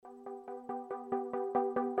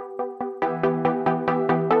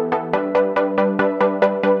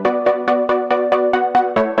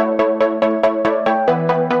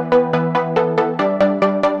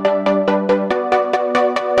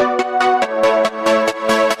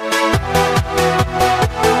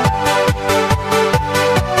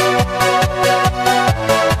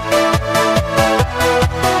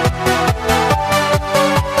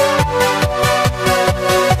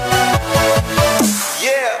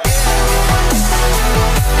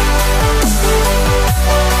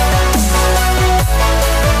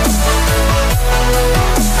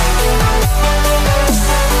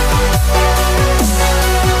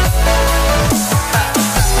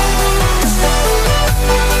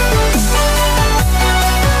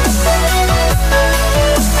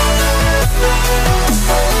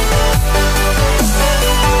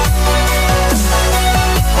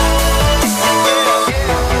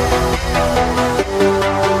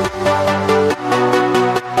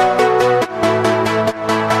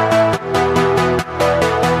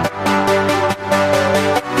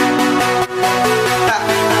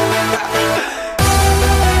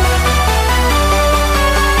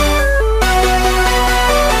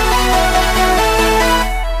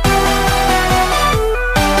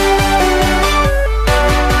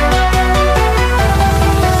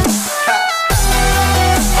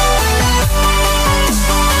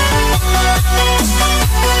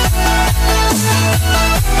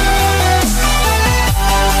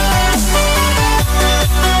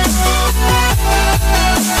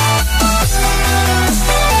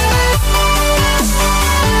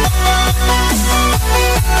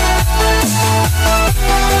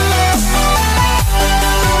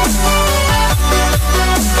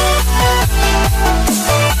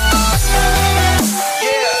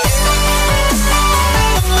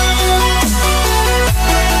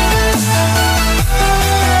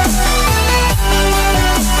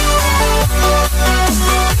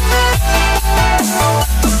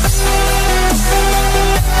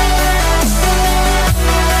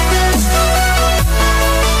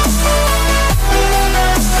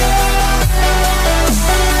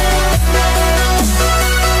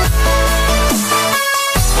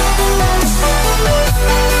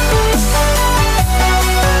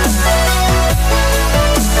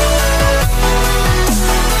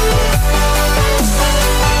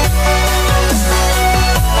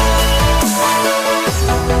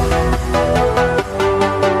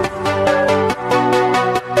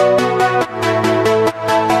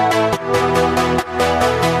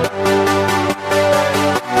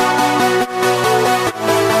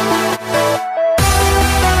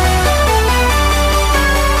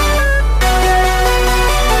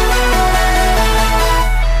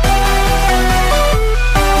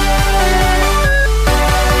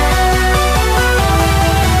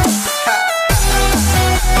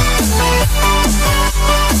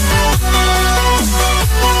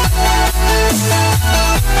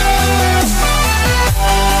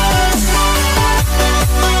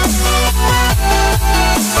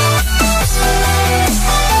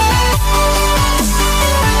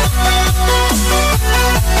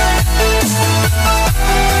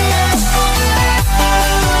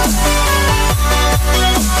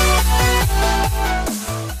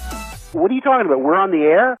talking about? We're on the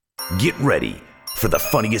air? Get ready for the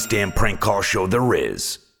funniest damn prank call show there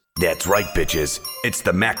is. That's right, bitches. It's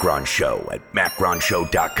the Macron Show at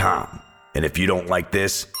macronshow.com. And if you don't like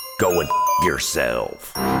this, go and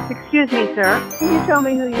yourself. Excuse me, sir. Can you tell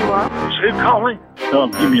me who you are? Who's calling? Oh,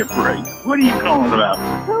 give me a break. What are you calling about?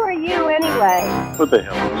 Who are you, anyway? What the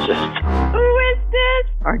hell is this? Who is this?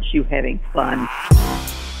 Aren't you having fun?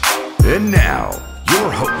 And now,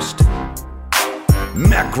 your host,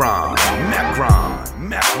 Macron.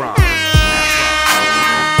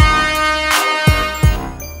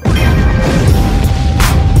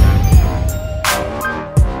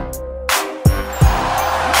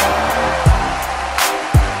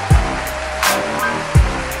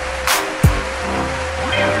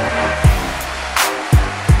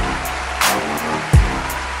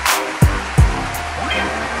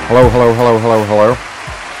 Hello.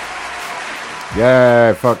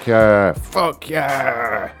 Yeah, fuck yeah.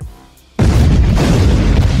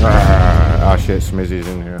 Shit, Smizzy's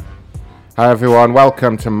in here. Hi everyone,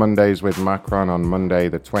 welcome to Mondays with Macron on Monday,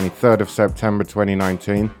 the 23rd of September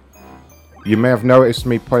 2019. You may have noticed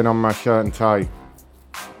me putting on my shirt and tie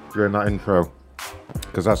during that intro,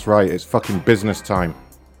 because that's right, it's fucking business time.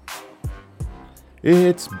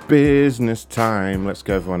 It's business time. Let's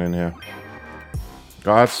get everyone in here.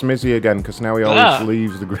 Gotta add Smizzy again, because now he always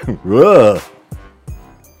leaves the group.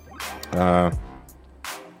 I've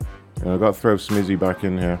got to throw Smizzy back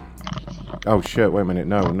in here. Oh shit, wait a minute.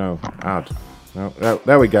 No, add. No,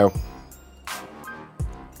 there we go.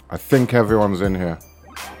 I think everyone's in here.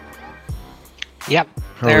 Yep,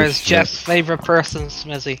 there's Jeff's favorite person,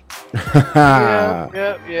 Smizzy.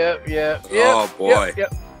 Yep. Oh boy.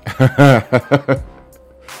 Yep.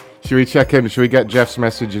 Should we check in? Should we get Jeff's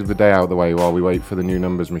message of the day out of the way while we wait for the new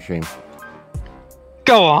numbers machine?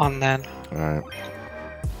 Go on then. Alright.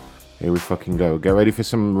 Here we fucking go. Get ready for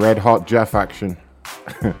some red hot Jeff action.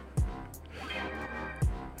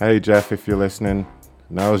 Hey Jeff, if you're listening,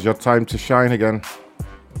 now's your time to shine again.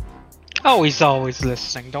 Oh, he's always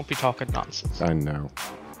listening. Don't be talking nonsense. I know.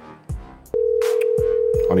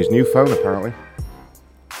 On his new phone, apparently.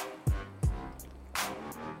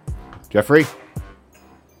 Jeffrey?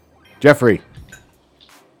 Jeff,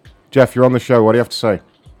 you're on the show. What do you have to say?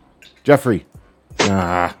 Jeffrey.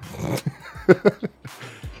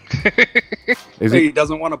 He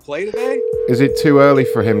doesn't want to play today? Is it too early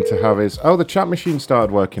for him to have his... Oh, the chat machine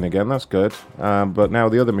started working again. That's good. But now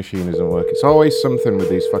the other machine isn't working. It's always something with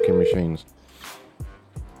these fucking machines.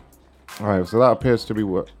 Alright, so that appears to be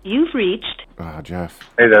what... You've reached... Jeff.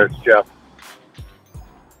 Hey there, it's Jeff.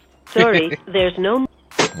 Sorry, there's no...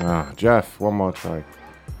 Jeff, one more try.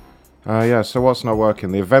 Yeah, so what's not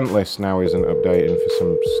working? The event list now isn't updating for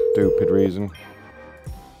some stupid reason.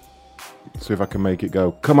 See if I can make it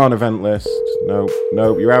go. Come on, event list. No,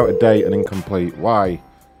 you're out of date and incomplete. Why?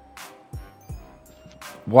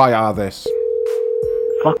 Why are this?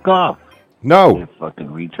 Fuck off. No. You fucking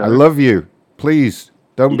retard. I love you. Please,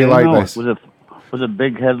 don't be like this. With a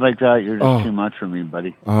big head like that, you're just too much for me,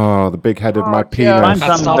 buddy. Oh, the big head of my penis. Find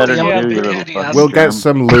something better to do, you little fucking We'll get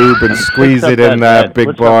some lube and squeeze it in there,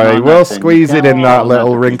 big boy. We'll squeeze it in that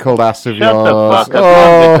little wrinkled ass of yours. Shut the fuck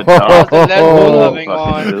up. Let the loving go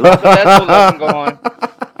on. Let the loving go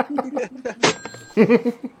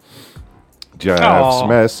on. Jeff's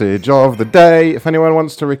message of the day. If anyone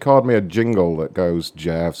wants to record me a jingle that goes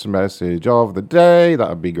Jeff's message of the day, that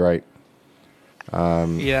would be great.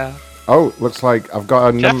 Yeah. Oh, looks like I've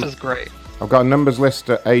got a Jeff is great. I've got a numbers list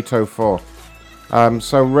at 8:04.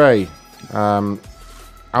 So Ray, are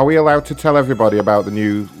we allowed to tell everybody about the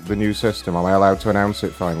new system? Am I allowed to announce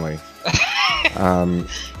it finally?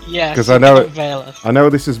 Yeah, because I know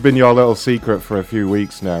this has been your little secret for a few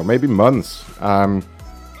weeks now, maybe months. All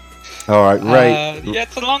right, Ray. Yeah,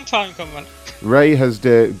 it's a long time coming. Ray has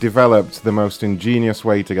developed the most ingenious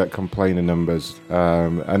way to get complainer numbers,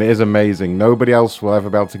 and it is amazing. Nobody else will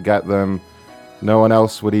ever be able to get them. No one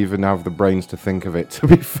else would even have the brains to think of it, to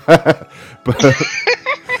be fair. But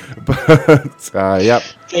yep.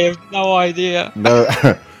 They have no idea.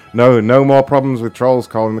 No more problems with trolls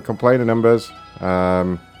calling the complainer numbers.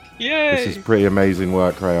 Yay! This is pretty amazing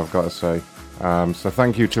work, Ray, I've got to say. So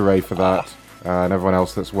thank you to Ray for that, and everyone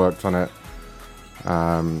else that's worked on it.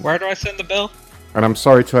 Where do I send the bill? And I'm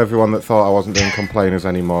sorry to everyone that thought I wasn't doing complainers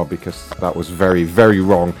anymore, because that was very, very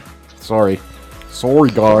wrong. Sorry,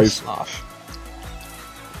 guys.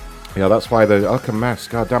 Yeah, that's why they look a mess.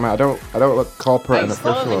 God damn it! I don't look corporate and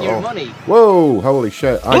official at all. Money. Whoa! Holy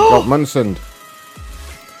shit! I got Munson.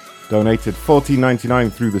 Donated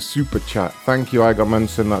 $14.99 through the super chat. Thank you, I got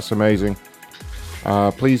Munson. That's amazing.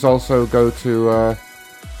 Please also go to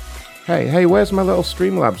Hey, where's my little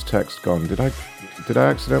Streamlabs text gone? Did I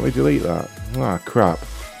accidentally delete that? Ah, crap.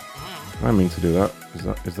 I didn't mean to do that.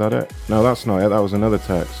 Is that it? No, that's not it. That was another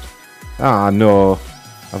text. Ah, no.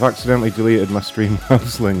 I've accidentally deleted my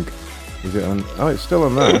Streamlabs link. Is it on? Oh, it's still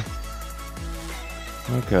on there.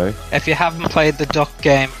 Okay. If you haven't played the duck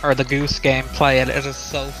game or the goose game, play it. It is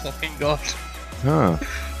so fucking good. Huh.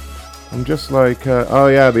 I'm just like, oh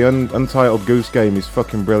yeah, the Untitled Goose Game is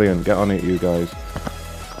fucking brilliant. Get on it, you guys.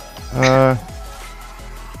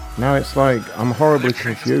 Now it's like, I'm horribly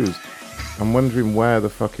confused. I'm wondering where the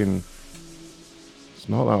fucking... It's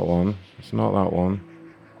not that one. It's not that one.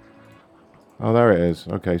 Oh, there it is.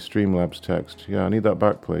 Okay, Streamlabs text. Yeah, I need that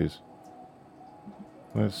back, please.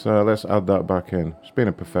 Let's add that back in. Just being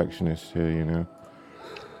a perfectionist here, you know.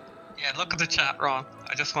 Yeah, look at the chat, Ron.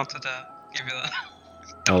 I just wanted to give you that.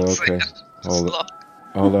 Oh, okay. Hold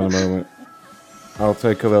on a moment. I'll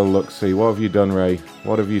take a little look-see. What have you done, Ray?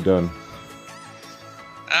 What have you done?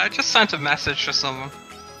 I just sent a message to someone.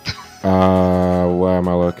 Where am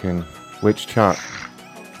I looking? Which chat?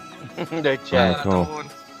 The chat. Cool. The one.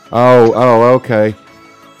 Oh, okay.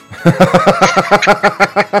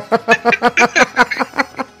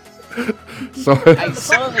 Sorry. I'm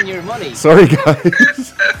following your money. Sorry,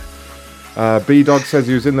 guys. B-Dog says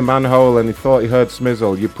he was in the manhole and he thought he heard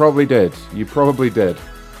Smizzle. You probably did. You probably did.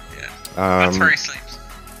 Yeah. That's where he sleeps.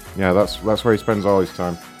 Yeah, that's where he spends all his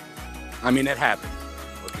time. I mean, it happens.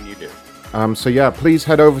 What can you do? So yeah, please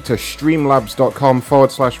head over to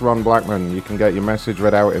streamlabs.com/Ron Blackman. You can get your message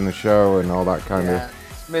read out in the show and all that kind of...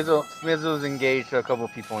 Smizzle's engaged to a couple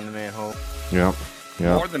people in the manhole. Yeah.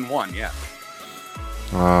 More than one, yeah.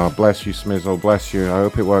 Bless you, Smizzle. Bless you. I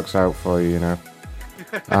hope it works out for you, you know.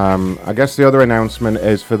 I guess the other announcement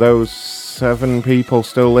is for those 7 people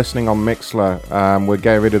still listening on Mixler, we're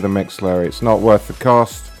getting rid of the Mixler. It's not worth the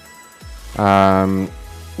cost.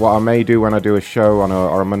 What I may do when I do a show on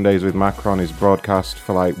a Mondays with Macron is broadcast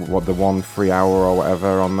for like the 1 free hour or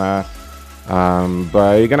whatever on there.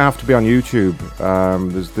 But you're gonna have to be on YouTube.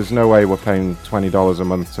 There's no way we're paying $20 a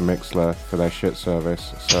month to Mixler for their shit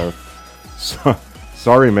service. So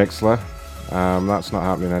sorry, Mixler. That's not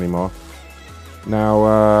happening anymore.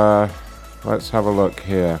 Now, let's have a look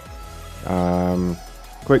here.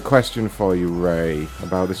 Quick question for you, Ray,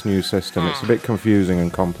 about this new system. It's a bit confusing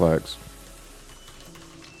and complex.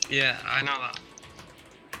 Yeah, I know that.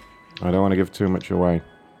 I don't want to give too much away.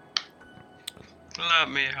 Let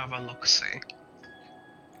me have a look-see.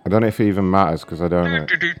 I don't know if it even matters, because I don't know.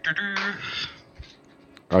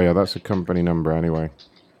 Oh yeah, that's a company number anyway.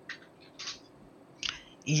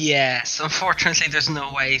 Yes, unfortunately there's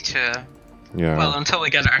no way to... Yeah. Well, until we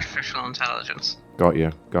get artificial intelligence. Got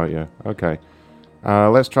you. Okay.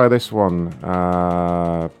 Let's try this one.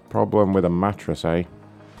 Problem with a mattress, eh?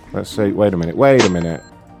 Let's see. Wait a minute.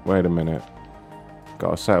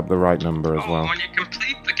 Gotta set up the right number as well. When you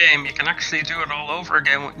complete the game, you can actually do it all over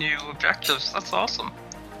again with new objectives. That's awesome.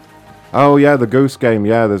 Oh yeah, the goose game.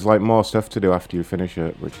 Yeah, there's like more stuff to do after you finish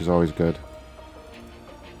it, which is always good.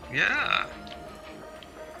 Yeah.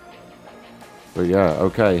 But yeah,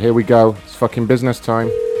 okay, here we go. It's fucking business time.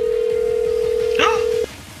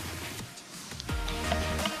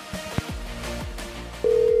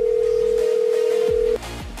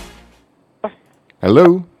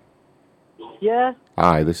 Hello? Yeah,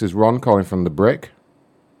 Hi, this is Ron calling from The Brick.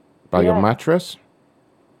 About your Yeah. mattress.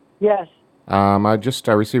 yes. I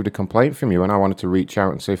received a complaint from you and I wanted to reach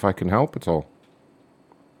out and see if I can help at all.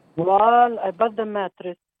 Well, I bought the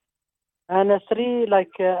mattress, and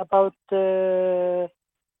about 3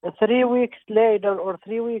 weeks later or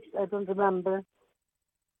 3 weeks, I don't remember.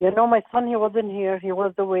 You know, my son, he wasn't here. He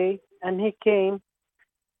was away, and he came,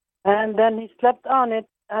 and then he slept on it,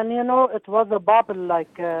 and you know, it was a bubble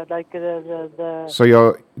the.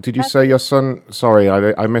 So did you say your son? Sorry,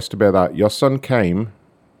 I missed a bit of that. Your son came.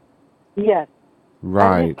 Yes. And he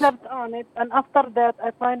Right. slept on it, and after that,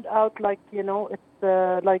 I find out it's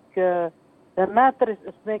the mattress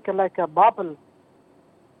is making like a bubble.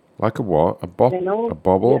 Like a what? A bottle? You know? A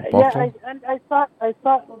bubble? Yeah, Bottle? I saw, I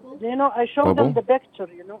showed them Bubble? the picture,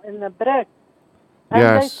 in the break. And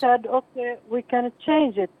they Yes. said, okay, we can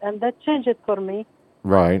change it. And they changed it for me.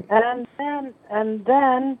 Right. And then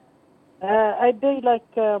I pay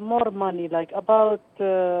more money, like about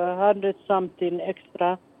 100 something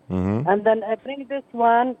extra. Mm-hmm. And then I bring this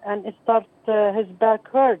one, and it starts his back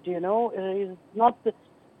hurt. He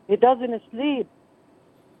doesn't sleep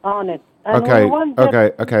on it. And we went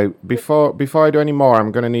there- Okay. Before I do any more,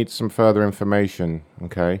 I'm going to need some further information.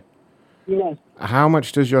 Okay. Yes. How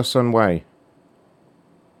much does your son weigh?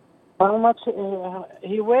 How much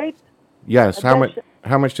he weighs? Yes. How much?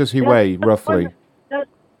 How much does he weigh roughly?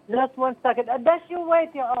 Just 1 second. قديش you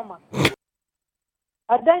wait يا قمر؟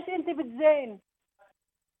 قديش أنت بتزين؟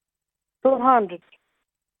 200.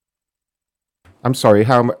 I'm sorry,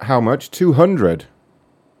 how much? 200?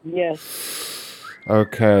 Yes.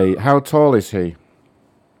 Okay, how tall is he?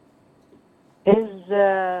 He's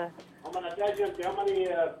How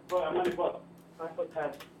many foot?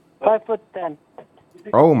 5'10".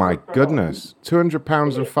 Oh my goodness. 200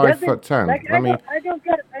 pounds and 5'10". Like, Let me... I don't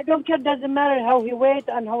care. Doesn't matter how he weight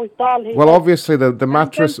and how tall he Well, is. obviously the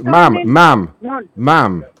mattress... No.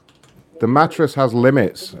 Ma'am. The mattress has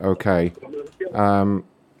limits, okay.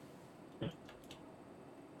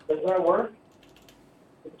 Does that work?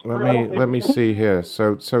 Let me see here.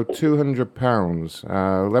 So 200 pounds.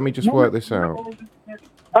 Let me just work this out.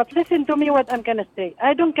 But listen to me what I'm gonna say.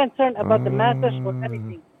 I don't concern about the mattress or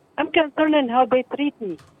anything. I'm concerned in how they treat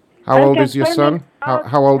me. How old is your son?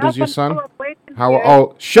 How old is your son? How here.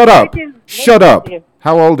 old? Shut up! Shut up!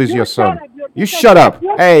 How old is your son? You shut up!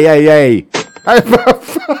 Hey!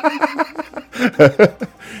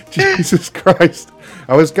 Jesus Christ!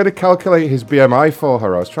 I was going to calculate his BMI for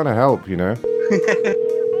her. I was trying to help, you know.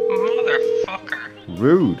 Motherfucker.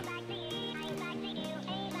 Rude.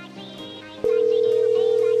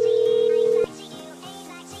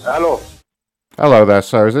 Hello. Hello there,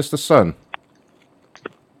 sir. Is this the son?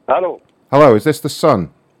 Hello. Hello, is this the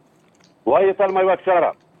son? Why you tell my wife shut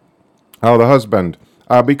up? Oh, the husband.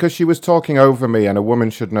 Because she was talking over me and a woman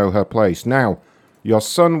should know her place. Now, your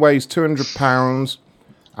son weighs 200 pounds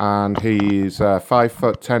and he's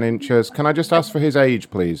 5'10". Can I just ask for his age,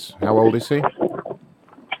 please? How old is he?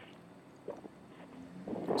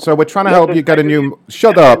 So we're trying to help you get a new...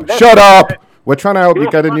 Shut up! Shut up! We're trying to help you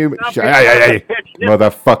get a new... Hey!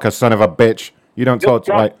 Motherfucker, son of a bitch. You don't talk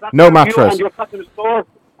to... Like, no mattress.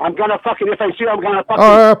 I'm gonna fucking... If I see you, I'm gonna fucking...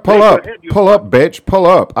 Oh, pull up. Pull up, bitch. Pull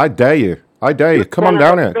up. I dare you. I dare you. Come on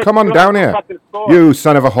down here. Come on down here. You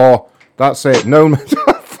son of a whore. That's it. No...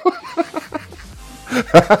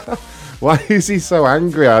 Why is he so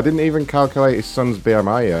angry? I didn't even calculate his son's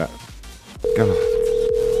BMI yet. God.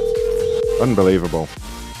 Unbelievable.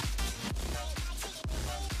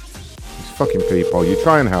 These fucking people. You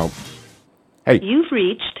try and help. Hey. You've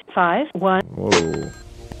reached 51. Whoa.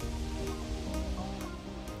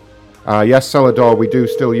 Yes, Celador, we do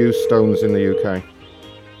still use stones in the UK.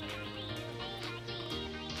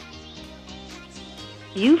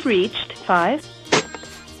 You've reached 5.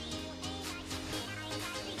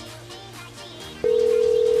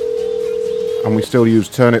 And we still use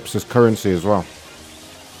turnips as currency as well.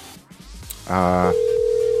 I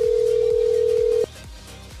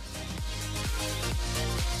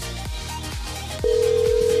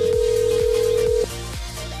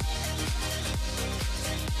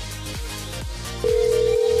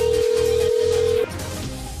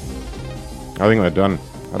think they're done.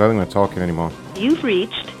 I don't think they're talking anymore. You've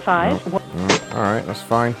reached 5. Alright, that's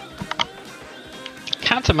fine.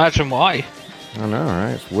 Can't imagine why. I know,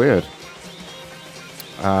 right? It's weird.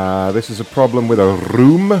 This is a problem with a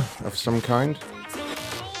room of some kind.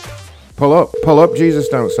 Pull up, Jesus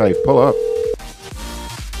don't save, pull up.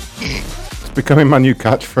 It's becoming my new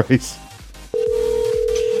catchphrase.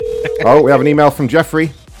 Oh, we have an email from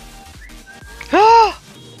Jeffrey.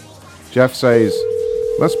 Jeff says,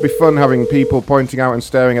 must be fun having people pointing out and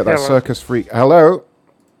staring at that circus freak. Hello?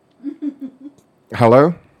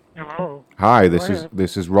 Hello? Hello. Hi,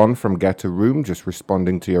 this is Ron from Get a Room, just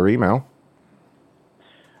responding to your email.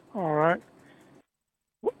 All right.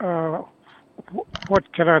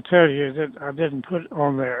 What can I tell you that I didn't put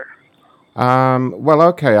on there? Well,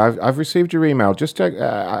 okay, I've received your email. Just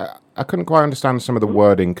I couldn't quite understand some of the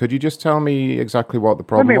wording. Could you just tell me exactly what the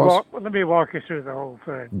problem was? Let me walk you through the whole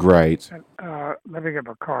thing. Great. And, let me get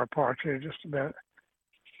my car parked here just a minute.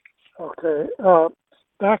 Okay.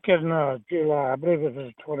 Back in July, I believe it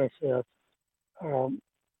was the 25th,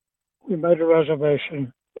 we made a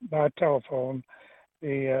reservation by telephone.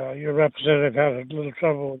 Your representative had a little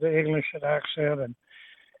trouble with the English and accent, and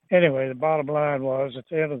anyway, the bottom line was at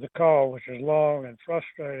the end of the call, which was long and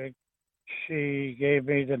frustrating, she gave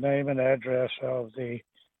me the name and address of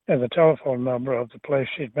and the telephone number of the place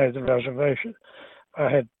she'd made the reservation. I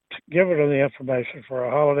had given her the information for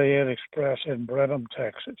a Holiday Inn Express in Brenham,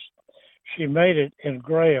 Texas. She made it in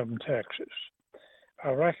Graham, Texas.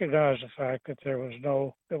 I recognized the fact that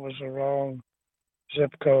it was a wrong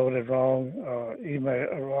zip code and wrong email,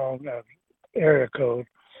 a wrong area code.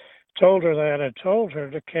 Told her that and told her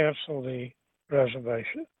to cancel the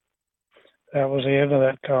reservation. That was the end of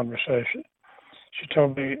that conversation. She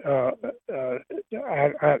told me,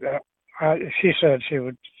 she said she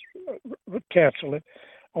would cancel it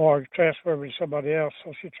or transfer me to somebody else.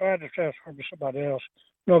 So she tried to transfer me to somebody else,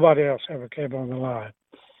 Nobody else ever came on the line.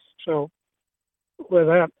 So with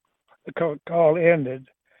that, the call ended.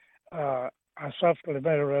 I subsequently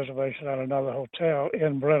made a reservation at another hotel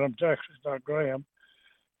in Brenham, Texas, not Graham.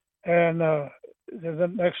 And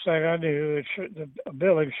the next thing I knew, the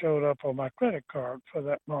billing showed up on my credit card for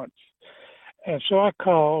that month. And so I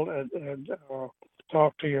called and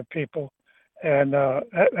talked to your people. And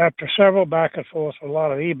after several back and forth with a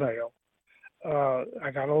lot of email,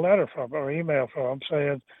 I got a letter from or email from them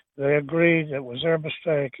saying they agreed it was their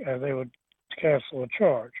mistake and they would cancel the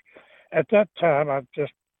charge. At that time, I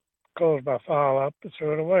just closed my file up and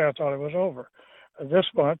threw it away. I thought it was over. This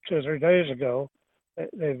month, 2 or 3 days ago,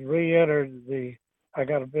 they've re-entered I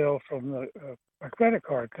got a bill from my credit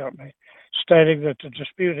card company stating that the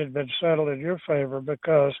dispute had been settled in your favor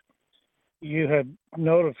because you had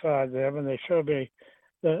notified them, and they showed me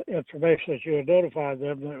the information that you had notified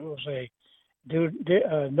them that it was a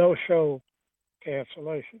no-show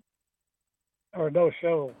cancellation, or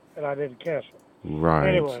no-show, and I didn't cancel. Right.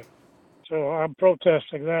 Anyway, so I'm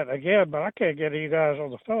protesting that again, but I can't get you guys on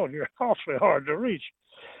the phone. You're awfully hard to reach.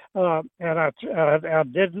 And I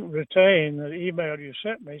didn't retain the email you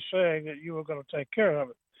sent me saying that you were going to take care of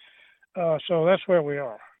it. So that's where we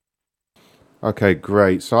are. Okay,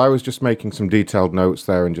 great. So I was just making some detailed notes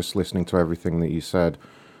there and just listening to everything that you said.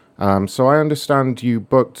 So I understand you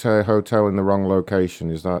booked a hotel in the wrong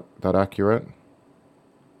location. Is that accurate?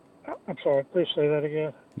 I'm sorry, please say that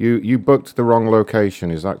again. You booked the wrong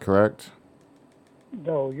location. Is that correct?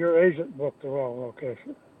 No, your agent booked the wrong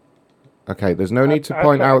location. Okay, there's no need to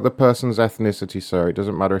point out the person's ethnicity, sir. It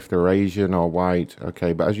doesn't matter if they're Asian or white.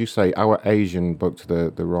 Okay, but as you say, our Asian booked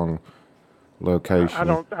the wrong location. I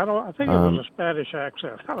think it was a Spanish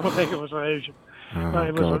accent. I don't think it was an Asian.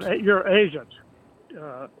 It was your agent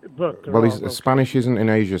booked the wrong location. Spanish isn't in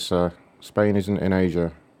Asia, sir. Spain isn't in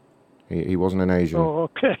Asia. He wasn't an Asian. Oh,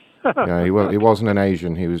 okay. Yeah, he wasn't an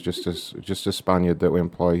Asian. He was just a Spaniard that we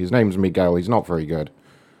employ. His name's Miguel. He's not very good,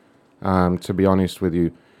 to be honest with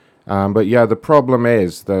you. But yeah, the problem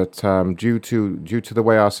is that due to the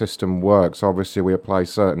way our system works, obviously we apply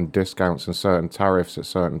certain discounts and certain tariffs at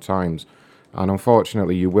certain times, and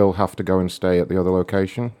unfortunately you will have to go and stay at the other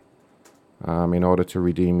location in order to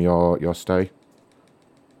redeem your stay.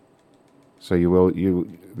 So you will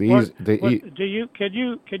can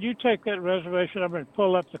you take that reservation number and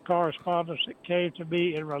pull up the correspondence that came to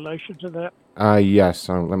me in relation to that? Yes.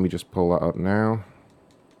 Let me just pull that up now.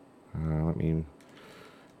 Let me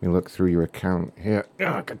look through your account here.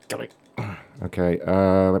 Oh, God damn it. Okay,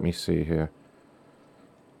 let me see here.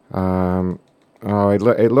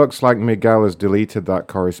 It looks like Miguel has deleted that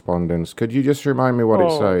correspondence. Could you just remind me what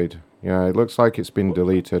it said? Yeah, it looks like it's been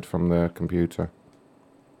deleted from the computer.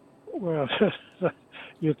 Well,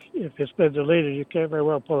 if it's been deleted, you can't very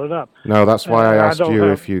well pull it up. No, that's why I asked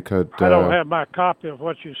you if you could... I don't have my copy of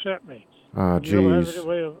what you sent me. Oh, jeez. You don't have any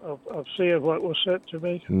way of seeing what was sent to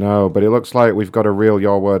me? No, but it looks like we've got to reel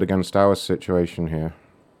your word against our situation here.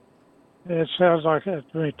 It sounds like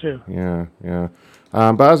that to me, too. Yeah.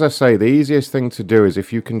 But as I say, the easiest thing to do is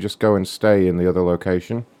if you can just go and stay in the other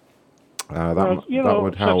location. That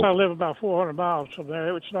would help. Since I live about 400 miles from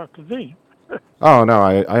there, it's not convenient. Oh, no,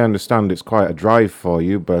 I understand it's quite a drive for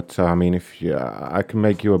you, but, I mean, I can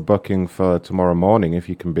make you a booking for tomorrow morning if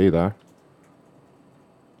you can be there.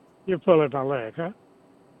 You're pulling my leg, huh?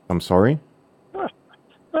 I'm sorry? That's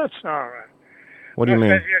all right. What do you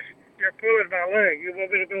mean? You're pulling my leg. You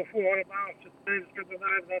want me to go 400 miles to stay in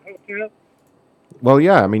that hotel? Well,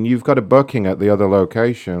 yeah, I mean, you've got a booking at the other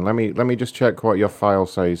location. Let me just check what your file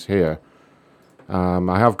says here.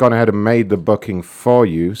 I have gone ahead and made the booking for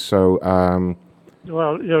you, so... I'm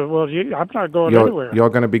not going anywhere. You're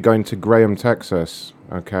going to be going to Graham, Texas,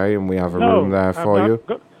 okay? And we have a room there for you.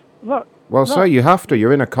 Sir, you have to.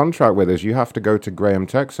 You're in a contract with us. You have to go to Graham,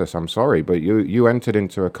 Texas. I'm sorry, but you entered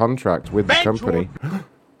into a contract with the company.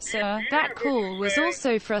 Sir, that call was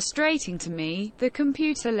also frustrating to me, the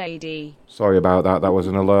computer lady. Sorry about that. That was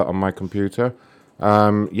an alert on my computer.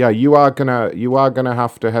 Yeah, you are gonna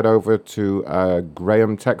have to head over to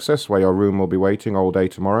Graham, Texas, where your room will be waiting all day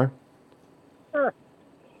tomorrow. Sure.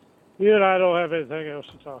 You and I don't have anything else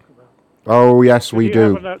to talk about. Oh, yes, we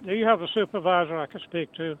do. Do you have a supervisor I can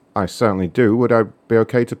speak to? I certainly do. Would I be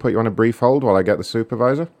okay to put you on a brief hold while I get the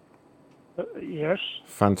supervisor? Yes.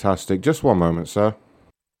 Fantastic. Just one moment, sir.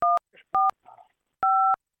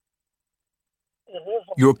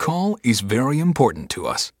 Your call is very important to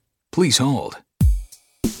us. Please hold.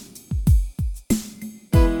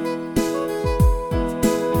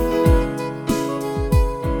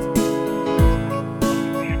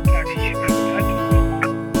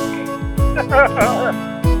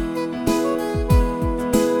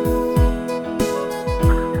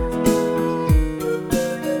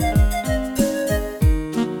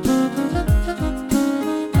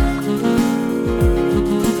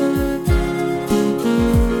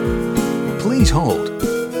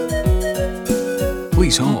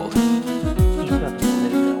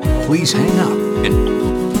 up. And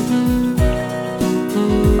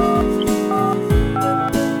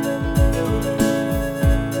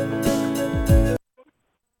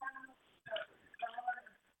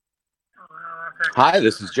Hi,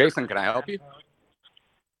 this is Jason. Can I help you?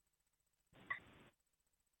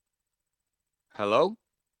 Hello?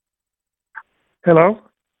 Hello?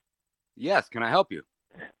 Yes, can I help you?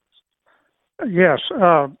 Yes.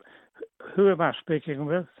 Who am I speaking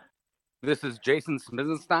with? This is Jason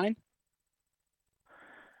Smizenstein.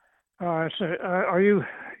 Are you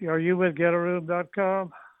with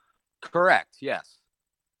getaroom.com? Correct, yes.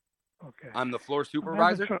 Okay. I'm the floor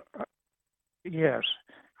supervisor. Yes.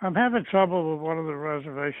 I'm having trouble with one of the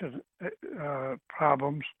reservation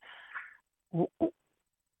problems.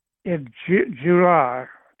 In July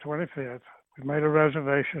 25th, we made a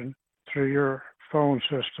reservation through your phone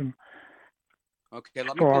system. Okay,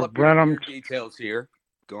 let me for pull up your details here.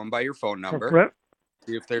 Going by your phone number.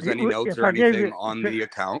 See if there's any notes or anything on the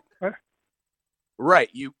account. Right.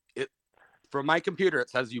 From my computer, it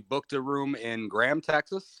says you booked a room in Graham,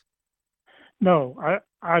 Texas. No,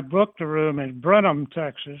 I booked a room in Brenham,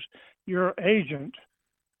 Texas. Your agent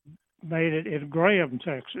made it in Graham,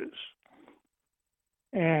 Texas.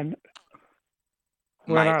 And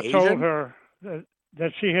when I told her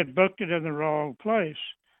that she had booked it in the wrong place,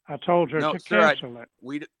 I told her to cancel it.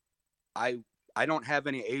 I don't have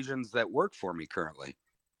any Asians that work for me currently.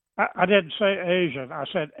 I didn't say Asian. I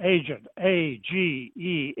said agent.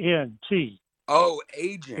 A-G-E-N-T. Oh,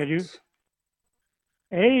 agent. Can you?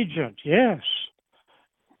 Agent, yes.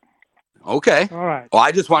 Okay. All right. Well,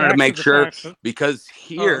 I just wanted to make sure because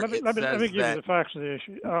here let me give you the facts of the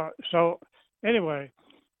issue. So anyway,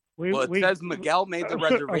 it says Miguel made the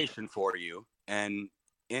reservation for you, and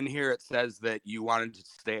in here it says that you wanted to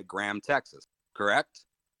stay at Graham, Texas, correct?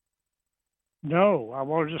 No, I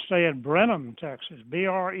wanted to stay in Brenham, Texas.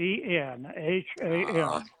 Brenham.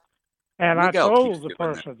 And I told the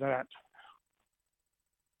person that.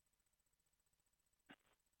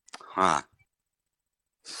 Huh.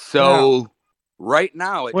 So right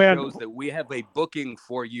now it shows that we have a booking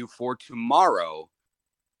for you for tomorrow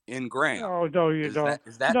in Graham. Oh, no, you don't.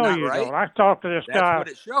 Is that no, not you right? don't. I talked to this guy what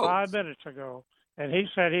it shows. 5 minutes ago, and he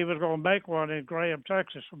said he was going to make one in Graham,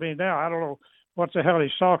 Texas for me now. I don't know what the hell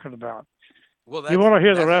he's talking about. Well, you want to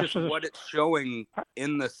hear the rest of what it's showing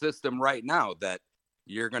in the system right now, that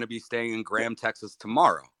you're going to be staying in Graham, Texas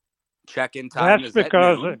tomorrow. Check-in time is at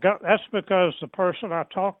noon. That's because the person I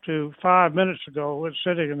talked to 5 minutes ago was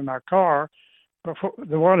sitting in my car. Before,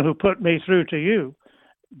 the one who put me through to you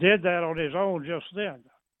did that on his own just then.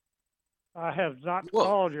 I have not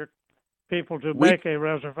called your people to make a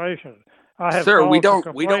reservation. I have Sir, we called don't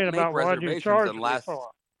about make what you reservations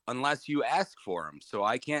for. unless you ask for them. So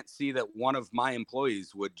I can't see that one of my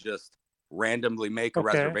employees would just randomly make a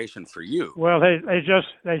reservation for you. Well, they just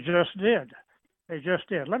did. They just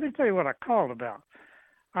did. Let me tell you what I called about.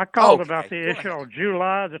 I called about the issue on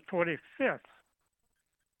July the 25th.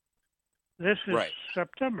 This is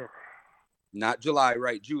September. Not July,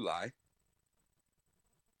 right? July.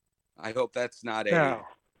 I hope that's not now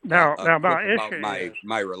my issue about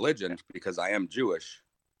my religion, because I am Jewish.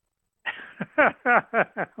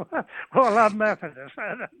 Well, I'm Methodist.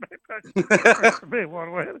 Be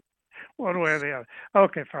one way or the other.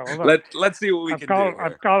 Okay, fella. Look, let's see what we can do.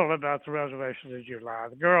 I'm calling about the reservation in July.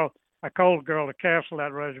 I called the girl to cancel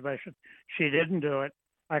that reservation. She didn't do it.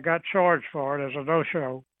 I got charged for it as a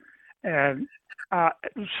no-show, and I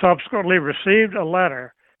subsequently received a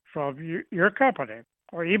letter from your company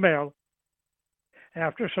or email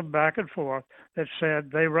after some back and forth that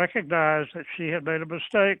said they recognized that she had made a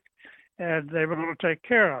mistake and they were going to take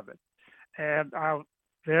care of it. And I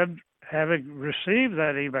then, having received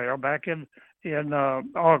that email back in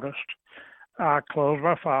August, I closed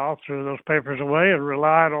my file, threw those papers away, and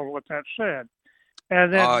relied on what that said.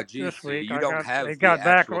 And then this week, it got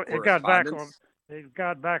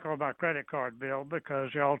back on my credit card bill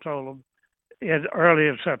because y'all told them early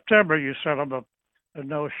in September you sent them a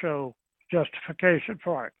no-show justification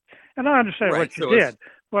for it. And I understand what you did.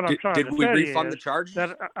 What I'm trying to tell you is did we refund the charge?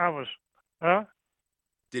 That I was,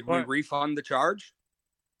 Did we refund the charge?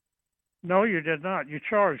 No, you did not. You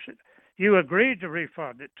charged it. You agreed to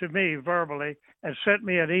refund it to me verbally and sent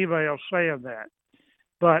me an email saying that.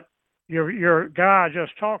 But your guy I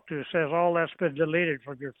just talked to says all that's been deleted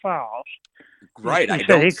from your files. Right. I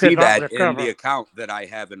don't see that in the account that I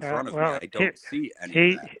have in front of me. I don't see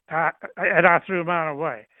any of that. And I threw mine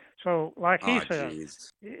away. So, like he said,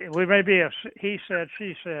 we may be a he said,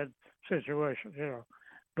 she said situation,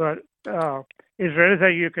 But is there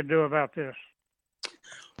anything you can do about this?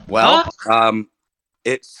 Well,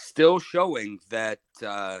 It's still showing that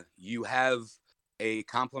you have a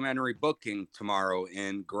complimentary booking tomorrow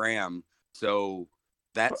in Graham. So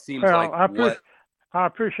that seems like I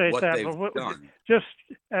appreciate what that, they've but done.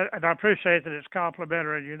 and I appreciate that it's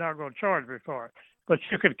complimentary and you're not going to charge me for it. But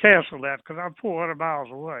you could cancel that because I'm 400 miles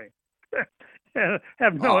away and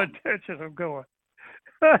have no intention of going.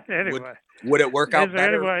 Anyway. Would it work out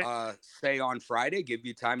better, say on Friday, give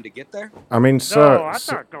you time to get there? I mean, sir, no, I'm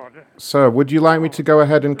not going to. Sir, would you like me to go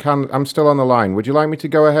ahead and I'm still on the line. Would you like me to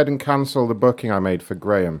go ahead and cancel the booking I made for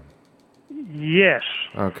Graham? Yes.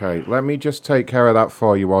 Okay, let me just take care of that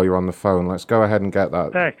for you while you're on the phone. Let's go ahead and get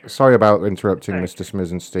that. Thank you. Sorry about interrupting, Mr.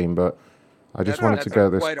 Smizenstein, but I just wanted to get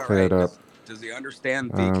this cleared up. Does he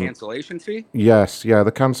understand the cancellation fee? Yes, yeah,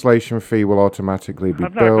 the cancellation fee will automatically be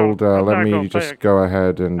billed. Let me just go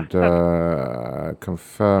ahead and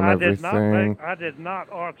confirm everything. I did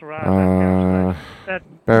not authorize that.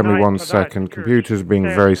 Bear me 1 second. Computer's being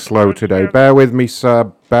very slow today. Bear with me,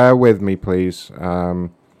 sir. Bear with me, please.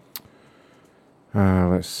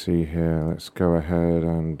 Let's see here. Let's go ahead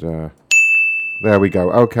and... there we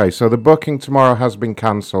go. Okay, so the booking tomorrow has been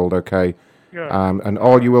cancelled, okay? And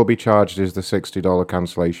all you will be charged is the $60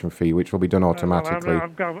 cancellation fee, which will be done automatically.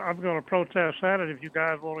 I'm going to protest that, and if you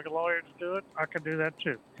guys want a lawyer to do it, I can do that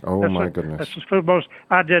too. Oh, my goodness. That's the foremost.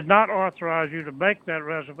 I did not authorize you to make that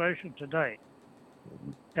reservation today.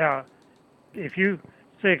 Now, if you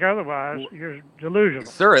think otherwise, you're delusional.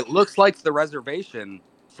 Sir, it looks like the reservation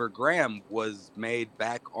for Graham was made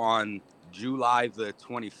back on July the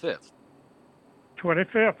 25th.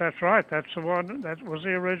 25th, that's right. That's the one that was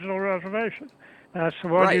the original reservation. That's the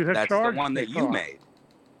one you had charged. That's the one that you made.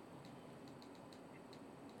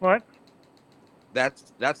 What?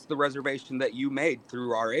 That's the reservation that you made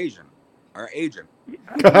through our agent. And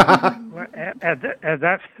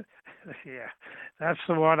that's that's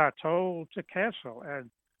the one I told to cancel,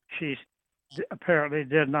 and she apparently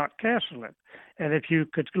did not cancel it. And if you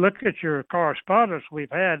could look at your correspondence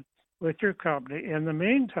we've had with your company in the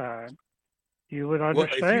meantime, you would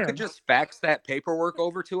understand. Well, if you could just fax that paperwork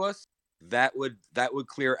over to us, that would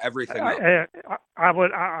clear everything up.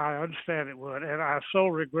 I understand it would, and I so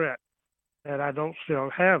regret that I don't still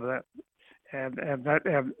have that. And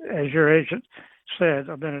as your agent said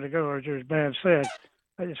a minute ago, or as your man said,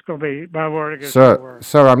 it's going to be my word against your word.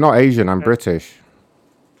 Sir, I'm not Asian. I'm British.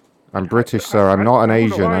 I'm British, sir. I'm not an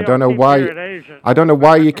Asian. I don't know why. I don't know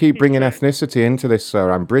why you keep bringing ethnicity into this,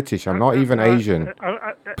 sir. I'm British. I'm not even Asian.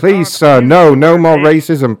 Please, sir. No more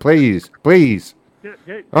racism, please. Please.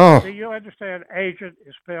 Do you understand? Agent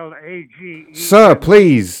is spelled A-G-E. Sir,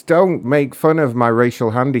 please don't make fun of my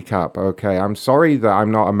racial handicap. Okay, I'm sorry that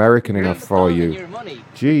I'm not American enough for you.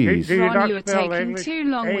 Jeez. Ron, you are taking too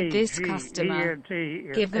long with this customer.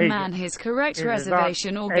 Give the man his correct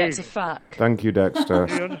reservation or get a fuck. Thank you, Dexter.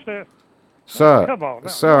 Do you understand?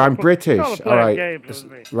 Sir, I'm British. All right,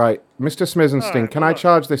 right, Mr. Smizenstein. Can I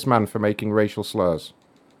charge this man for making racial slurs?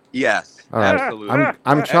 Yes. All right. Absolutely.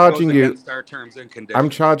 I'm charging you. Our terms and conditions. I'm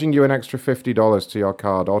charging you an extra $50 to your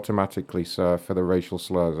card automatically, sir, for the racial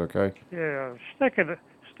slurs. Okay. Yeah, stick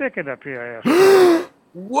it up your ass.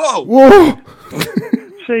 Whoa!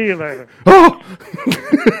 See you later. Oh!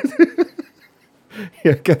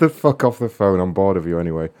 Yeah, get the fuck off the phone. I'm bored of you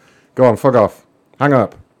anyway. Go on, fuck off. Hang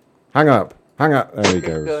up. There he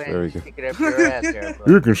goes. There he goes. Stick it up your ass there, bud.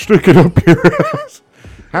 You can stick it up your ass.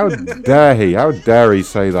 How dare he? How dare he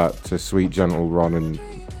say that to sweet, gentle Ron and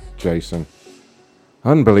Jason?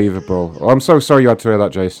 Unbelievable. Oh, I'm so sorry you had to hear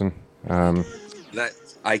that, Jason.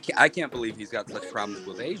 I can't believe he's got such problems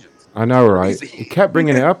with Asians. I know, right? He kept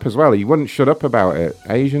bringing it up as well. He wouldn't shut up about it.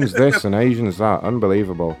 Asians this and Asians that.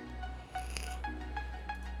 Unbelievable.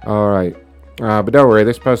 All right. But don't worry,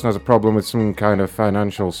 this person has a problem with some kind of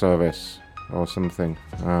financial service or something.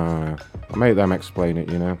 I'll make them explain it,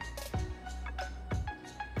 you know.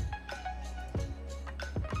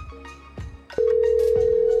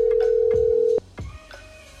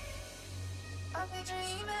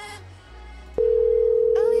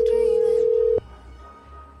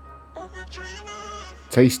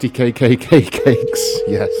 Tasty KKK cakes.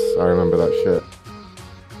 Yes, I remember that shit.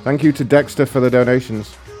 Thank you to Dexter for the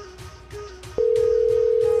donations.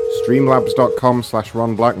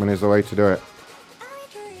 Streamlabs.com/Ron Blackman is the way to do it.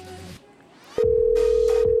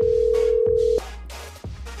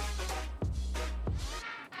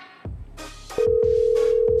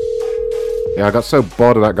 Yeah, I got so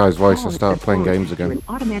bored of that guy's voice, I started playing games again.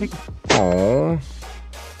 Oh.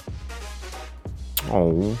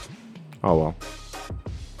 Oh well.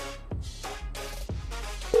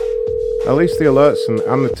 At least the alerts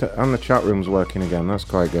and the chat room's working again. That's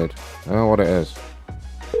quite good. I don't know what it is.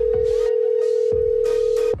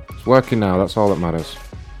 It's working now, that's all that matters.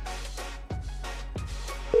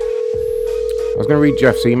 I was going to read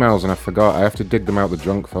Jeff's emails and I forgot. I have to dig them out the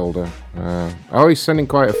junk folder. Oh, he's sending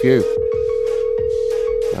quite a few.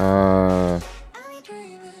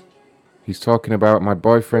 He's talking about my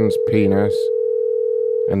boyfriend's penis.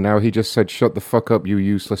 And now he just said, shut the fuck up, you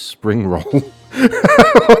useless spring roll. What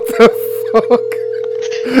the fuck?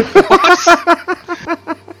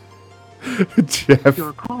 Jeff,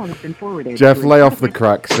 your call has been forwarded. Jeff, lay off the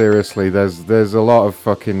crack, seriously. There's a lot of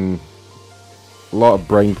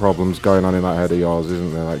brain problems going on in that head of yours,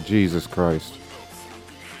 isn't there? Like, Jesus Christ.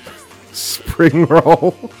 Spring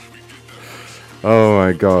roll. Oh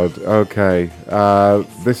my god. Okay.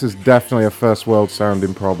 This is definitely a first world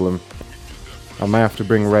sounding problem. I may have to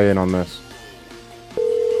bring Ray in on this.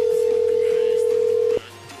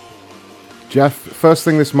 Jeff, first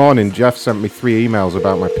thing this morning, Jeff sent me 3 emails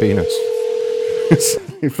about my penis.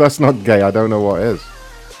 If that's not gay, I don't know what is.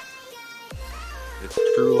 It's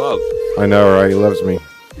true love. I know, right? He loves me.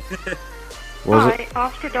 Hi,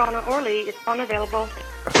 Oscar Donna Orley is unavailable.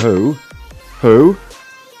 Who?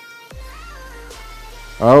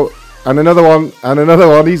 Oh, and another one.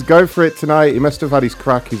 He's going for it tonight. He must have had his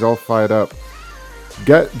crack. He's all fired up.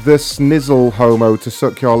 Get the snizzle homo to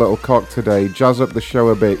suck your little cock today. Jazz up the show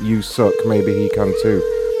a bit. You suck. Maybe he can too.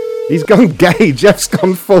 He's gone gay. Jeff's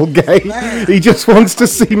gone full gay. He just wants to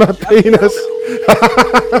see my penis.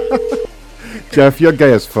 Jeff, you're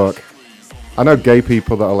gay as fuck. I know gay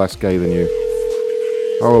people that are less gay than you.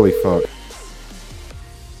 Holy fuck.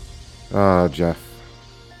 Ah, Jeff.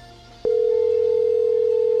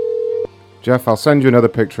 Jeff, I'll send you another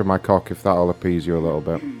picture of my cock if that'll appease you a little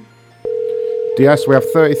bit. DS, we have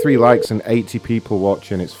 33 likes and 80 people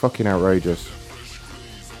watching. It's fucking outrageous.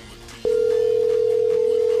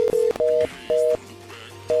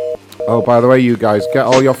 Oh, by the way, you guys, get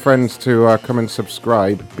all your friends to come and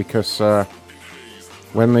subscribe, because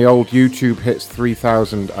when the old YouTube hits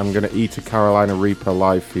 3,000, I'm going to eat a Carolina Reaper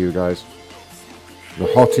live for you guys. The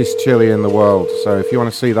hottest chili in the world. So if you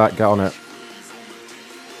want to see that, get on it.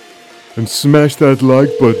 And smash that like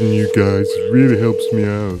button, you guys. It really helps me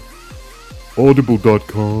out.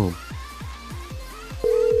 Audible.com.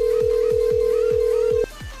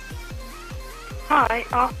 Hi,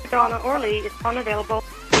 Oscar Donna Orley is unavailable.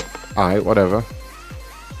 Alright, whatever.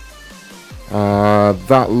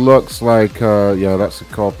 That looks like, yeah, that's a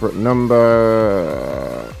corporate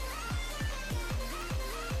number.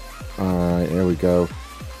 Alright, here we go.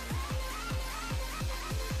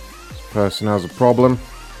 This person has a problem.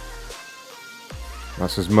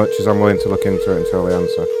 That's as much as I'm willing to look into it until they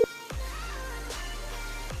answer.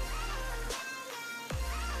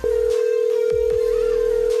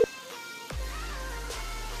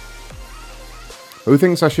 Who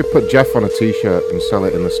thinks I should put Jeff on a t-shirt and sell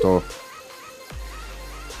it in the store?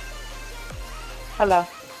 Hello.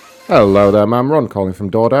 Hello there, ma'am. Ron calling from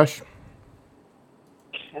DoorDash.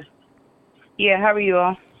 Yeah, how are you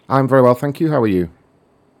all? I'm very well, thank you. How are you?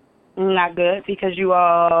 Not good, because you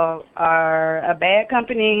all are a bad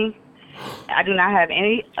company. I do not have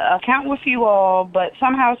any account with you all, but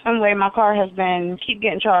somehow, someway, my car has been keep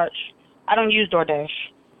getting charged. I don't use DoorDash,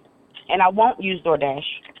 and I won't use DoorDash.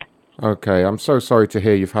 Okay, I'm so sorry to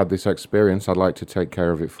hear you've had this experience. I'd like to take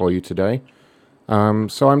care of it for you today.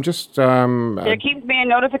 So I'm just... there keeps being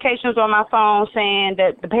notifications on my phone saying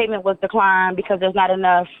that the payment was declined because there's not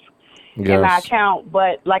enough in my account.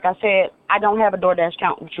 But like I said, I don't have a DoorDash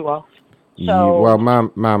account with you all. So well,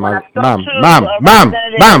 ma'am.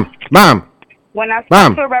 When I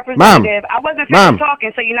spoke to a representative, I wasn't finished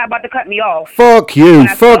talking, so you're not about to cut me off. Fuck you,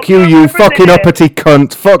 you fucking uppity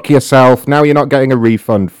cunt. Fuck yourself. Now you're not getting a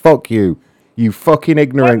refund. Fuck you. You fucking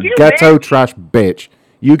ignorant ghetto trash bitch.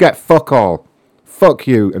 You get fuck all. Fuck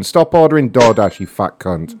you. And stop ordering DoorDash, you fat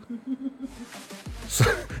cunt.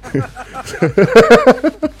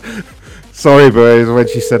 Sorry, boys, when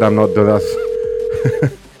she said I'm not done that.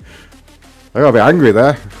 I got a bit angry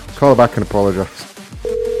there. Call her back and apologise.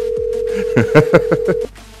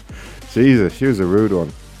 Jesus, she was a rude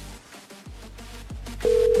one.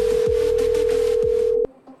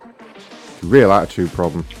 Real attitude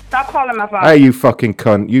problem. Stop calling my phone. Hey, you fucking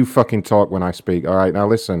cunt. You fucking talk when I speak. Alright, now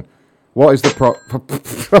listen. What is the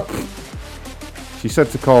She said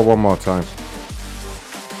to call one more time.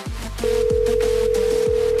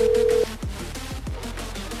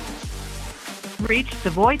 Reach the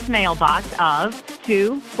voicemail box of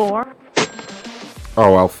 24.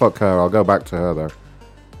 Oh, well, fuck her. I'll go back to her, though.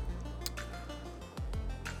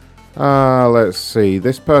 Let's see.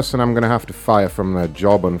 This person I'm going to have to fire from their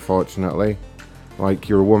job, unfortunately. Like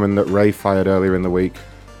you're a woman that Ray fired earlier in the week.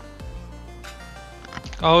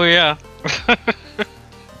 Oh, yeah.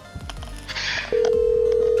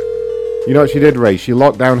 You know what she did, Ray? She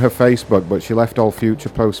locked down her Facebook, but she left all future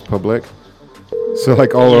posts public. So,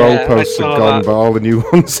 like, all her old posts are gone, but all the new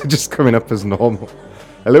ones are just coming up as normal.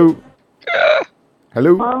 Hello?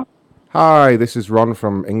 Hello? Hello? Hi, this is Ron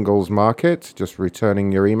from Ingalls Market, just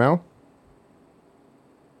returning your email.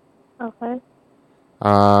 Okay.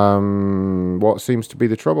 What seems to be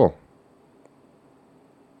the trouble?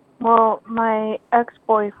 Well, my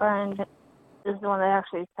ex-boyfriend is the one that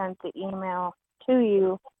actually sent the email to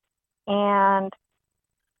you, and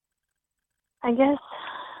I guess,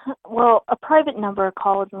 well, a private number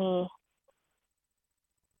called me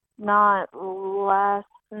not last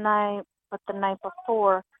night, but the night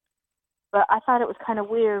before, but I thought it was kind of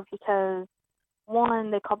weird because,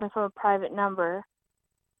 one, they called me from a private number,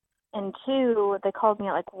 and two, they called me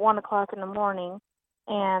at like 1 o'clock in the morning,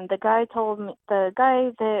 and the guy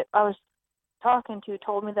that I was talking to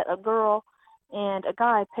told me that a girl and a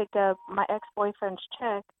guy picked up my ex-boyfriend's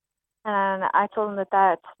check, and I told him that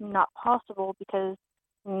that's not possible because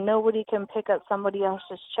nobody can pick up somebody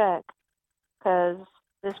else's check because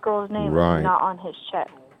this girl's name is not on his check.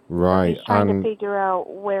 Right. So he's trying to figure out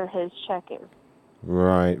where his check is.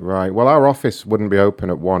 Right. Well, our office wouldn't be open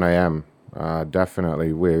at 1 a.m.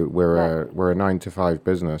 Definitely. We're a 9 to 5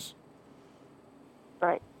 business.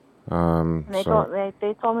 Right. And they told me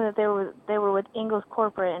that they were with Ingalls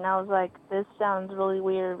Corporate, and I was like, this sounds really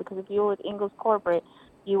weird because if you were with Ingalls Corporate,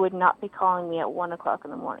 you would not be calling me at 1 o'clock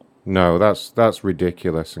in the morning. No, that's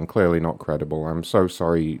ridiculous and clearly not credible. I'm so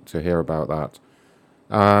sorry to hear about that.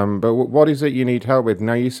 But what is it you need help with?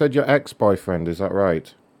 Now, you said your ex-boyfriend, is that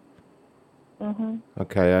right? Mm-hmm.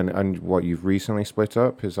 Okay, and what, you've recently split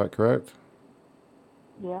up, is that correct?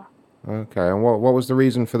 Yeah. Okay, and what was the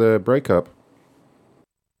reason for the breakup?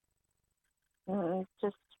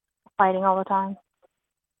 Just fighting all the time.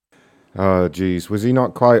 Oh, geez. Was he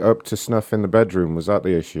not quite up to snuff in the bedroom? Was that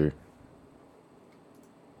the issue?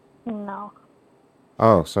 No.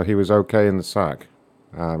 Oh, so he was okay in the sack?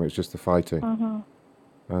 It was just the fighting?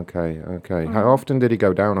 Mm-hmm. Okay. Mm-hmm. How often did he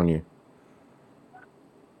go down on you?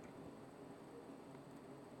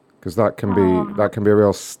 Because that can be a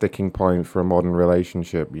real sticking point for a modern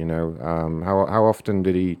relationship, you know. How often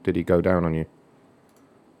did he go down on you?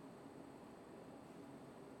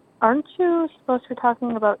 Aren't you supposed to be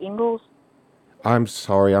talking about Ingalls? I'm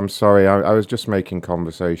sorry. I was just making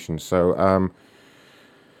conversation. So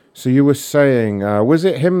you were saying, was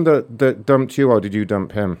it him that dumped you, or did you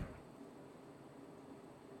dump him?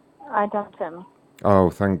 I dumped him.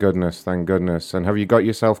 Oh, thank goodness. And have you got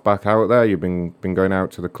yourself back out there? You've been going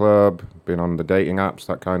out to the club, been on the dating apps,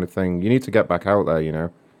 that kind of thing. You need to get back out there, you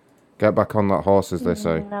know. Get back on that horse, as they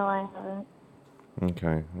say. No, I haven't.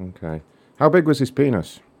 Okay. How big was his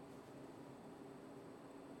penis?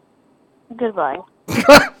 Goodbye.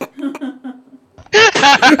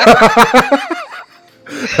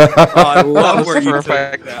 I love where you took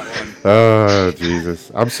that one. Oh, Jesus.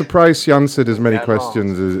 I'm surprised she answered as many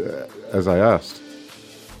questions as I asked.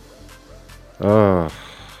 Oh.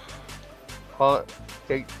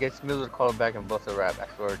 Get Smithers to call it back and bust a rap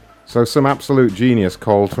afterward. So some absolute genius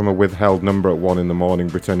called from a withheld number at 1 in the morning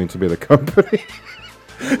pretending to be the company.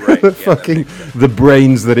 Right, the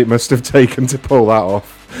brains that it must have taken to pull that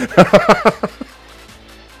off.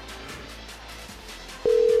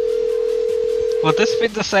 Would this be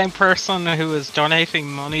the same person who is donating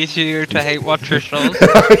money to you to hate watch your shows?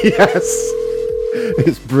 Yes.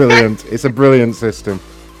 It's brilliant. It's a brilliant system.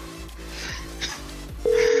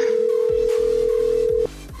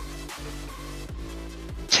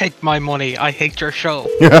 Take my money. I hate your show.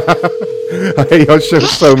 I hate your show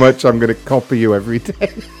so much I'm going to copy you every day.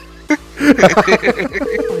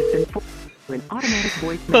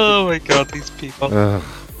 Oh my god, these people.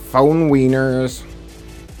 Phone wieners.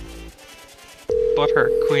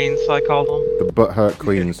 Butthurt queens, I call them. The butthurt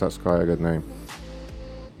queens, that's quite a good name.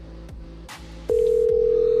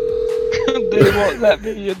 They won't let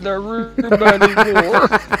me in their room anymore.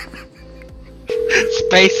 It's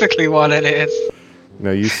basically what it is.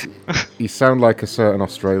 No, you sound like a certain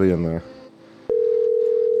Australian there.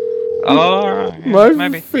 Oh,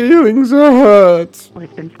 my feelings are hurt.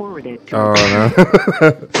 It's been forwarded. Oh no,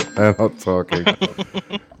 I'm not talking.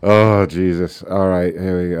 Oh Jesus! All right,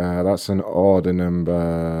 here we go. That's an order number.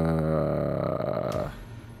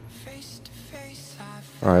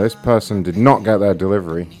 All right, this person did not get their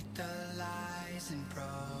delivery.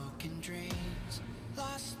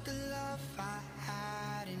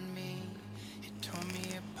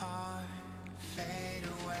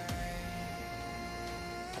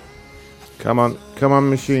 Come on,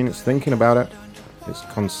 machine. It's thinking about it. It's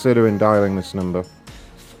considering dialing this number.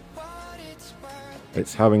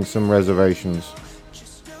 It's having some reservations.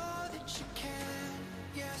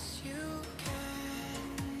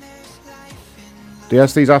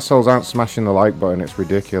 Yes, these assholes aren't smashing the like button. It's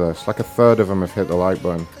ridiculous. Like a third of them have hit the like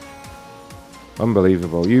button.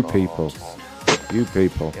 Unbelievable. You people. You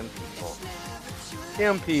people.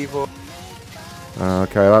 Damn people.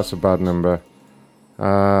 Okay, that's a bad number.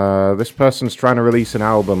 This person's trying to release an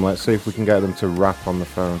album. Let's see if we can get them to rap on the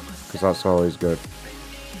phone, because that's always good.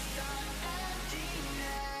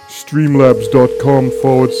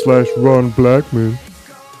 Streamlabs.com/Ron Blackman.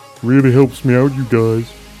 Really helps me out, you guys.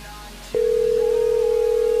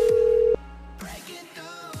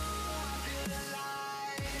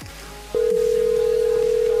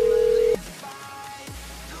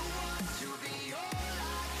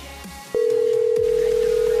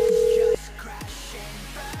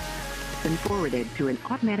 Been forwarded to an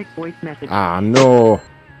automatic voice message. Ah, no.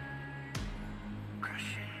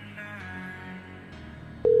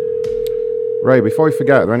 Ray, before we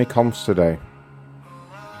forget, are there any comps today?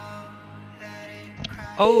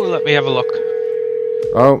 Oh, let me have a look.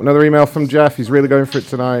 Oh, another email from Jeff. He's really going for it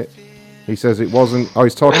tonight. He says it wasn't. Oh,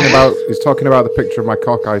 he's talking about the picture of my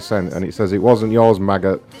cock I sent, and it says it wasn't yours,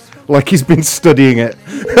 maggot. Like he's been studying it.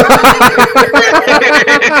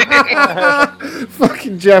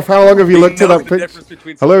 Fucking Jeff, how long have you looked at that picture?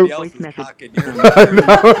 Hello.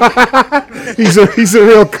 He's a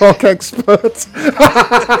real cock expert.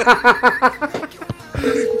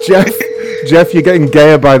 Jeff, you're getting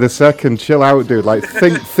gayer by the second. Chill out, dude. Like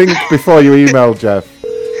think before you email Jeff.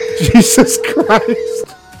 Jesus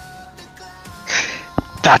Christ.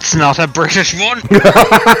 That's not a British one.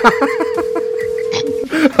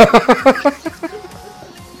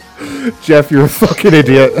 Jeff, you're a fucking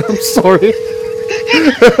idiot. I'm sorry.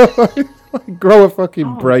 Grow a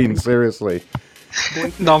fucking brain, seriously.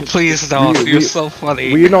 No, please don't. You're so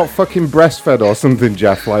funny. Were you not fucking breastfed or something,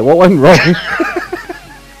 Jeff? Like, what went wrong?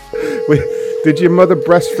 Did your mother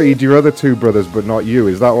breastfeed your other two brothers, but not you?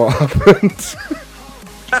 Is that what happened?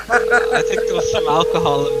 I think there was some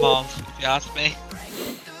alcohol involved, if you ask me.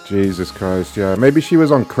 Jesus Christ, yeah. Maybe she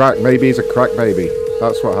was on crack. Maybe he's a crack baby.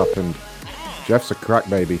 That's what happened. Jeff's a crack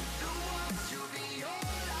baby.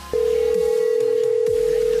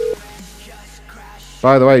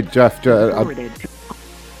 By the way, Jeff, I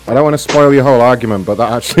don't want to spoil your whole argument, but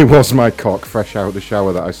that actually was my cock fresh out of the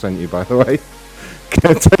shower that I sent you, by the way.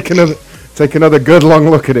 Take another good long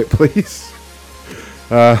look at it, please.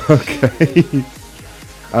 Okay.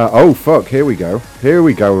 Oh, fuck, here we go. Here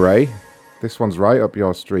we go, Ray. This one's right up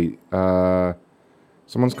your street.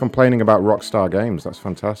 Someone's complaining about Rockstar Games. That's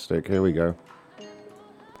fantastic. Here we go.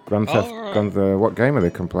 Grand Theft... what game are they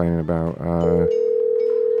complaining about?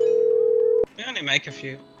 We only make a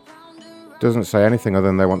few. Doesn't say anything other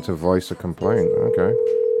than they want to voice a complaint. Okay.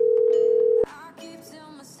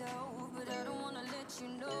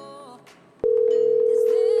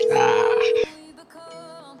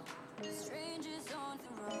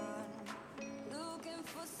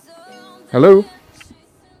 Hello?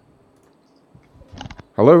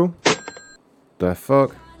 Hello? The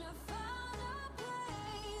fuck?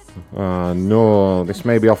 No. This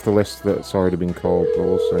may be off the list that's already been called, but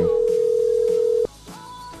we'll see.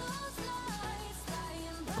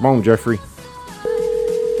 Come on, Jeffrey.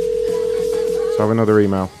 Let's have another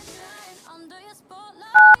email.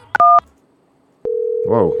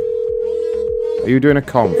 Whoa. Are you doing a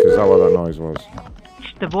conf? Is that what that noise was?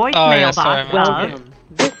 The voicemail box. Welcome.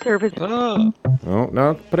 This service. Oh,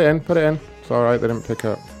 no. Put it in. It's alright, they didn't pick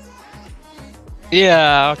up.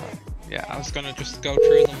 Yeah, I was gonna just go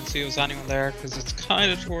through them and see if there's anyone there, because it's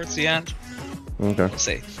kind of towards the end. Okay. We'll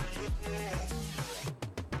see.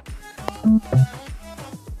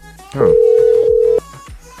 Oh.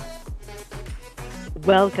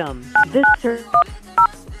 Welcome. This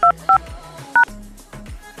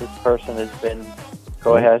person has been...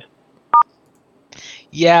 Go ahead.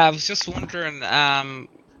 Yeah, I was just wondering,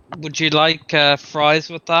 would you like fries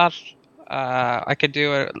with that? I could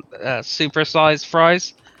do a super-sized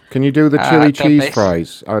fries. Can you do the chili cheese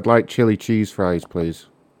fries? I'd like chili cheese fries, please.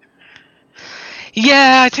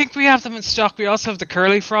 Yeah, I think we have them in stock. We also have the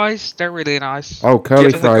curly fries. They're really nice. Oh,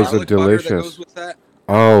 curly fries are delicious.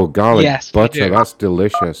 Oh, garlic butter. That's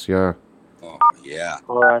delicious, yeah. Oh, yeah.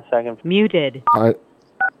 Hold on a second. Muted. Right.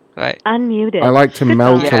 Unmuted. I like to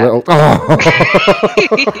melt a little. Oh.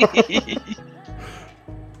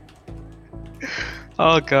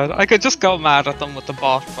 Oh god, I could just go mad at them with the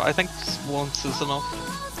bot, but I think just once is enough.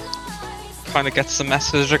 Kind of gets the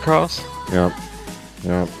message across. Yeah.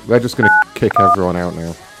 They're just gonna kick everyone out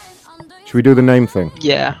now. Should we do the name thing?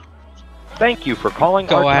 Yeah. Thank you for calling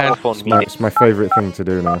our telephone meeting. It's my favorite thing to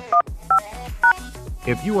do now.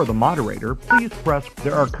 If you are the moderator, please press.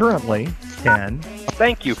 There are currently 10.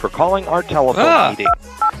 Thank you for calling our telephone meeting.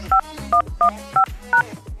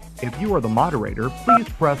 If you are the moderator, please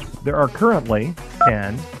press. There are currently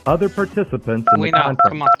 10 other participants in the conference.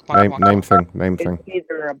 Come on. Name thing. It's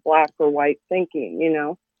either a black or white thinking, you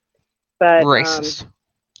know. But Racist.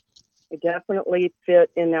 I definitely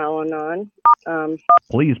fit in Al-Anon.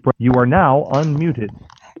 Please, you are now unmuted.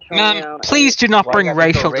 Ma'am, please do not bring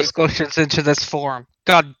racial discussions into this forum.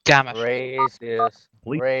 God damn it. Racist.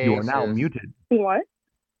 Please, you are now muted. What?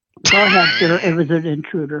 Go ahead, sir. It was an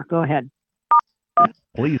intruder. Go ahead.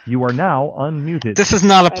 Please, you are now unmuted. This is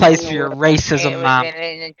not a place for your racism, ma'am.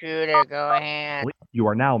 An intruder. Go ahead. Please, you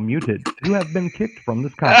are now muted. You have been kicked from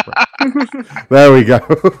this conference. There we go.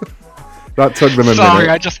 That took them a minute. Sorry,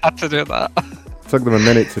 I just had to do that. Took them a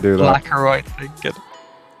minute to do that. Black or white, thinking.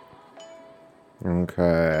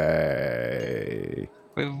 Okay.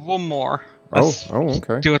 We have one more.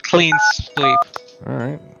 Okay. Do a clean sweep.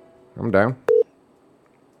 Alright. I'm down.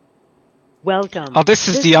 Welcome. Oh, this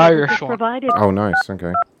is the Irish one. Provided. Oh, nice.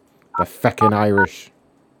 Okay. The feckin' Irish.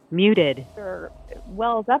 Muted.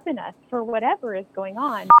 Wells up in us for whatever is going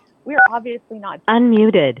on. We're obviously not.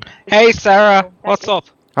 Unmuted. Hey, Sarah. What's up?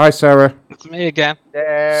 Hi, Sarah. It's me again.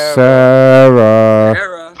 Sarah.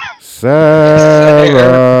 Sarah.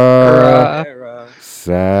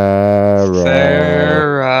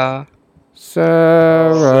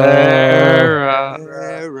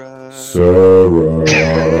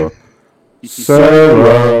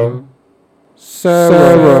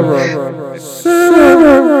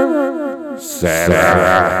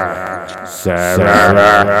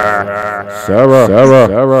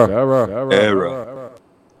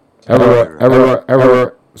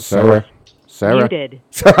 Muted.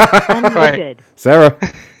 Unmuted.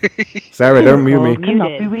 Sarah, don't mute me.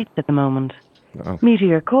 Cannot be reached at the moment. Oh.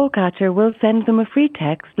 Meteor call catcher will send them a free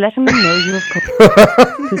text letting them know you have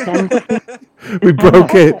called. We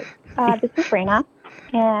broke it. This is Raina,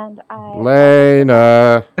 and I.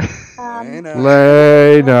 Lena.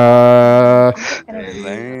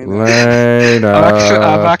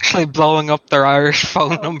 I'm actually blowing up their Irish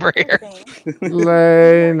phone number here.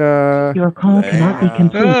 Lena. Your call cannot be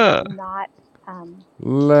complete. Not,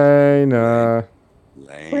 Lena.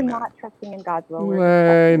 we're not trusting in God's will.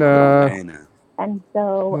 Lena. And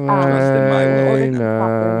so, Lena.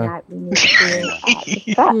 in order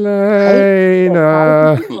to stop doing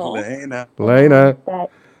that, we need to discuss. Lena.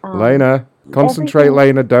 Lena. Concentrate,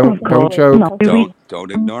 Lena. Don't choke.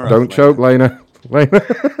 Don't ignore us. Don't choke, Lena. Lena.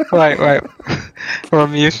 Right. We're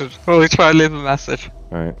muted. We'll try to leave a message.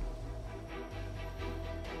 Right.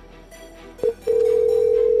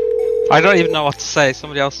 I don't even know what to say.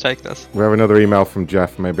 Somebody else take this. We have another email from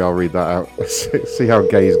Jeff. Maybe I'll read that out. See how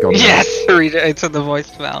gay's gone. Yes, read it into the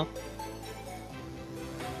voicemail.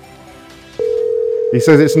 He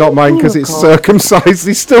says it's not mine because it's circumcised.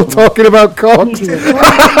 He's still talking about cocks.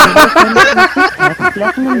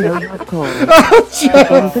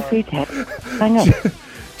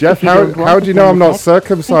 Jeff, how do you know I'm not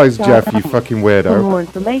circumcised, Jeff, you fucking weirdo? For more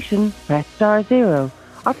information, press *0.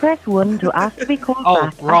 Or press 1 to ask to be called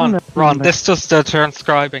back. Ron, this does the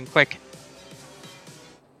transcribing, quick.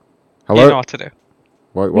 Hello? You know what to do.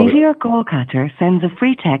 Meteor call catcher sends a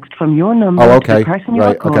free text from your number to the person you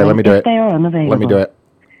are calling let me do if they are unavailable. Let me do it.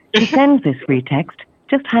 To send this free text,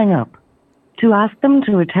 just hang up. To ask them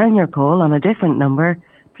to return your call on a different number,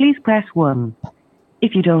 please press 1.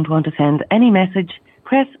 If you don't want to send any message,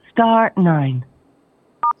 press *9.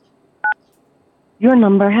 Your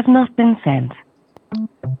number has not been sent.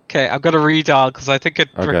 Okay, I've got to redial because I think it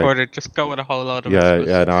recorded. Just go with a whole load of messages.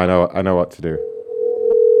 Yeah, no, I know what to do.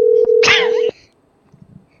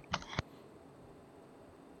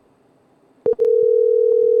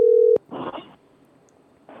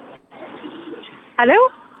 Hello?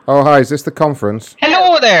 Oh, hi, is this the conference?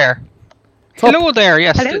 Hello there! Hello there,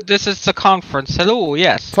 yes, this is the conference. Hello,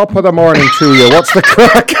 yes. Top of the morning to you, what's the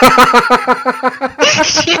crack?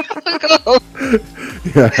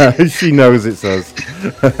 Yeah, she knows it says.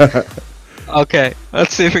 Okay,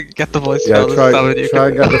 let's see if we can get the voice. Yeah, try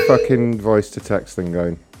and get the fucking voice to text thing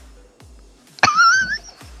going.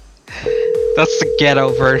 That's the ghetto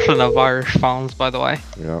version of Irish phones, by the way.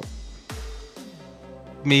 Yeah.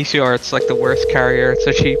 Meteor, it's like the worst carrier, it's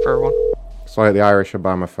a cheaper one. It's like the Irish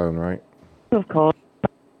Obama phone, right? Of course,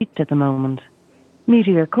 at the moment.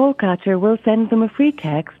 Meteor call catcher will send them a free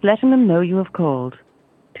text letting them know you have called.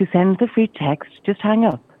 To send the free text, just hang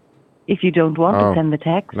up. If you don't want to send the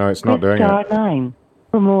text, no, it's not press doing it. *9.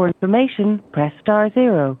 For more information, press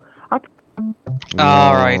 *0.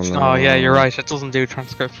 Alright, oh yeah, you're right, it doesn't do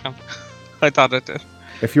transcription. I thought it did.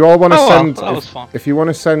 If you all want to send, that was fun. if you want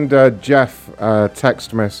to send Jeff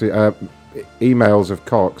text message, emails of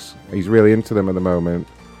cocks, he's really into them at the moment.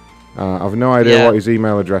 I've no idea what his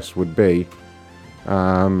email address would be.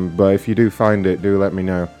 But if you do find it, do let me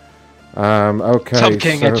know. Okay.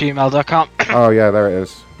 TomKing@gmail.com. Oh yeah, there it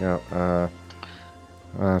is. Yeah.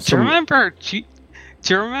 Do you remember? Do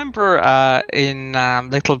you remember in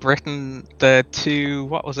Little Britain the two?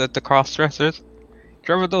 What was it? The cross-dressers. Do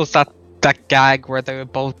you remember those that gag where they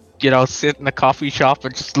would both sit in a coffee shop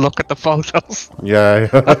and just look at the photos? Yeah.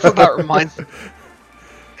 That's what that reminds.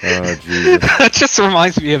 Oh Jesus. That just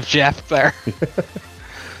reminds me of Jeff there.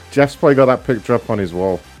 Jeff's probably got that picture up on his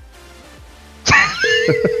wall.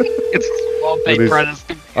 It's wallpaper on his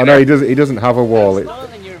computer. I know he doesn't have a wall.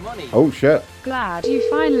 Oh shit. Glad you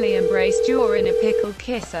finally embraced your inner pickle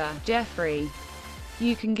kisser, Jeffrey.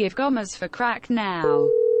 You can give Gomez for crack now.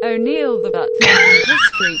 O'Neill the butt-making piss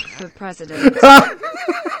freak for president.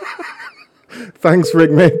 Thanks, Rick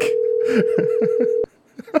Mick.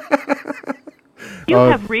 You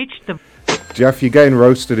have reached the... Jeff, you're getting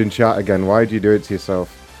roasted in chat again. Why do you do it to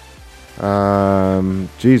yourself?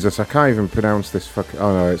 Jesus, I can't even pronounce this fucking...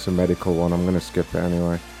 Oh no, it's a medical one. I'm gonna skip it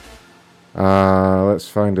anyway. Let's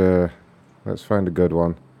find a good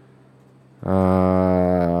one.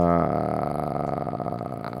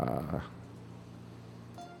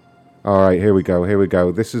 Alright, here we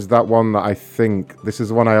go. This is that one that I think... This is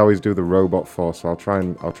the one I always do the robot for, so I'll try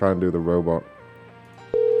and do the robot.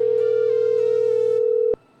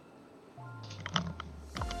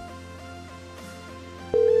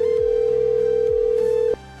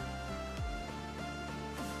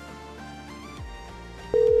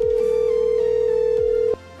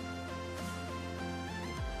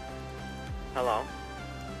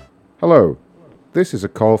 Hello, this is a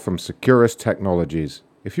call from Securus Technologies.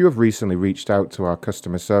 If you have recently reached out to our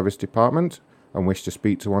customer service department and wish to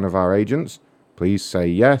speak to one of our agents, please say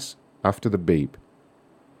yes after the beep.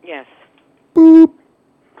 Yes. Boop.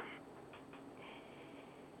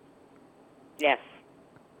 Yes.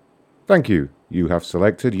 Thank you. You have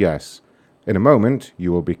selected yes. In a moment,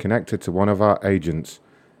 you will be connected to one of our agents.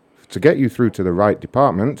 To get you through to the right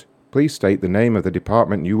department, please state the name of the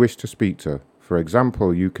department you wish to speak to. For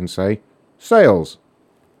example, you can say, sales.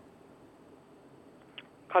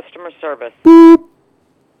 Customer service. Boop.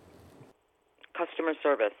 Customer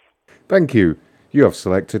service. Thank you. You have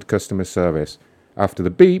selected customer service. After the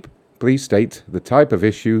beep, please state the type of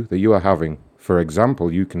issue that you are having. For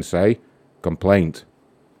example, you can say, complaint.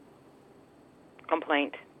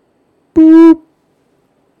 Complaint. Boop.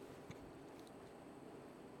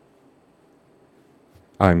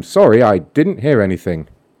 I'm sorry, I didn't hear anything.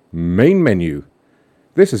 Main menu.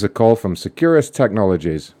 This is a call from Securus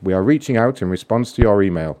Technologies. We are reaching out in response to your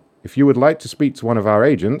email. If you would like to speak to one of our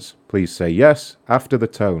agents, please say yes after the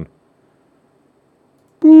tone.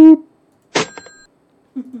 Boop.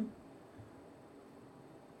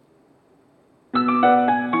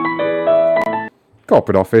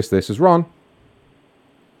 Corporate office, this is Ron.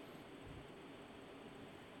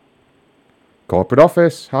 Corporate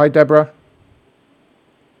office, hi Deborah.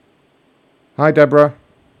 Hi Deborah.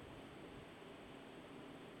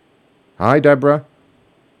 Hi, Deborah.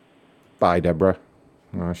 Bye, Deborah.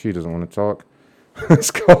 Oh, she doesn't want to talk.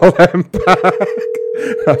 Let's call them back.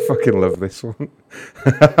 I fucking love this one.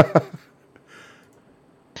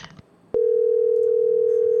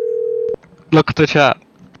 Look at the chat.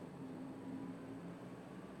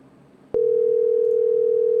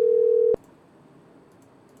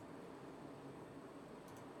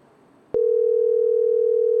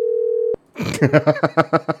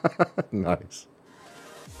 Nice.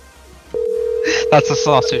 That's a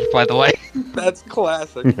sausage, by the way. That's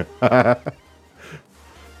classic.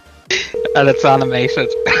 And it's animated.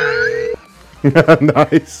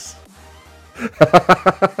 Nice.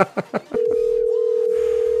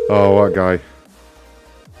 Oh, what guy.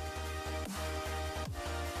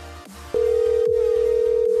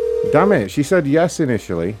 Damn it, she said yes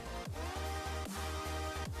initially.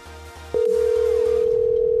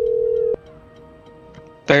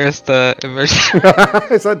 There's the image.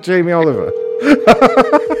 Is that Jamie Oliver?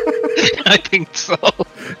 I think so.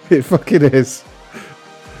 It fucking is.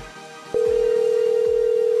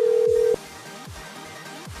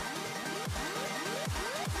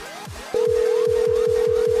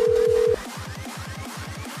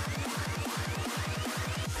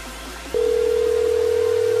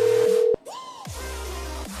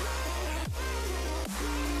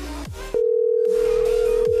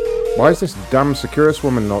 Why is this damn Securus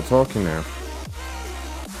woman not talking now?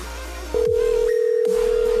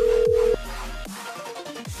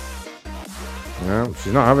 No,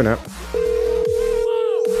 she's not having it.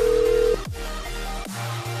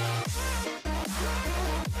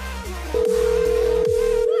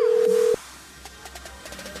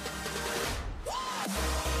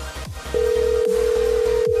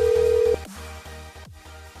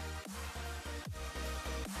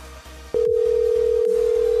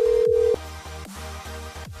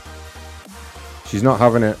 She's not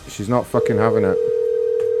having it. She's not fucking having it.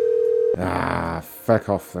 Ah, feck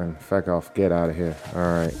off then. Feck off. Get out of here.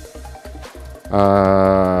 Alright.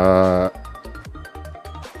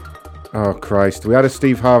 Oh, Christ. We had a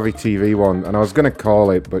Steve Harvey TV one, and I was going to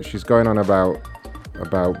call it, but she's going on about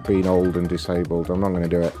being old and disabled. I'm not going to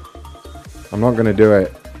do it. I'm not going to do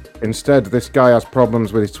it. Instead, this guy has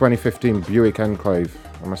problems with his 2015 Buick Enclave.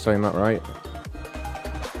 Am I saying that right?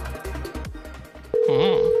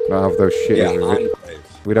 We don't have those shitty...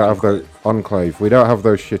 We don't have those... Enclave. We don't have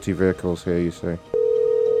those shitty vehicles here, you see.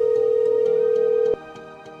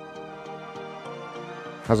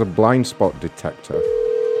 Has a blind spot detector.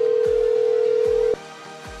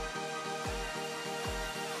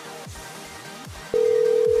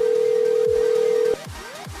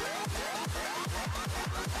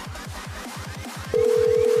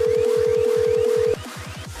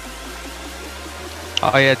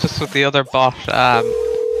 Oh yeah, just with the other bot,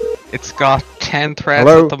 it's got 10 threads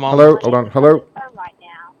at the moment. Hello, hold on, hello.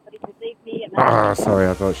 Ah, sorry,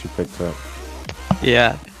 I thought she picked up.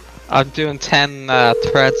 Yeah, I'm doing 10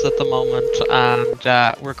 threads at the moment,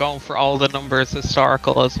 and we're going for all the numbers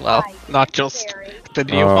historical as well, not just the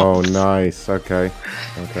new ones. Oh, nice, okay,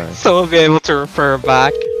 okay. So we'll be able to refer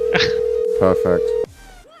back. Perfect.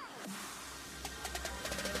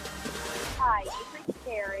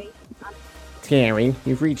 Terry,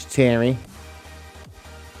 you've reached Terry.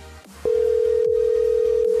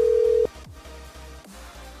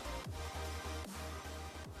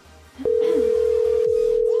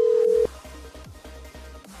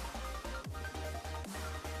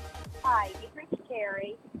 Hi, you've reached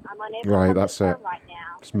Terry. I'm unable Right, to that's confirm it. right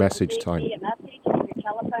now. It's message Leave time. me a message with your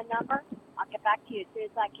telephone number. I'll get back to you as soon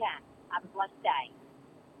as I can. Have a blessed day.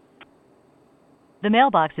 The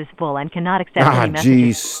mailbox is full and cannot accept Ah, any messages.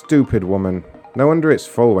 jeez, stupid woman. No wonder it's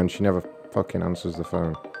full when she never fucking answers the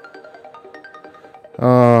phone.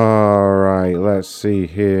 Alright, let's see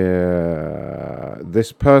here.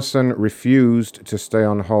 This person refused to stay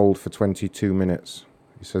on hold for 22 minutes.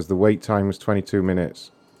 He says the wait time was 22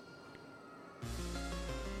 minutes.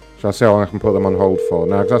 Shall I say how long I can put them on hold for?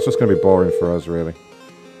 No, 'cause that's just going to be boring for us, really.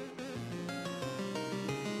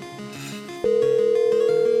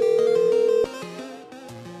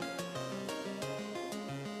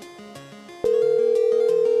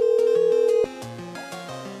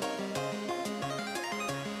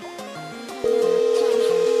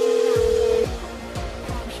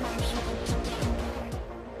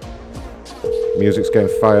 Music's getting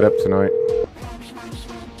fired up tonight.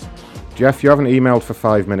 Jeff, you haven't emailed for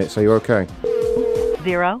 5 minutes. Are you okay?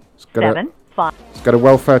 0, got a- 7, 5. Let's get a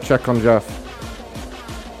welfare check on Jeff.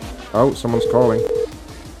 Oh, someone's calling.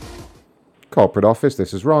 Corporate office,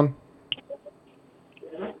 this is Ron.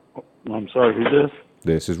 I'm sorry, who's this?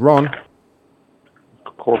 This is Ron.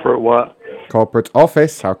 Corporate what? Corporate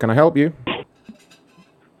office, how can I help you?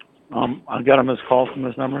 I got a missed call from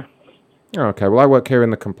this number. Okay, well I work here in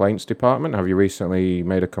the complaints department. Have you recently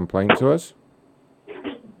made a complaint to us?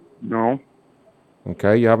 No.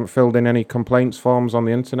 Okay, you haven't filled in any complaints forms on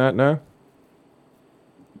the internet, no?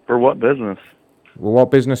 For what business? Well, what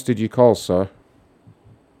business did you call, sir?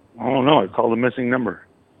 I don't know. I called a missing number.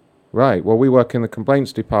 Right, well we work in the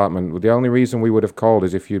complaints department. The only reason we would have called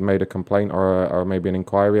is if you'd made a complaint or maybe an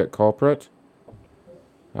inquiry at corporate.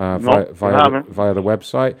 Via the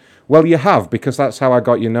website. Well, you have, because that's how I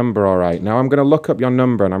got your number, all right. Now I'm going to look up your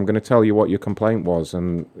number and I'm going to tell you what your complaint was,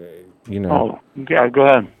 and, you know. Oh, yeah, go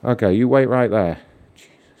ahead. Okay, you wait right there.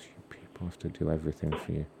 Jesus, you people have to do everything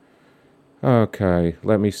for you. Okay,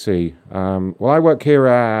 let me see. Well, I work here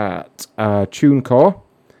at TuneCore.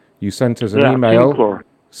 You sent us an email TuneCore.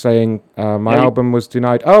 saying my album was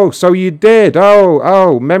denied. Oh, so you did.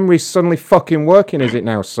 Oh, memory's suddenly fucking working, is it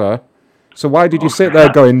now, sir? So why did you sit there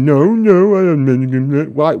going, no, I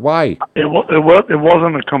don't... Why? It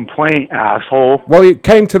wasn't a complaint, asshole. Well, it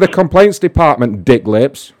came to the complaints department, dick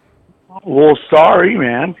lips. Well, sorry,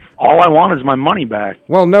 man. All I want is my money back.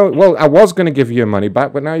 Well, no, I was going to give you your money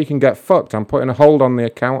back, but now you can get fucked. I'm putting a hold on the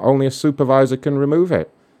account. Only a supervisor can remove it.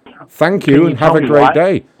 Thank you, and have a great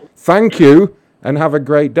day. Thank you, and have a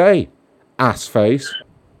great day, ass face.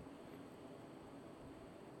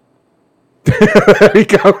 There he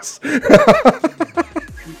goes.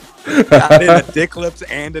 Got in a dick lips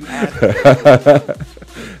and an ass.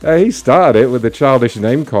 He started it with the childish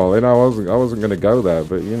name calling. I wasn't going to go there,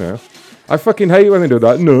 but you know, I fucking hate when they do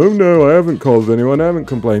that. No, I haven't called anyone. I haven't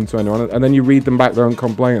complained to anyone. And then you read them back their own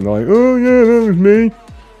complaint, and they're like, oh yeah, that was me.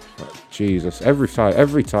 Jesus, every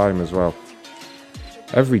time as well.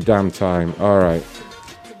 Every damn time. All right.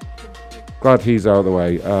 Glad he's out of the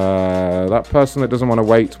way. That person that doesn't want to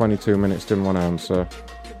wait 22 minutes didn't want to answer.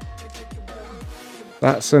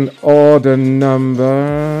 That's an order number.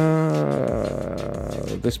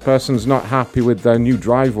 This person's not happy with their new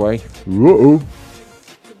driveway. Uh-oh.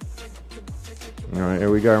 All right, here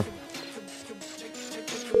we go.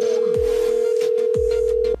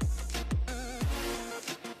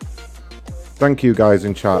 Thank you guys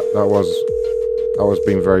in chat. That was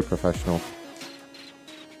being very professional.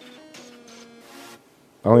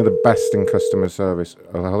 Only the best in customer service.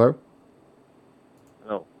 Hello?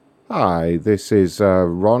 Hello. Hi, this is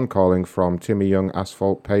Ron calling from Timmy Young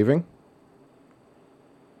Asphalt Paving.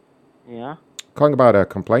 Yeah. Calling about a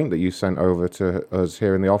complaint that you sent over to us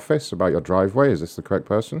here in the office about your driveway. Is this the correct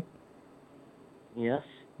person? Yes.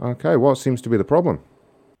 Okay, what seems to be the problem?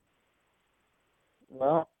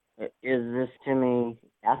 Well, is this Timmy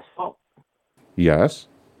Asphalt? Yes.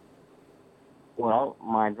 Well,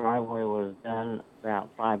 my driveway was done about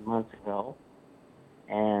 5 months ago,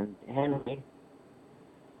 and Henry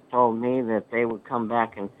told me that they would come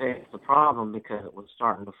back and fix the problem because it was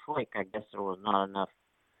starting to flake. I guess there was not enough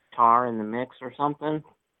tar in the mix or something.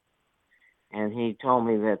 And he told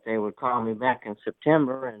me that they would call me back in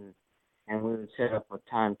September and we would set up a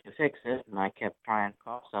time to fix it. And I kept trying to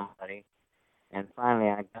call somebody. And finally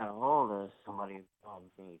I got a hold of somebody who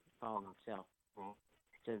called himself.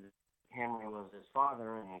 He said that Henry was his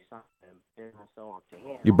father and he signed the business over to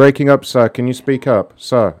him. You're breaking up, sir. Can you speak up?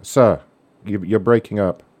 Sir, you're breaking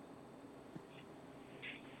up.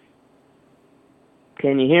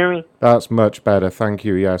 Can you hear me? That's much better, thank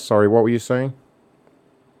you. Yeah, sorry, what were you saying?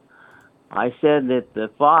 I said that the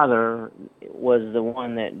father was the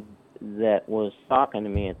one that was talking to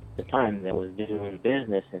me at the time that was doing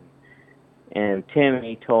business, and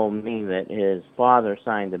Timmy told me that his father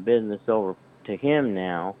signed the business over to him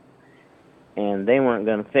now, and they weren't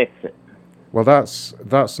going to fix it. Well, that's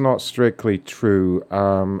not strictly true.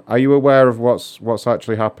 Are you aware of what's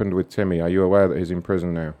actually happened with Timmy? Are you aware that he's in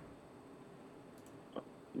prison now?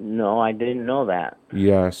 No, I didn't know that.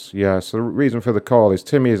 Yes. The reason for the call is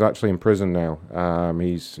Timmy is actually in prison now.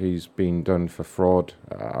 He's been done for fraud,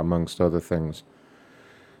 amongst other things.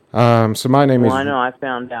 So my name is... Well, I know. I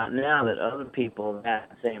found out now that other people have had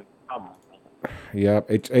the same problem. Yeah,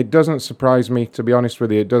 it doesn't surprise me, to be honest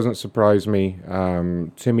with you. It doesn't surprise me.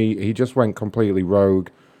 Timmy, he just went completely rogue,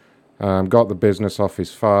 got the business off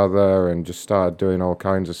his father and just started doing all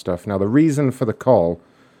kinds of stuff. Now, the reason for the call,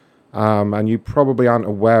 and you probably aren't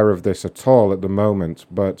aware of this at all at the moment,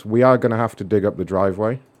 but we are going to have to dig up the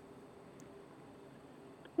driveway.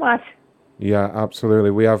 What? Yeah,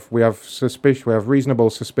 absolutely. We have suspicion. We have reasonable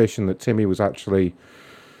suspicion that Timmy was actually...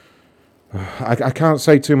 I can't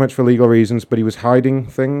say too much for legal reasons, but he was hiding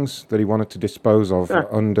things that he wanted to dispose of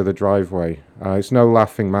under the driveway. It's no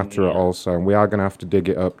laughing matter at all, so we are going to have to dig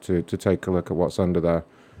it up to take a look at what's under there.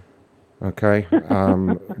 Okay?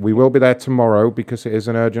 We will be there tomorrow because it is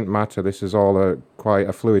an urgent matter. This is all quite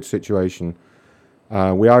a fluid situation.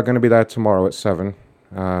 We are going to be there tomorrow at 7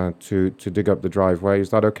 to dig up the driveway.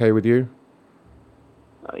 Is that okay with you?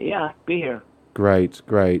 Yeah, be here. Great.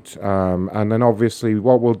 And then obviously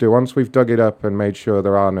what we'll do, once we've dug it up and made sure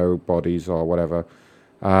there are no bodies or whatever,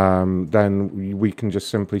 then we can just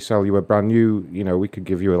simply sell you a brand new, we could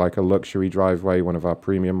give you like a luxury driveway, one of our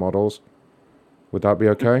premium models. Would that be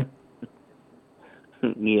okay?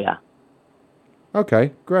 Yeah.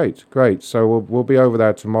 Okay, great. So we'll be over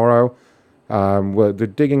there tomorrow. The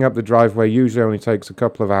digging up the driveway usually only takes a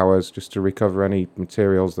couple of hours just to recover any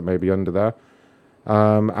materials that may be under there.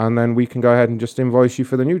 And then we can go ahead and just invoice you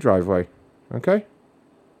for the new driveway. Okay?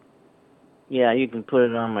 Yeah, you can put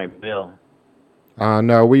it on my bill.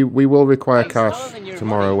 No, we will require cash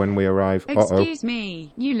tomorrow when we arrive. Excuse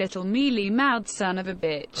me, you little mealy-mouthed son of a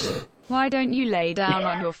bitch. Why don't you lay down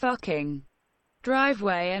on your fucking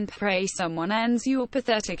driveway and pray someone ends your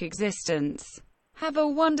pathetic existence? Have a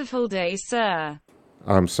wonderful day, sir.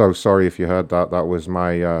 I'm so sorry if you heard that. That was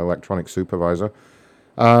my electronic supervisor.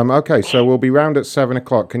 Okay, so we'll be round at 7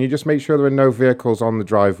 o'clock. Can you just make sure there are no vehicles on the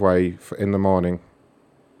driveway in the morning?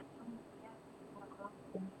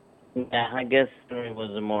 Yeah, I guess he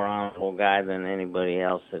was a more honorable guy than anybody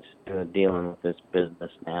else that's dealing with this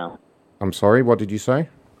business now. I'm sorry, what did you say?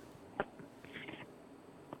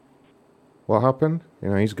 What happened?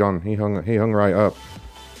 He's gone. He hung right up.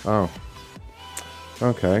 Oh.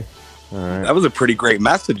 Okay. All right. That was a pretty great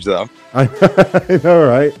message, though. I know,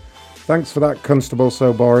 right? Thanks for that, Constable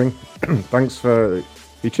So Boring. Thanks for...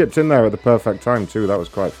 You chipped in there at the perfect time, too. That was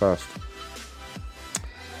quite fast.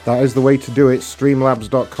 That is the way to do it.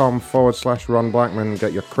 Streamlabs.com/Ron Blackman.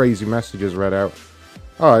 Get your crazy messages read out.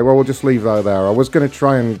 All right, well, we'll just leave that there. I was going to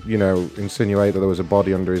try and, insinuate that there was a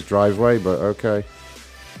body under his driveway, but okay.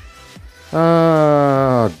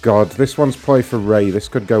 Oh, God. This one's probably for Ray. This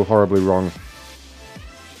could go horribly wrong.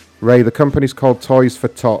 Ray, the company's called Toys for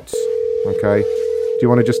Tots. Okay. Do you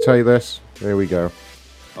want to just take this? There we go.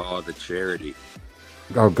 Oh, the charity.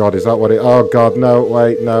 Oh, God, is that what it... Oh, God, no,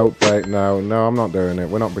 wait, no, I'm not doing it.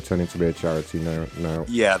 We're not pretending to be a charity, no.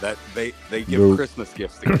 Yeah, that they give Nope. Christmas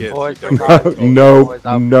gifts to kids. No,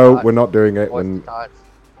 we're not doing it.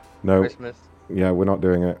 No. Christmas. Yeah, we're not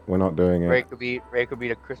doing it. Ray could be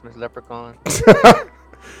the Christmas leprechaun.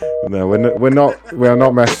 No, we're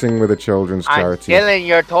not messing with a children's I'm charity. stealing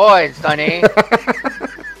your toys, Sonny.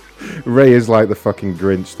 Ray is like the fucking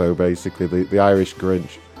Grinch, though, basically, the Irish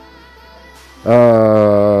Grinch.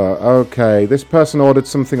 Okay, this person ordered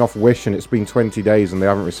something off Wish and it's been 20 days and they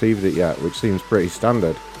haven't received it yet, which seems pretty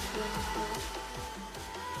standard.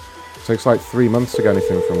 It takes like 3 months to get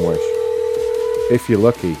anything from Wish. If you're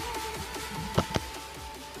lucky.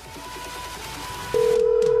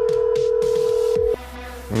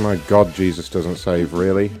 Oh my God, Jesus doesn't save,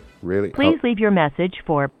 really? Really? Please leave your message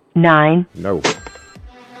for 9. No.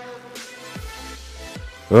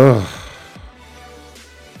 Ugh.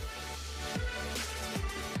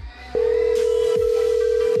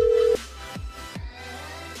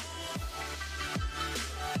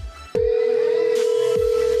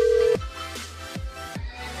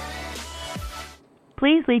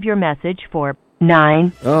 Please leave your message for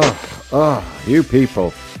 9. You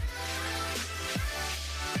people.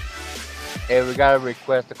 Hey, we got a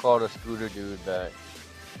request to call the scooter dude back.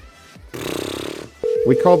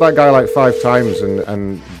 We called that guy like 5 times,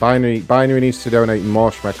 and Binary needs to donate more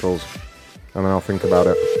schmeckles, and then I'll think about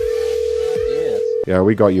it. Yes. Yeah,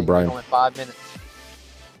 we got you, Brian. Only 5 minutes.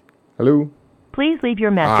 Hello? Please leave your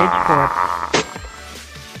message for...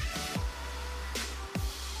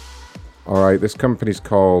 Alright, this company's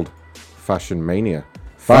called Fashion Mania.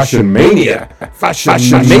 Fashion Mania! Fashion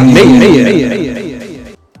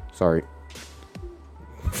Mania! Sorry.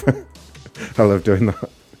 I love doing that.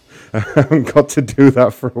 I haven't got to do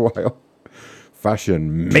that for a while.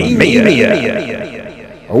 Fashion Mania!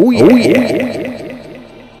 Oh yeah!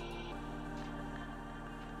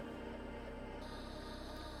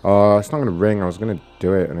 Oh, it's not going to ring. I was going to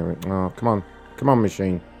do it. And it went, oh, come on. Come on,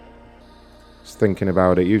 machine. Just thinking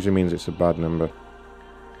about it usually means it's a bad number.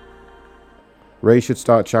 Ray should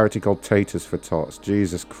start a charity called Taters for Tots.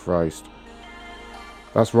 Jesus Christ.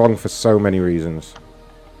 That's wrong for so many reasons.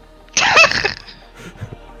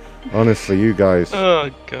 Honestly, you guys. Oh,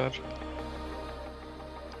 God.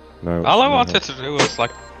 No. All I wanted to do was,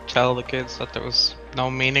 like, tell the kids that there was no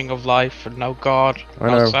meaning of life and no God. I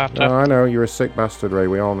know. No, I know. You're a sick bastard, Ray.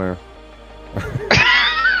 We all know.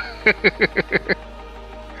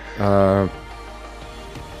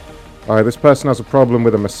 Alright, this person has a problem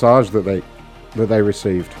with a massage that they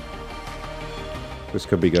received. This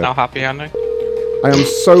could be good. No happy ending. I am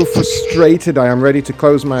so frustrated. I am ready to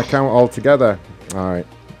close my account altogether. Alright.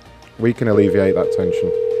 We can alleviate that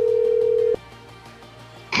tension.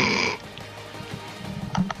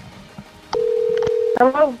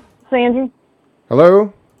 Hello, Sandy.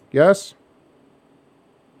 Hello? Yes?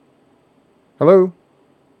 Hello?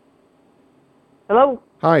 Hello.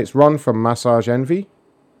 Hi, it's Ron from Massage Envy.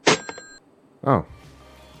 Oh.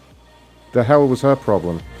 The hell was her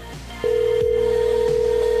problem?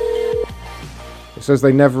 It says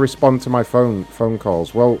they never respond to my phone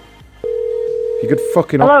calls. Well, you could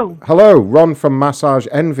fucking... Hello. Hello, Ron from Massage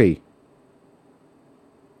Envy.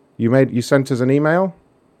 You sent us an email?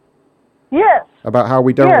 Yes. About how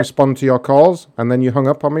we don't respond to your calls, and then you hung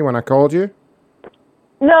up on me when I called you?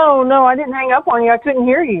 No, I didn't hang up on you. I couldn't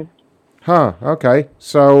hear you. Huh, okay.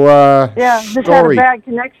 So, yeah, just had a bad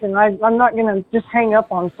connection. I'm not going to just hang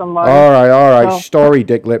up on somebody. Alright. Story,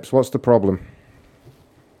 Dick Lips. What's the problem?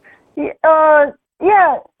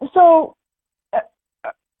 Yeah, so,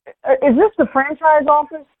 is this the franchise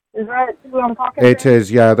office? Is that who I'm talking to? It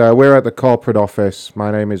is, yeah. We're at the corporate office.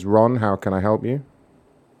 My name is Ron. How can I help you?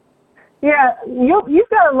 Yeah, you've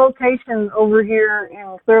got a location over here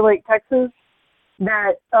in Clear Lake, Texas,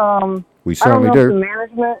 that, We certainly I don't know do. if the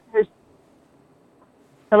management has...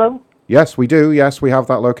 Hello? Yes, we do. Yes, we have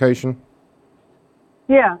that location.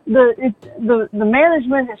 Yeah, the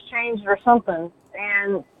management has changed or something,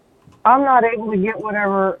 and I'm not able to get what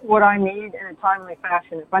I need in a timely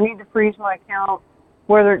fashion. If I need to freeze my account,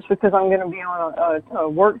 whether it's because I'm going to be on a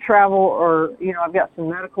work travel or, I've got some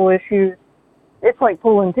medical issues, it's like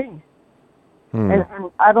pulling teeth. And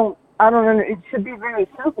I don't know, it should be very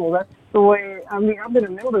simple. That's the way, I've been a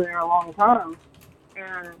millionaire a long time,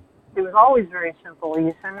 and it was always very simple.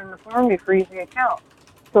 You send in the form, you freeze the account.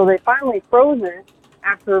 So they finally froze it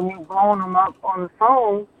after me blowing them up on the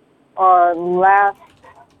phone last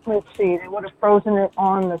let's see, they would have frozen it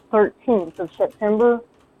on the 13th of September.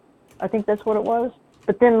 I think that's what it was.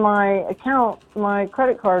 But then my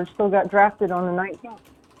credit card still got drafted on the 19th.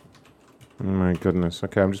 Oh my goodness.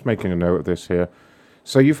 Okay, I'm just making a note of this here.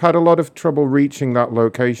 So you've had a lot of trouble reaching that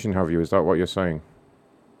location, have you? Is that what you're saying?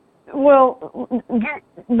 Well,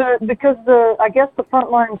 because I guess the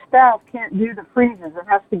frontline staff can't do the freezes. It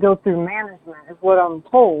has to go through management, is what I'm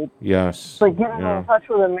told. Yes. But getting in touch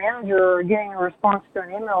with a manager or getting a response to an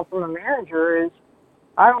email from a manager is,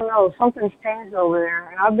 I don't know, something's changed over there.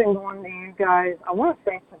 And I've been going to you guys, I want to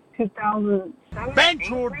say since 2007.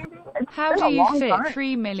 How do you fit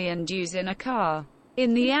 3 million dues in a car?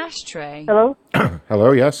 In the ashtray? Hello?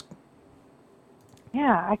 Hello, yes?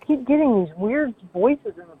 Yeah, I keep getting these weird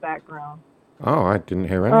voices in the background. Oh, I didn't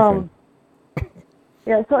hear anything.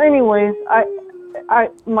 Yeah, so anyways,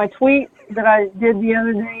 my tweet that I did the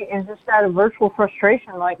other day is just out of virtual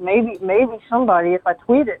frustration. Like maybe somebody, if I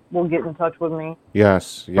tweet it, will get in touch with me.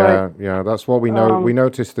 Yes, yeah, that's what we know. We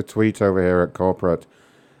noticed the tweet over here at corporate.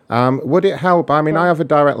 Would it help? I mean, I have a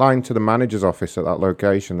direct line to the manager's office at that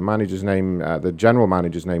location. The manager's name, the general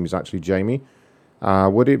manager's name is actually Jamie.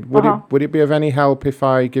 Would it be of any help if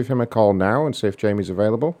I give him a call now and see if Jamie's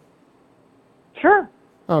available? Sure.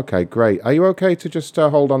 Okay, great. Are you okay to just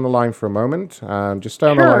hold on the line for a moment? Just stay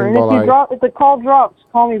on the Sure, line and while if the call drops,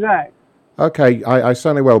 call me back. Okay, I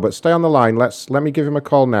certainly will, but stay on the line. Let me give him a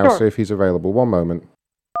call now, Sure. see if he's available. One moment.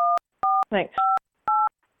 Thanks.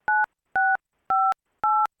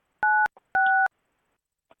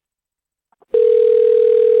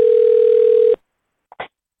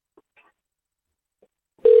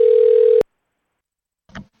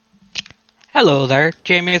 Hello there,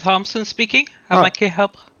 Jamie Thompson speaking. How can I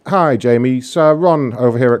help? Hi, Jamie. It's Ron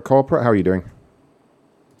over here at corporate. How are you doing?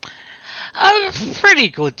 Pretty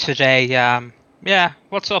good today. Yeah,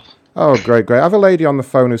 what's up? Oh, great. I have a lady on the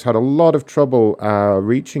phone who's had a lot of trouble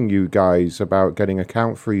reaching you guys about getting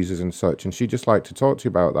account freezes and such, and she'd just like to talk to you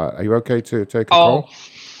about that. Are you okay to take a call?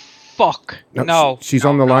 Fuck. No. She's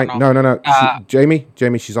on the line. No. Jamie,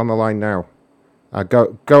 she's on the line now.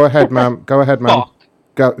 Go ahead, ma'am. Go ahead, ma'am.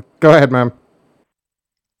 Go ahead, ma'am.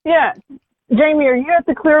 Yeah. Jamie, are you at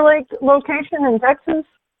the Clear Lake location in Texas?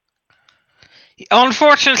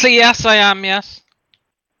 Unfortunately, yes, I am, yes.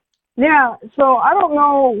 Yeah, so I don't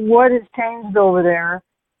know what has changed over there,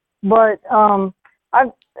 but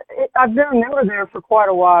I've been a member there for quite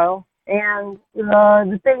a while, and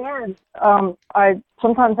the thing is, I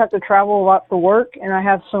sometimes have to travel a lot for work, and I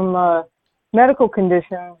have some medical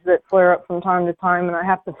conditions that flare up from time to time, and I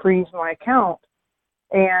have to freeze my account.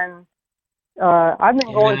 And I've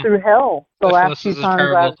been going through hell the last few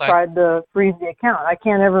times I've tried to freeze the account. I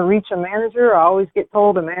can't ever reach a manager. I always get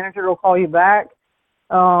told a manager will call you back.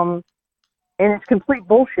 And it's complete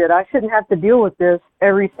bullshit. I shouldn't have to deal with this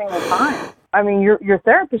every single time. I mean, your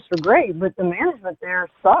therapists are great, but the management there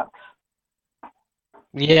sucks.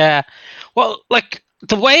 Yeah. Well, like,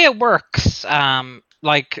 the way it works,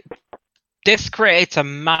 like, this creates a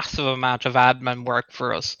massive amount of admin work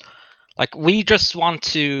for us. Like, we just want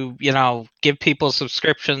to, give people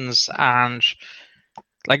subscriptions, and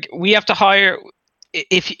like, we have to hire,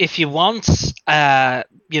 if you want, on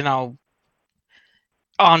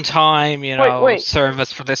time,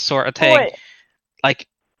 service for this sort of thing.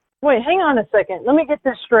 Wait, hang on a second. Let me get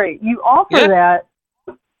this straight. You offer that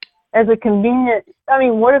as a convenient,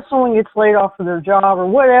 what if someone gets laid off of their job or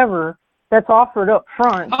whatever? That's offered up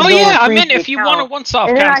front. Oh yeah, I mean, if you want a once-off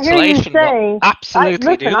cancellation,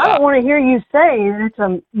 absolutely do that. I don't want to hear you say that it's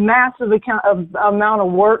a massive amount of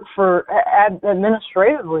work for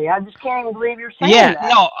administratively. I just can't even believe you're saying that. Yeah,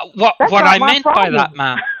 no. What I meant by that,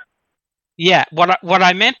 man. Yeah, what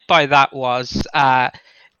I meant by that was,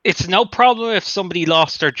 it's no problem if somebody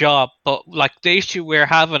lost their job, but like the issue we're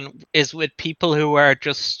having is with people who are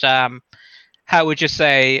just how would you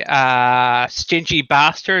say, stingy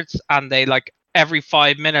bastards, and they like every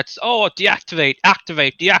 5 minutes, deactivate,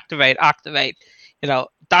 activate, deactivate, activate.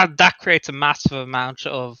 That creates a massive amount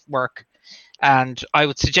of work, and I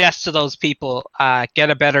would suggest to those people, get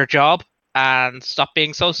a better job and stop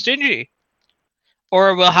being so stingy.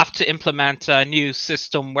 Or we'll have to implement a new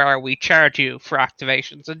system where we charge you for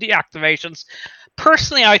activations and deactivations.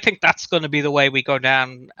 Personally, I think that's going to be the way we go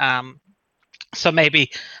down. So maybe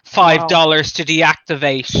 $5 to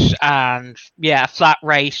deactivate, and flat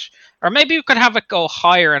rate, or maybe you could have it go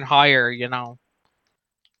higher and higher.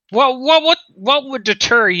 What would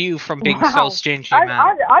deter you from being so stingy,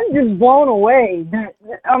 man? I'm just blown away.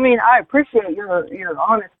 I appreciate your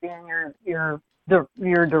honesty and your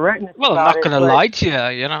directness. Well, I'm not going to lie to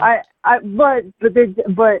you.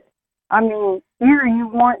 But I mean, either you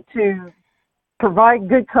want to provide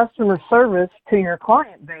good customer service to your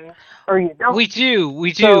client base, or you don't. We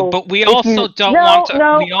do, So but we if also you, don't no, want to.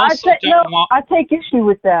 no, We also don't want. I take issue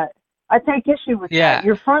with that. I take issue with Yeah. that.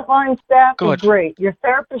 Your frontline staff is Good. great. Your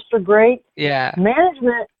therapists are great. Yeah.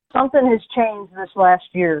 Management, something has changed this last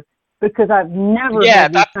year because I've never Yeah,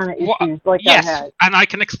 had these kind of issues like I yes, had. and I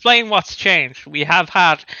can explain what's changed. We have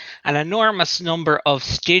had an enormous number of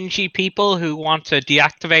stingy people who want to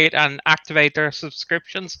deactivate and activate their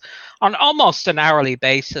subscriptions on almost an hourly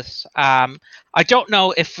basis. I don't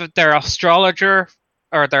know if their astrologer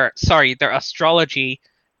or their astrology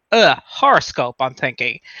horoscope, I'm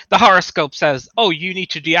thinking. The horoscope says, oh, you need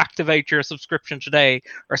to deactivate your subscription today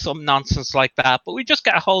or some nonsense like that. But we just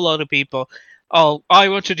get a whole load of people, oh, I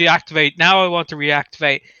want to deactivate, now I want to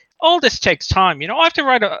reactivate. All this takes time. You know, I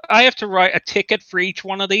have to write a ticket for each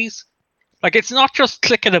one of these. Like, it's not just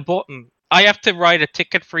clicking a button. I have to write a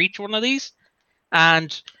ticket for each one of these.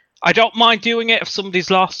 And I don't mind doing it if somebody's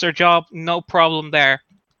lost their job, no problem there.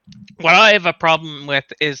 What I have a problem with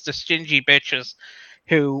is the stingy bitches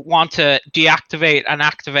who want to deactivate and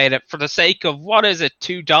activate it for the sake of, what is it,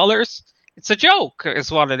 $2? It's a joke, is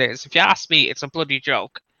what it is. If you ask me, it's a bloody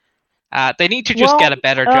joke. They need to just get a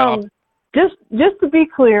better job. Just to be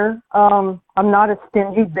clear, I'm not a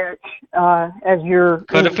stingy bitch, as you're.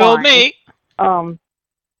 Could have fooled me. Do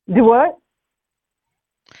what?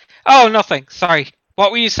 Oh, nothing. Sorry.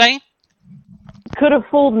 What were you saying? Could have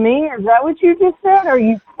fooled me? Is that what you just said? Are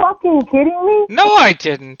you fucking kidding me? No, I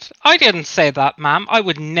didn't. I didn't say that, ma'am. I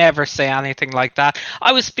would never say anything like that.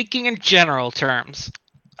 I was speaking in general terms.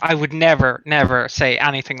 I would never say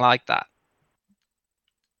anything like that.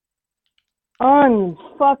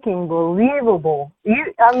 Unfucking believable.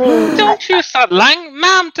 I mean, don't use that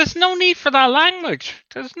ma'am. There's no need for that language.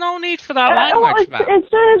 There's no need for that language, ma'am. As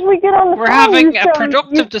soon as we get on the We're phone, having a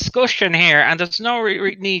productive discussion here, and there's no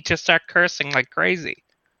need to start cursing like crazy.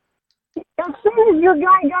 As soon as your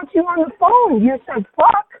guy got you on the phone, you said,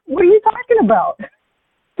 "Fuck." What are you talking about?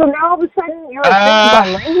 So now all of a sudden you're offended by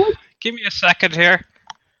language? Give me a second here.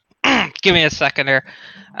 Give me a second here.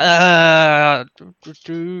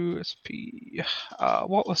 SP.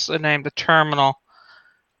 What was the name? The terminal.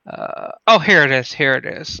 Oh, here it is. Here it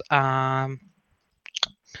is. Where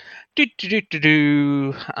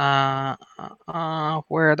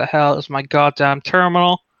the hell is my goddamn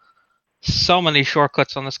terminal? So many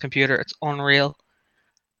shortcuts on this computer. It's unreal.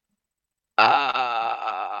 This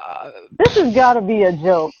has got to be a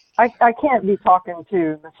joke. I can't be talking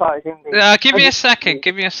to Massage MD. Give me a second.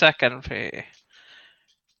 Give me a second.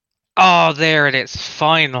 Oh, there it is.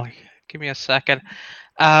 Finally. Give me a second.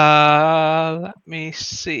 Let me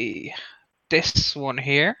see. This one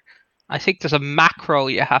here. I think there's a macro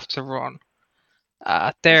you have to run.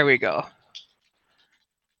 There we go.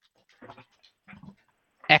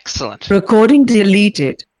 Excellent. Recording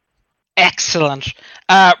deleted. Excellent.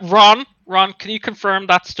 Ron, can you confirm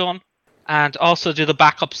that's done? And also do the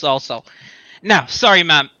backups also. No, sorry,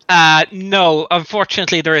 ma'am. No,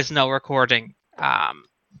 unfortunately, there is no recording.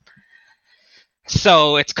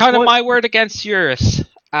 So it's kind of my word against yours.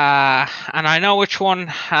 And I know which one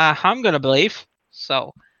I'm going to believe.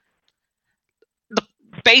 So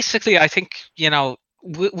basically, I think,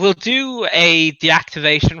 we'll do a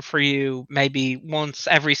deactivation for you maybe once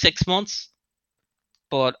every 6 months.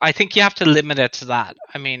 But I think you have to limit it to that.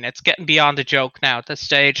 I mean, it's getting beyond a joke now at this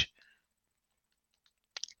stage.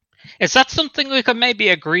 Is that something we could maybe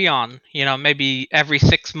agree on? Maybe every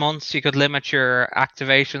 6 months you could limit your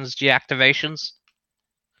activations, deactivations?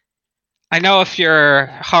 I know if your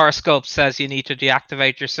horoscope says you need to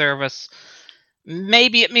deactivate your service,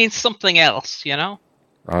 maybe it means something else,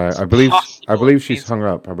 I believe she's hung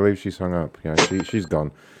up. Yeah, she's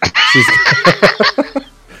gone.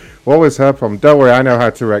 What was her problem? Don't worry, I know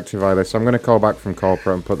how to rectify this. I'm going to call back from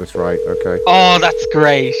corporate and put this right, okay? Oh, that's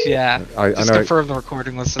great, yeah. I Just know confirm the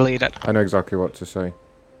recording was deleted. I know exactly what to say.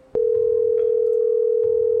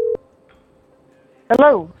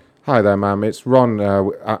 Hello. Hi there, ma'am. It's Ron.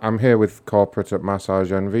 I'm here with corporate at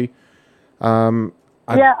Massage Envy. I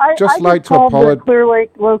just called the Clear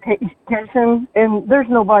Lake location, and there's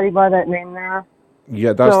nobody by that name there.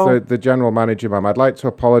 Yeah, that's the general manager, ma'am. I'd like to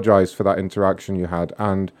apologise for that interaction you had,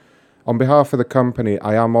 and on behalf of the company,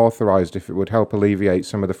 I am authorised, if it would help alleviate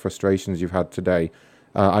some of the frustrations you've had today,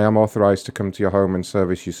 I am authorised to come to your home and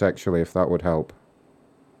service you sexually, if that would help.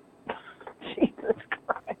 Jesus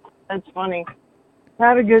Christ, that's funny.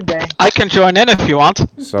 Have a good day. I can join in if you want.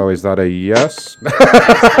 So is that a yes?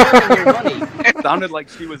 It sounded like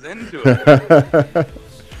she was into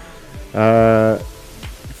it.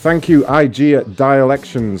 Thank you, IG at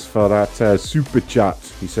Dialections, for that super chat.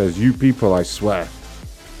 He says, "You people, I swear."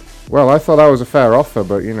 Well, I thought that was a fair offer,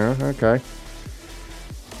 but you know, okay.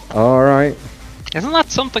 All right. Isn't that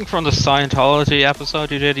something from the Scientology episode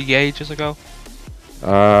you did ages ago?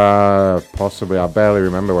 Possibly. I barely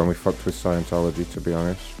remember when we fucked with Scientology, to be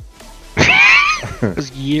honest. It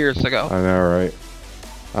was years ago. I know,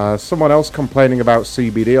 right? Someone else complaining about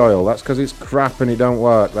CBD oil. That's because it's crap and it don't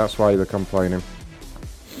work. That's why they're complaining.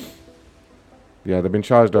 Yeah, they've been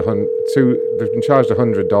charged $100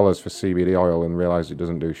 for CBD oil and realised it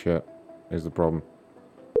doesn't do shit. Is the problem.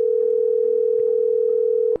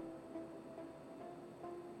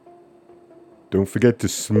 Don't forget to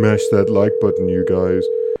smash that like button, you guys.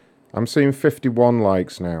 I'm seeing 51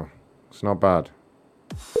 likes now. It's not bad.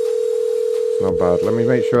 It's not bad. Let me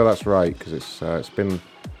make sure that's right, because it's been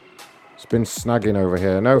snagging over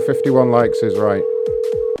here. No, 51 likes is right.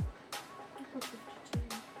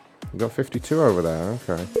 You got 52 over there.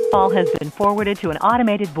 Okay. Call has been forwarded to an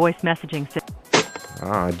automated voice messaging system.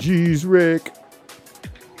 Ah, jeez, Rick.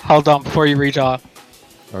 Hold on before you read off.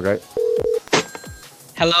 Okay.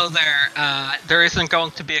 Hello there. There isn't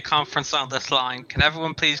going to be a conference on this line. Can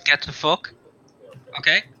everyone please get to fuck?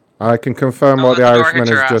 Okay? I can confirm Don't what the let the door Irishman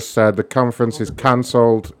hit your has just ass. said. The conference is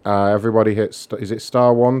cancelled. Everybody hit... is it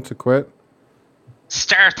star 1 to quit?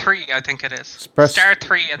 Star 3, I think it is. Press- Star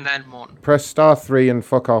 3 and then 1. Press star 3 and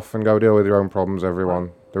fuck off and go deal with your own problems,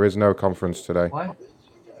 everyone. There is no conference today. What?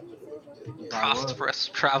 Prosperous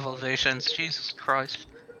travel visions. Jesus Christ.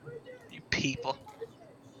 You people.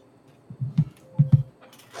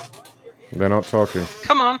 They're not talking.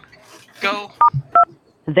 Come on. Go.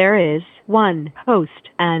 There is 1 host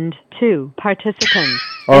and 2 participants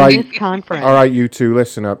All in right. this conference. All right, you two,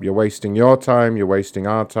 listen up. You're wasting your time. You're wasting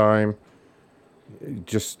our time.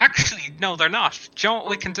 Just... Actually, no, they're not. Do you know what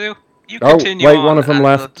we can do? You Oh, continue wait, on one of them and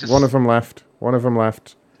left. we'll just- One of them left. One of them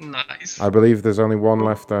left. Nice. I believe there's only one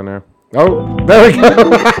left there now. Oh, there we go.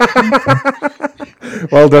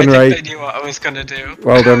 Well done, I Ray. think they knew what I was going to do.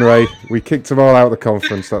 Well done, Ray. We kicked them all out of the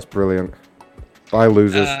conference. That's brilliant. Bye,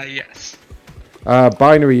 losers. Yes.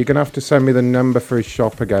 Binary, you're going to have to send me the number for his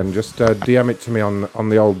shop again. Just DM it to me on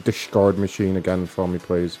the old Discord machine again for me,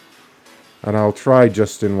 please. And I'll try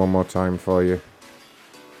Justin one more time for you.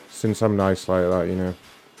 Since I'm nice like that, you know.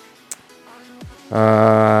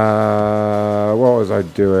 What was I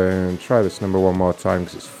doing? Try this number one more time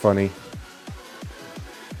because it's funny.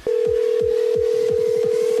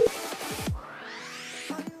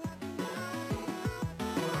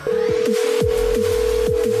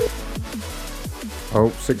 Oh,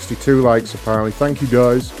 62 likes apparently. Thank you,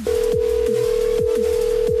 guys.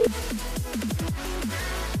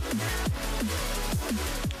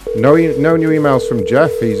 No new emails from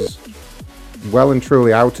Jeff. He's well and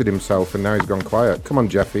truly outed himself and now he's gone quiet. Come on,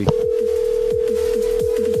 Jeffy.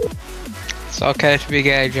 It's okay to be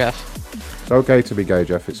gay, Jeff. It's okay to be gay,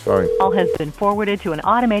 Jeff. It's fine. Call has been forwarded to an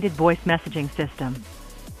automated voice messaging system.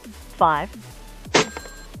 5.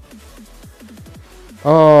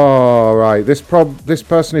 Oh, right. This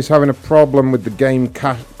person is having a problem with the game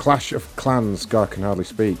Clash of Clans. God, I can hardly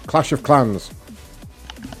speak. Clash of Clans.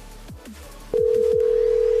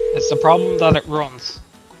 It's the problem that it runs.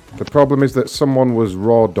 The problem is that someone was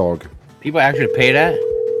raw dog. People actually pay that?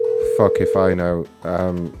 Fuck if I know.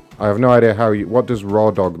 I have no idea how you... What does raw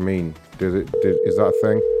dog mean? Is that a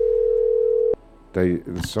thing?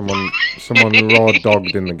 Someone raw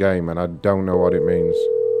dogged in the game and I don't know what it means.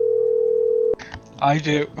 I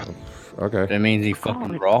do. Okay. That means he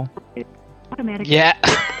fucking raw? Yeah.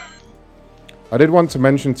 I did want to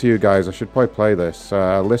mention to you guys, I should probably play this.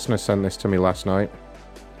 A listener sent this to me last night.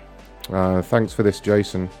 Thanks for this,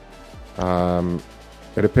 Jason.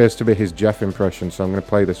 It appears to be his Jeff impression, so I'm going to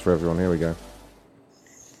play this for everyone. Here we go.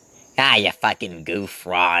 Ah, you fucking goof,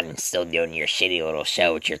 Ron. Still doing your shitty little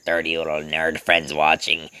show with your 30 little nerd friends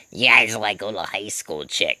watching. You guys are like little high school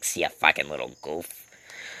chicks, you fucking little goof.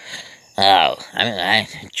 Oh, I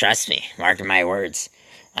trust me, mark my words.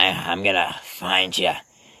 I'm gonna find you,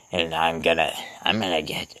 and I'm gonna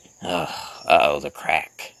get... Oh, the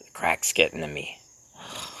crack's getting to me.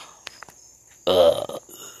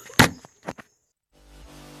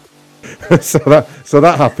 so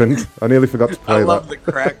that happened. I nearly forgot to play that. I love the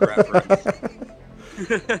crack reference.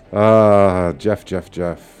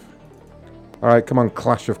 Jeff. Alright, come on,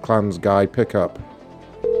 Clash of Clans guy, pick up.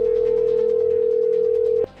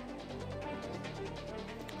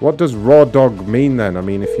 What does raw dog mean then? I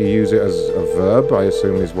mean, if you use it as a verb, I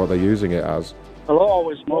assume is what they're using it as. Hello,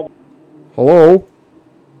 always mobile. Hello?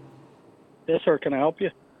 Yes, sir. Can I help you?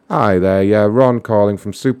 Hi there, yeah, Ron calling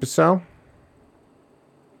from Supercell.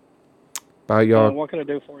 About your what can I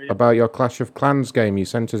do for you? About your Clash of Clans game, you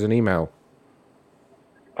sent us an email.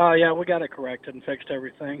 Yeah, we got it corrected and fixed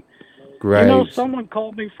everything. Great. You know, someone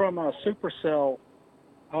called me from Supercell,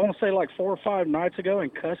 I want to say like 4 or 5 nights ago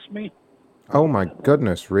and cussed me. Oh my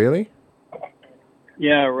goodness, really?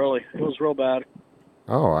 Yeah, really. It was real bad.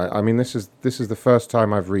 Oh, I mean, this is the first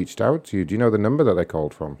time I've reached out to you. Do you know the number that they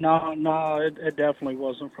called from? No, it definitely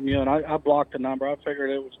wasn't from you. And I blocked the number. I figured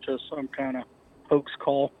it was just some kind of hoax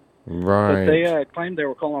call. Right. But they claimed they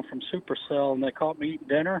were calling from Supercell, and they caught me eating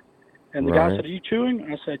dinner. And the guy Right. said, "Are you chewing?"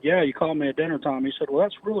 I said, "Yeah, you called me at dinner time." He said, "Well,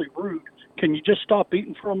 that's really rude. Can you just stop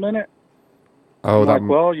eating for a minute?" Oh, I'm that like,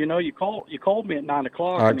 "Well, you know, you called me at 9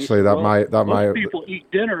 o'clock." and he actually said, that well, might most people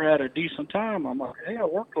eat dinner at a decent time. I'm like, "Hey, I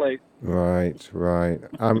work late." Right.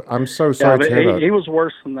 I'm so Yeah, sorry but to hear that. he was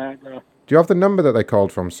worse than that. Do you have the number that they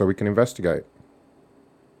called from so we can investigate?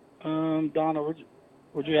 Donna,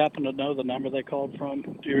 would you happen to know the number they called from?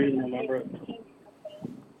 Do you even remember it?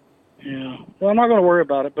 Yeah. Well, I'm not going to worry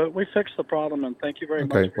about it, but we fixed the problem, and thank you very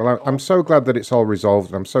much. Okay. Well, I'm so glad that it's all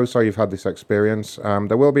resolved. I'm so sorry you've had this experience.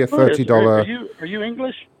 There will be a $30. Are you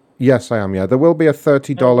English? Yes, I am. Yeah, there will be a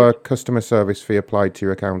 $30 customer service fee applied to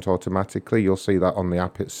your account automatically. You'll see that on the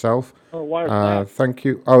app itself. Oh, why is that? Thank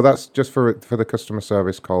you. Oh, that's just for the customer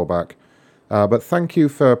service callback. But thank you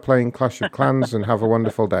for playing Clash of Clans and have a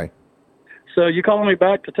wonderful day. So you calling me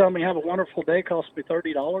back to tell me have a wonderful day cost me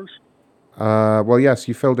 $30? Well, yes,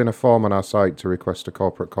 you filled in a form on our site to request a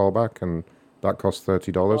corporate callback, and that costs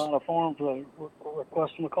 $30. Fill out a form for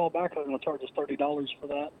requesting a call back. I'm going to charge us $30 for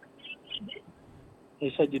that.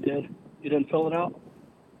 They said you did. You didn't fill it out?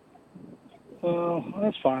 Oh,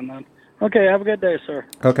 that's fine then. Okay, have a good day, sir.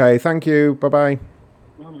 Okay, thank you. Bye-bye.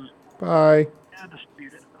 Bye-bye. Bye. Yeah,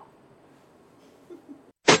 dispute it.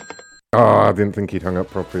 Oh, I didn't think he'd hung up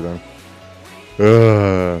properly then.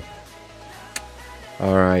 Ugh.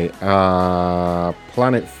 All right.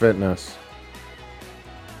 Planet Fitness.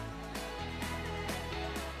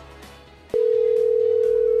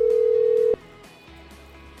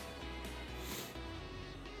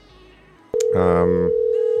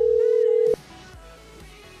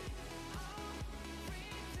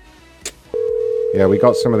 Yeah, we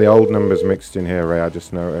got some of the old numbers mixed in here, Ray. I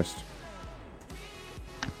just noticed.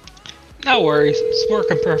 No worries, it's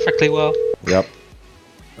working perfectly well. Yep.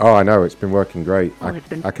 Oh, I know, it's been working great.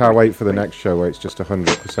 I can't wait for the next show where it's just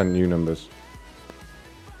 100% new numbers.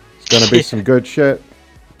 It's going to be some good shit.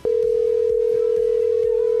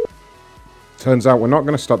 Turns out we're not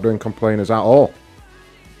going to stop doing complainers at all.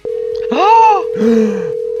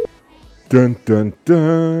 Dun dun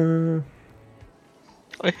dun.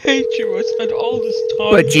 I hate you, I spent all this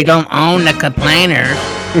time. But you don't own the complainer.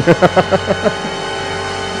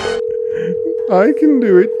 I can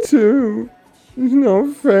do it too. It's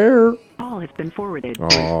not fair. Call has been forwarded.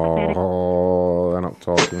 Oh, they're not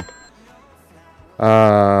talking.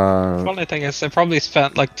 Funny thing is, I probably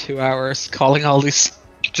spent like 2 hours calling all these,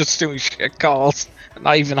 just doing shit calls, and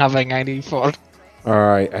not even having any fun.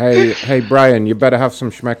 Alright, hey Brian, you better have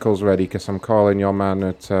some schmeckles ready, because I'm calling your man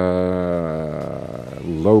at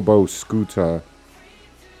Lobo Scooter.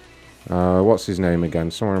 What's his name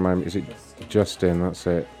again? Someone remind me. Is it Justin? That's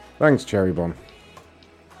it. Thanks, Cherry Bomb.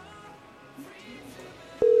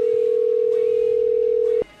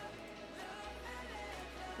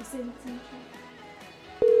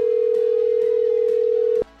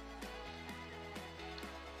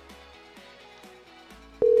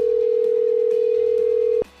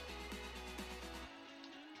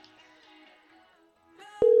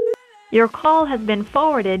 Your call has been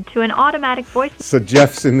forwarded to an automatic voice. So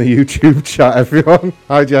Jeff's in the YouTube chat, everyone.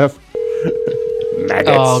 Hi, Jeff.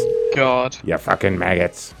 Maggots. Oh, God. You fucking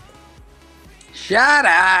maggots. Shut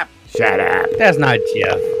up. Shut up. That's not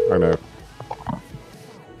Jeff. I know.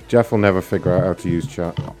 Jeff will never figure out how to use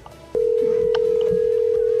chat.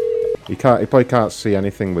 He probably can't see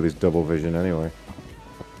anything with his double vision anyway.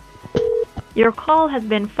 Your call has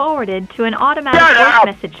been forwarded to an automatic voice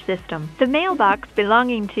message system. The mailbox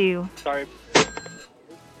belonging to... Sorry.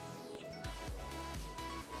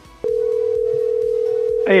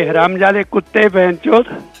 Hey, हरामजादे कुत्ते बहनचोद.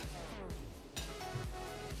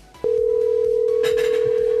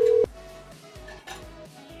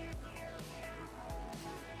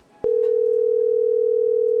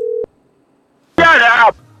 Shut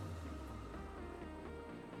up!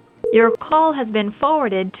 Your call has been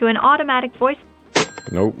forwarded to an automatic voice...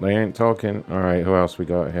 Nope, they ain't talking. Alright, who else we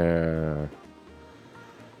got here?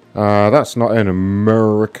 That's not in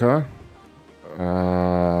America.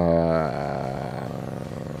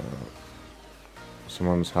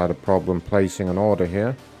 Someone's had a problem placing an order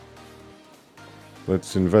here.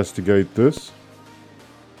 Let's investigate this.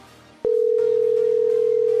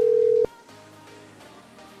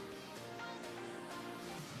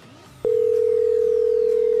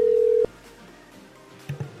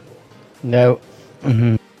 No.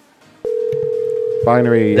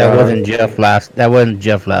 Binary. That wasn't Jeff last. That wasn't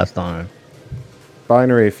Jeff last time.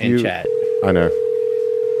 Binary. If in you, chat. I know.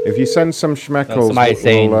 If you send some schmeckles,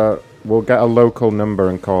 saying we'll get a local number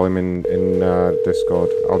and call him in Discord.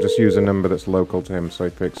 I'll just use a number that's local to him so he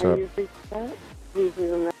picks up.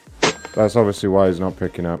 That's obviously why he's not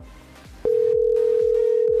picking up.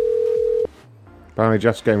 Apparently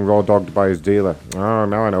Jeff's getting raw dogged by his dealer. Oh,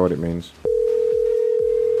 now I know what it means.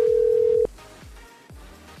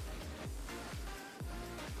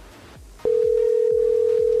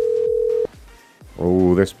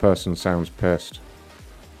 Oh, this person sounds pissed.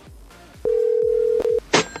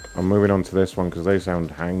 I'm moving on to this one because they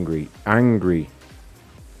sound angry. Angry.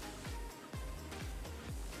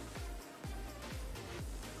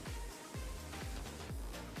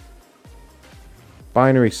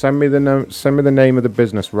 Binary, send me the name of the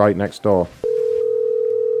business right next door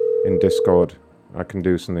in Discord. I can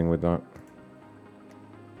do something with that.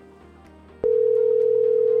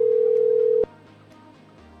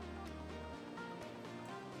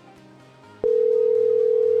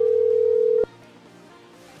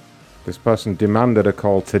 This person demanded a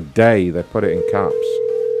call today. They put it in caps.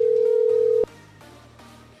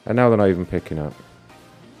 And now they're not even picking up.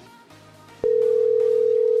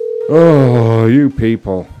 Oh, you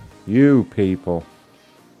people. You people.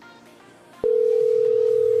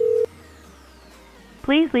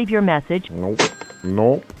 Please leave your message. Nope.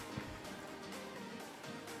 Nope.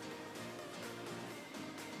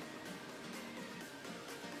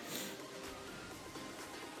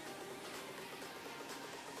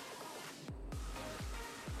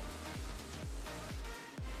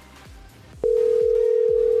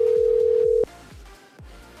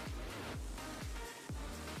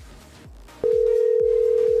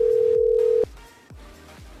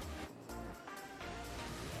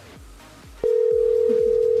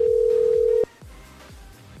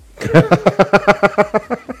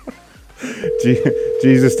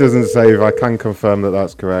 Jesus doesn't save. I can confirm that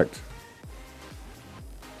that's correct.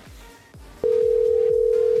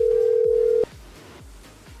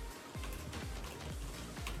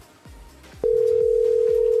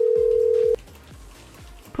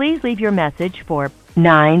 Please leave your message for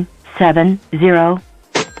 970.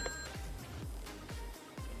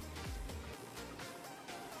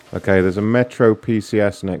 Okay, there's a Metro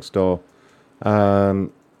PCS next door.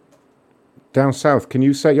 Down south, can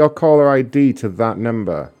you set your caller ID to that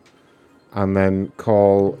number, and then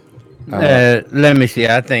call? Let me see.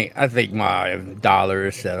 I think my dollar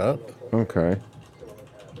is set up. Okay.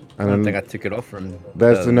 I don't think I took it off from.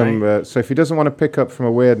 There's the number. So if he doesn't want to pick up from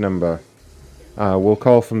a weird number, we'll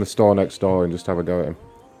call from the store next door and just have a go at him.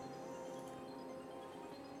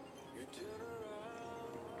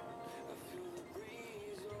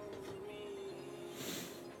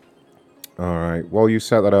 Alright, while you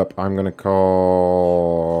set that up, I'm going to call...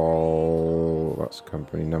 That's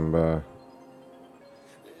company number.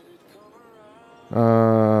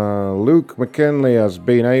 Luke McKinley has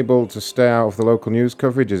been able to stay out of the local news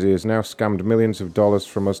coverage as he has now scammed millions of dollars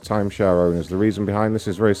from us timeshare owners. The reason behind this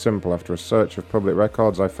is very simple. After a search of public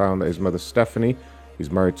records, I found that his mother Stephanie is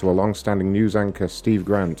married to a long-standing news anchor, Steve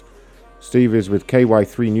Grant. Steve is with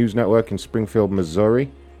KY3 News Network in Springfield,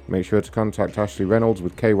 Missouri. Make sure to contact Ashley Reynolds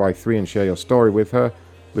with KY3 and share your story with her.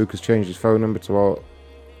 Luke has changed his phone number to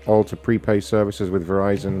alter prepay services with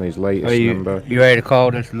Verizon, his latest number. You ready to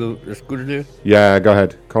call this scooter dude? Yeah, go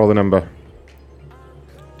ahead. Call the number.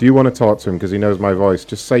 Do you want to talk to him because he knows my voice?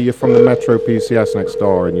 Just say you're from the Metro PCS next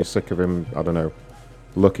door and you're sick of him, I don't know,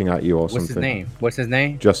 looking at you or something. What's his name? What's his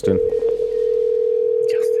name? Justin.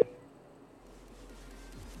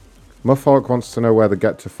 Muffhawk wants to know where the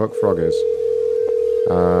Get to Fuck Frog is.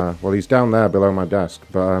 Well, he's down there below my desk,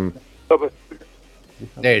 but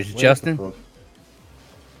There's Justin.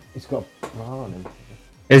 He's got a bra on him.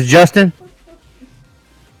 Is Justin?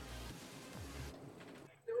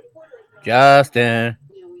 Justin.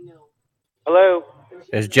 Hello.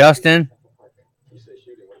 Is Justin?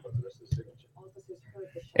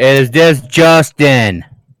 Is this Justin?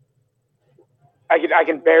 I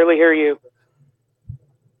can barely hear you.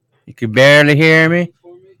 You can barely hear me?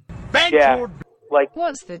 Yeah.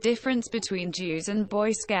 What's the difference between Jews and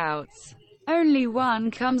Boy Scouts? Only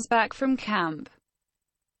one comes back from camp.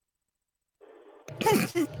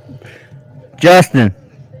 Justin,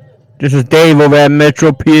 this is Dave over at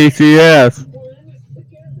Metro PCS.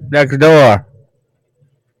 Next door.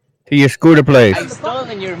 To your scooter place. I've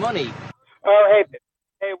stolen your money. Oh,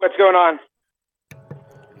 hey, what's going on?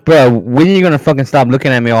 Bro, when are you gonna fucking stop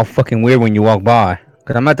looking at me all fucking weird when you walk by?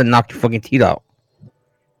 Cause I'm about to knock your fucking teeth out.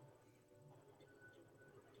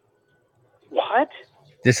 What?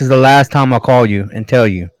 This is the last time I'll call you and tell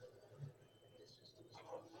you.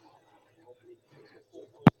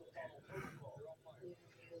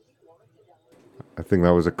 I think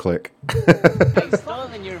that was a click. I've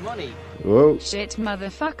stolen your money. Whoa. Shit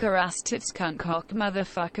motherfucker ass tits cunt cock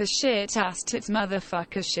motherfucker shit ass tits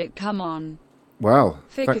motherfucker shit come on. Well.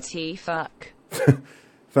 Fickety fuck.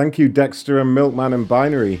 Thank you, Dexter and Milkman and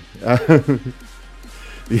Binary.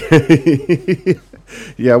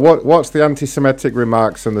 Yeah, what's the anti-Semitic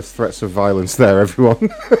remarks and the threats of violence there, everyone?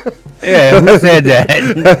 Yeah, who said that?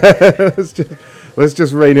 let's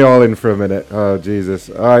just rein it all in for a minute. Oh, Jesus.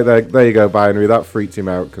 All right, there you go, Binary. That freaked him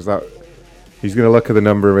out, because he's going to look at the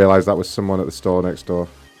number and realise that was someone at the store next door.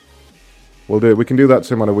 We'll do it. We can do that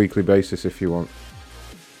to him on a weekly basis if you want.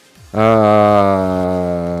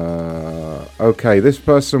 Okay, this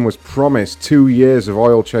person was promised 2 years of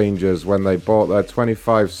oil changes when they bought their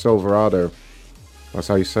 25 Silverado. That's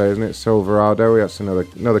how you say it, isn't it? Silverado. That's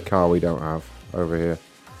another car we don't have over here.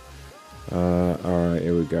 Alright,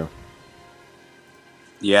 here we go.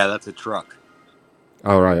 Yeah, that's a truck.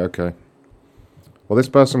 Alright, okay. Well, this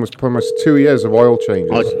person was promised 2 years of oil changes.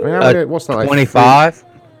 What's that like? 25?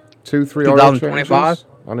 3 oil changes?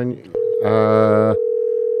 On a, Back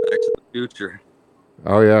to the future.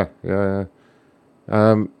 Oh, yeah. Hey,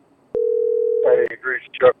 you've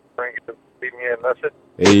reached Chuck. Leave me a message.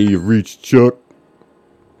 Hey, you've reached Chuck.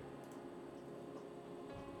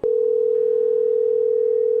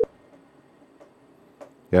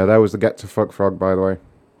 Yeah, that was the Get to Fuck Frog, by the way.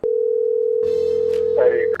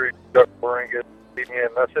 Hey, you've reached Chuck Moringa. Leave me a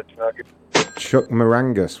message and I'll get... Chuck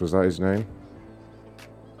Morangus, was that his name?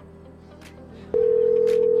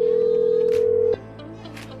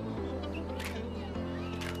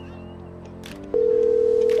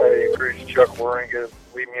 Hey, you've reached Chuck Moringa.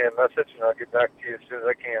 Leave me a message and I'll get back to you as soon as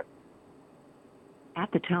I can. At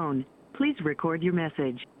the tone, please record your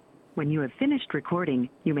message. When you have finished recording,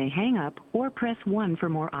 you may hang up or press 1 for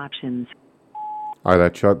more options. Hi there,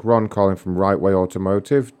 Chuck. Ron calling from Right Way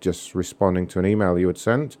Automotive, just responding to an email you had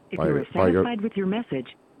sent. If you are satisfied with your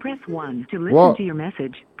message, press 1 to listen to your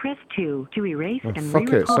message. Press 2 to erase and fuck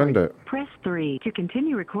re-record. it, send it. Press 3 to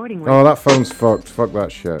continue recording. Oh, that phone's fucked. Fuck that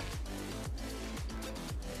shit.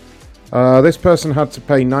 This person had to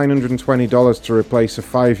pay $920 to replace a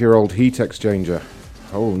 5-year-old heat exchanger.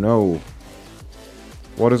 Oh no.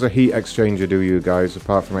 What does a heat exchanger do, you guys,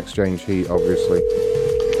 apart from exchange heat, obviously?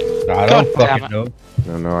 I don't fucking know.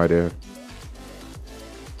 No idea.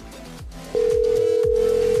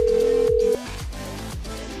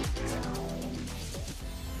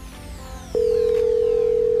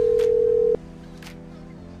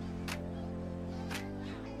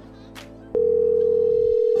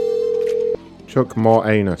 Chuck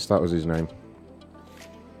Moranus, that was his name.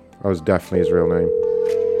 That was definitely his real name.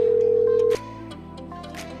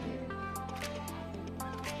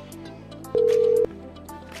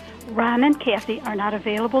 Ron and Kathy are not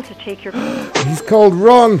available to take your call. He's called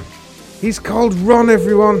Ron. He's called Ron,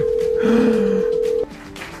 everyone.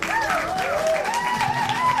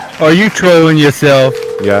 Are you trolling yourself?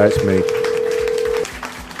 Yeah, it's me.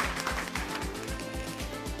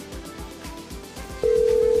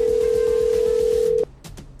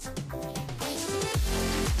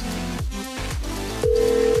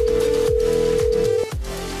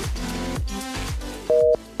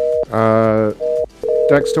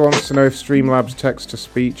 Dexter wants to know if Streamlabs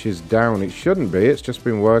text-to-speech is down. It shouldn't be, it's just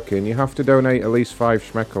been working. You have to donate at least 5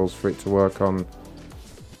 schmeckles for it to work on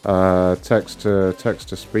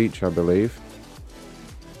text-to-speech, I believe.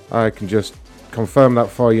 I can just confirm that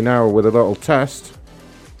for you now with a little test.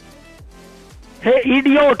 Hey,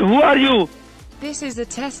 idiot, who are you? This is a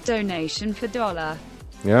test donation for $1.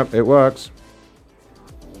 Yep, it works.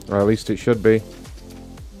 Or at least it should be.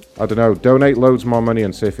 I don't know, donate loads more money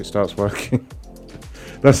and see if it starts working.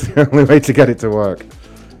 That's the only way to get it to work.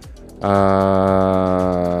 Alright,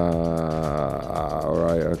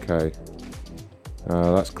 okay.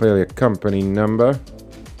 That's clearly a company number.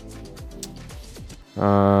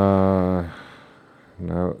 No,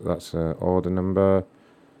 that's an order number.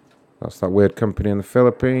 That's that weird company in the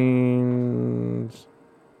Philippines.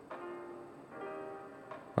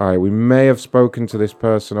 Alright, we may have spoken to this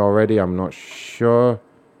person already, I'm not sure.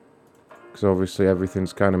 Because obviously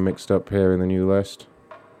everything's kind of mixed up here in the new list.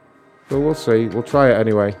 But we'll see. We'll try it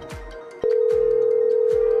anyway.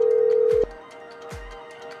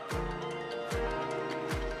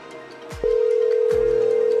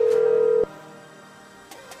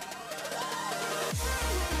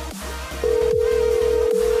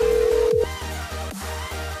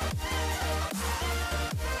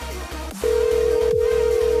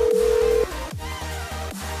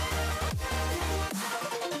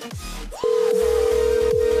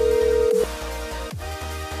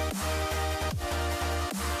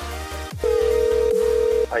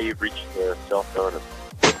 you've reached the cell phone of...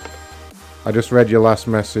 I just read your last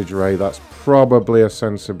message, Ray. That's probably a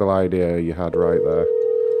sensible idea you had right there.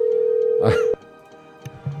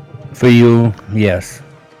 For you, yes.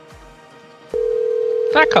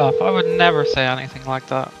 Back off. I would never say anything like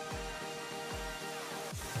that.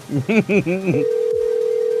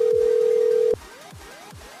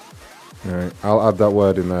 Alright, I'll add that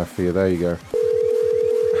word in there for you. There you go.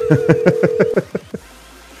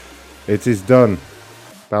 It is done.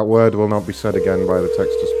 That word will not be said again by the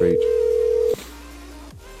text-to-speech.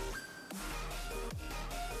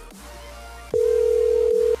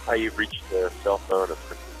 You've reached the cell phone of...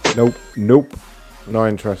 Nope. Not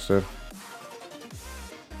interested.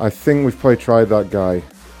 I think we've probably tried that guy.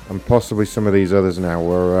 And possibly some of these others now.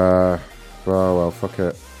 We're, well, fuck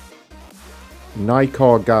it.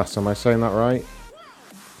 Nicor Gas, am I saying that right?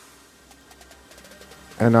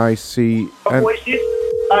 N-I-C... Voices,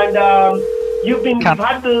 and you've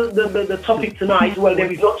had the topic tonight. Well,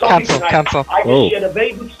 there is no topic tonight. Cancel. I just shared a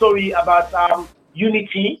very good story about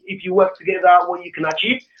unity. If you work together, what you can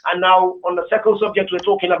achieve. And now on the second subject, we're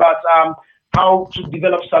talking about how to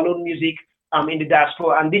develop salon music in the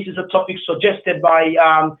diaspora. And this is a topic suggested by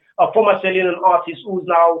a former Sierra Leonean artist who's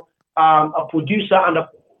now a producer and a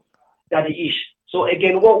Daddy-ish. So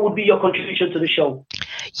again, what would be your contribution to the show?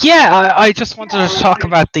 Yeah, I just wanted to talk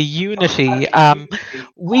about the unity.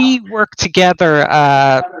 We work together,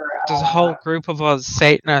 there's a whole group of us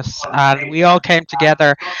Satanists, and we all came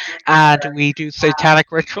together and we do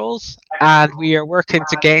satanic rituals, and we are working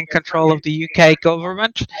to gain control of the UK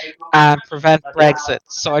government and prevent Brexit.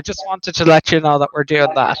 So I just wanted to let you know that we're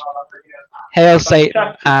doing that. Hail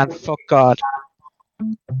Satan and fuck God.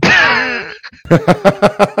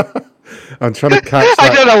 I'm trying to catch that.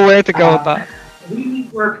 I don't know where to go with that. We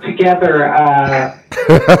work together,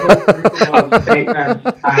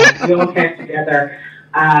 we all came together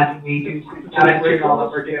and we do all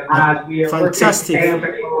that we're doing. And we are fantastic.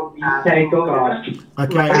 Okay,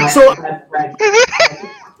 so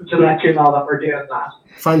to let you know that we're doing that.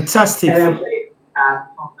 Fantastic.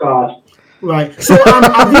 Oh God. Right. So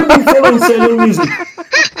have you been following Sierra music?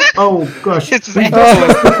 Oh gosh. And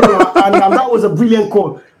that was a brilliant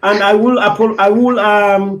call. And I will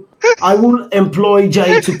employ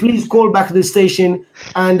Jay to please call back the station.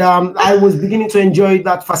 And I was beginning to enjoy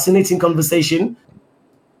that fascinating conversation.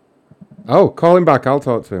 Oh, call him back. I'll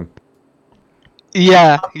talk to him.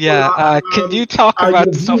 Yeah. Can you talk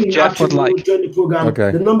about stuff Jeff would like? Join the program. Okay.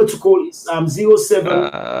 The number to call is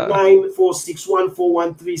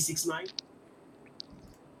 07946141369.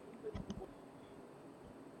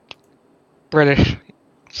 British.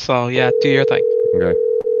 So yeah, do your thing. Okay.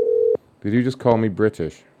 Did you just call me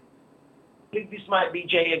British? I think this might be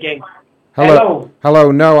Jay again. Hello.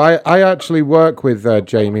 No, I actually work with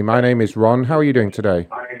Jamie. My name is Ron. How are you doing today?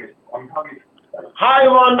 Hi,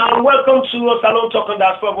 Ron, and welcome to Salon Talk on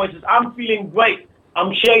Diaspora Voices. I'm feeling great.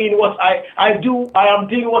 I'm sharing what I do. I am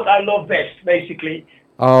doing what I love best, basically.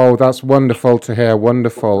 Oh, that's wonderful to hear.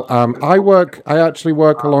 Wonderful. I actually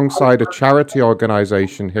work alongside a charity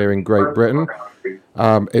organisation here in Great Britain.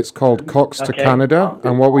 It's called Cox to Canada,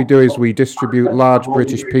 and what we do is we distribute large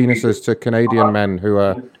British penises to Canadian men who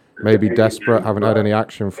are maybe desperate, haven't had any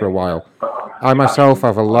action for a while. I myself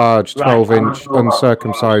have a large 12-inch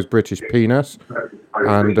uncircumcised British penis,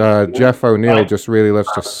 and Jeff O'Neill just really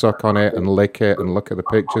loves to suck on it and lick it and look at the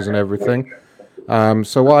pictures and everything.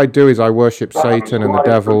 So what I do is I worship Satan and the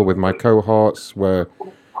devil with my cohorts. We're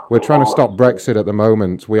trying to stop Brexit at the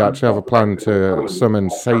moment. We actually have a plan to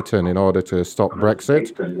summon Satan in order to stop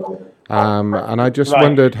Brexit. And I just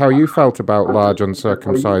wondered how you felt about large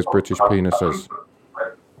uncircumcised British penises.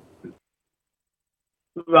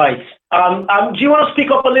 Right. Do you want to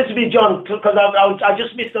speak up a little bit, John? Because I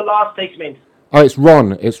just missed the last statement. Oh, it's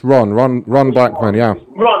Ron. Ron Blackman, yeah.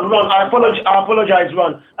 Ron, I apologize,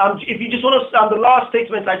 Ron. If you just want to, the last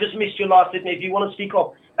statement, I just missed your last statement. If you want to speak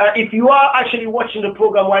up. If you are actually watching the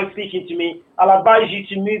program while speaking to me, I'll advise you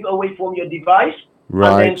to move away from your device.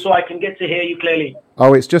 Right. And then so I can get to hear you clearly.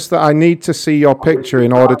 Oh, it's just that I need to see your picture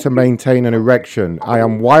in order to maintain an erection. I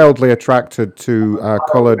am wildly attracted to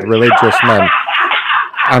coloured religious men.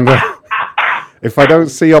 And if I don't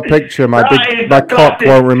see your picture, my cock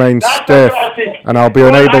won't remain stiff, and I'll be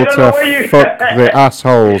unable to fuck the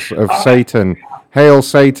assholes of Satan. Hail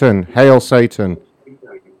Satan! Hail Satan!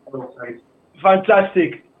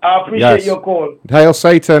 Fantastic. I appreciate your call. Hail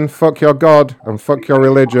Satan! Fuck your God and fuck your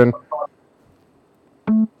religion.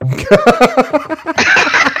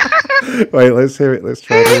 Wait, let's hear it. Let's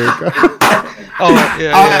try it. Here we go. Oh,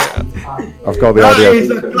 yeah. I've got the audio. That is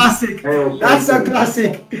a classic. That's a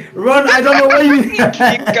classic. Ron, I don't know where you... You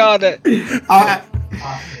got it.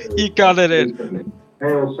 You got it in.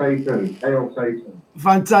 Hail Satan! Hail Satan!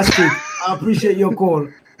 Fantastic. I appreciate your call.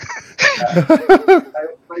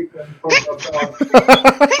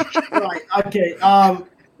 Right. Okay.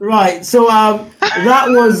 Right. So that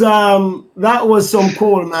was some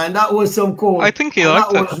call, man. That was some call. I think he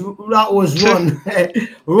liked it. That was Ron.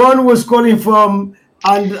 Ron was calling from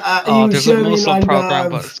and he was there's a sharing Muslim and program,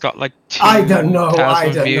 but it's got like I don't know.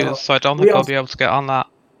 2,000 views, so I don't think I'll be able to get on that.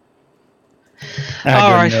 I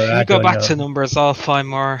Alright, don't know, you go back to numbers. I'll find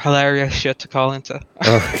more hilarious shit to call into.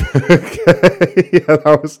 Okay. Yeah,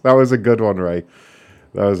 that was a good one, Ray.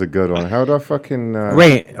 That was a good one. How do I fucking...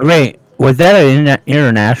 Ray, was that an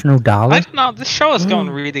international dollar? I don't know, this show is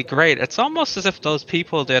going really great. It's almost as if those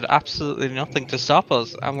people did absolutely nothing to stop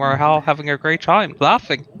us, and we're all having a great time,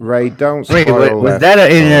 laughing. Ray, don't Wait, spoil was that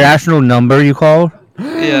an international number you called?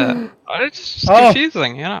 Yeah. It's just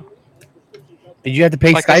confusing, you know. Did you have to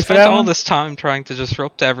pay Like, Skype I for spent that all one? this time trying to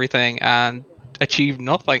disrupt everything and achieve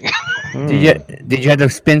nothing. Did you have to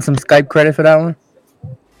spend some Skype credit for that one?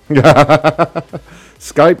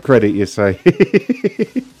 Skype credit, you say?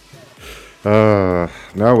 No,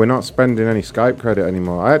 we're not spending any Skype credit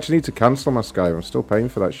anymore. I actually need to cancel my Skype. I'm still paying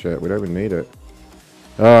for that shit. We don't even need it.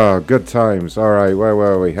 Oh, good times. Alright, where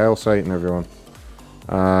were we? Hail Satan, everyone.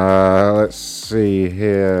 Let's see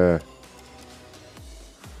here.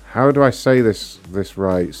 How do I say this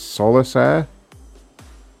right? Solus Air?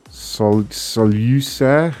 Solus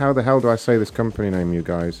Air? How the hell do I say this company name, you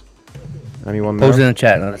guys? Anyone know? Post it in the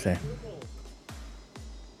chat, let us see.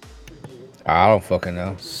 I don't fucking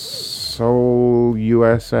know. Seoul,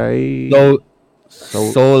 USA?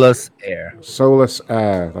 Solus Air. Solus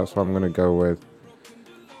Air. That's what I'm going to go with.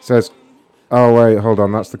 It says... Oh, wait, hold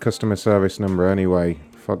on. That's the customer service number anyway.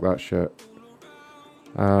 Fuck that shit.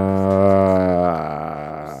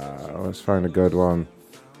 Let's find a good one.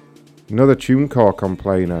 Another TuneCore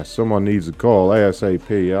complainer. Someone needs a call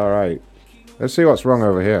ASAP. Alright. Let's see what's wrong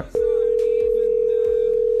over here.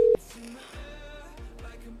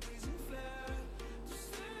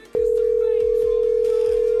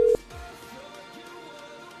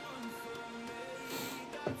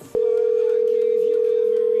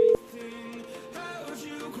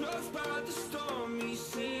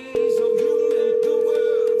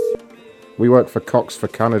 We work for Cox for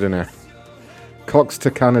Canada now. Cox to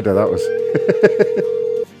Canada, that was.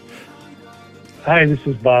 Hi, this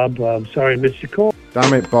is Bob. I'm sorry I missed your call.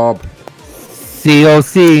 Damn it, Bob.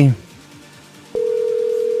 COC.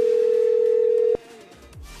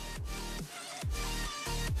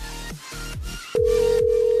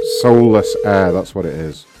 Soulless Air, that's what it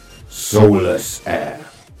is. Soulless Air.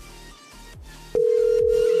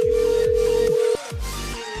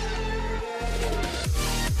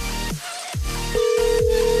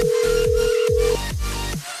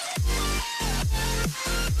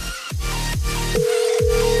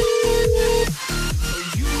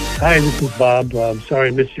 Hi, this is Bob. I'm sorry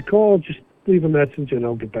I missed your call. Just leave a message and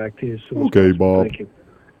I'll get back to you as soon as Okay, possible. Bob. Thank you.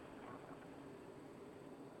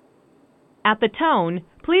 At the tone,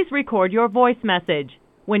 please record your voice message.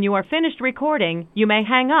 When you are finished recording, you may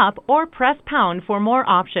hang up or press pound for more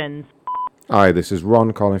options. Hi, this is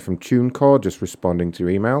Ron calling from TuneCore, just responding to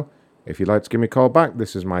your email. If you'd like to give me a call back,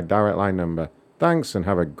 this is my direct line number. Thanks and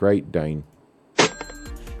have a great day.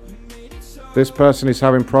 This person is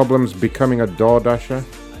having problems becoming a DoorDasher.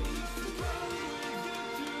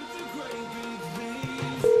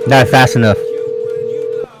 Not fast enough.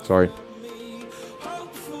 Sorry.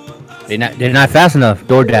 They're not fast enough.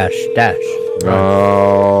 DoorDash. Dash.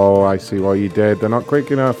 Oh, I see what you did. They're not quick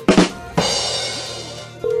enough.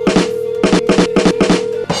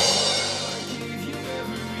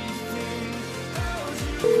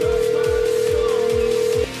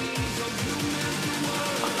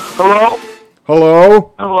 Hello?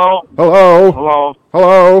 Hello? Hello? Hello? Hello?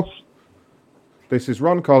 Hello? This is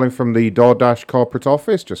Ron calling from the DoorDash corporate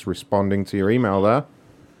office, just responding to your email there.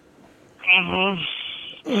 I'm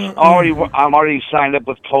already signed up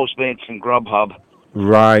with Postmates and Grubhub.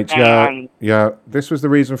 Right, yeah, And- yeah. This was the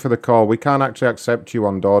reason for the call. We can't actually accept you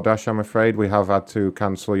on DoorDash, I'm afraid. We have had to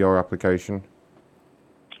cancel your application.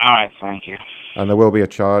 All right, thank you. And there will be a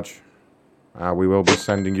charge. We will be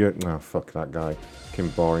sending you... No, fuck that guy. Fucking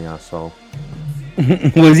boring asshole.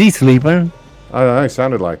 Was he sleeping? I don't know, it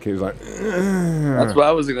sounded like he was like... That's what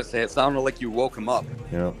I was going to say. It sounded like you woke him up.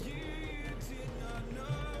 Yeah.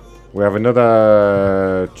 We have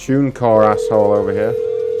another TuneCore asshole over here.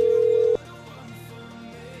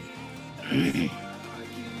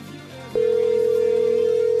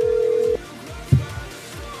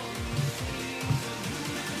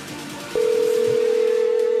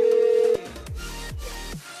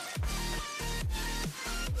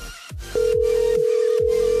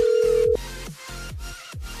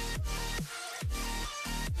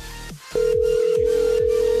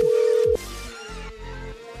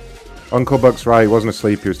 Uncle Buck's right. He wasn't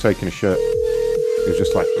asleep. He was taking a shit. He was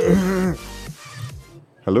just like,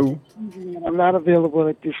 hello? I'm not available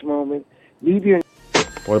at this moment. Leave your...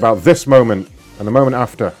 What about this moment and the moment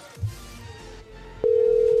after?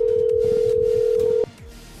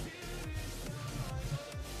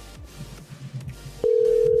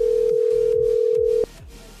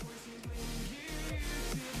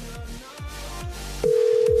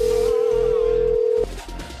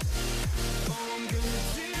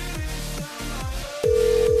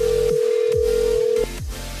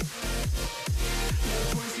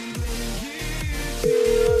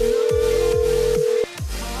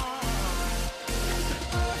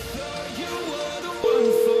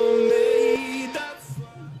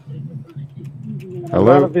 I'm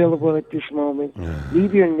not available at this moment.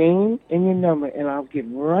 Leave your name and your number, and I'll get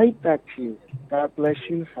right back to you. God bless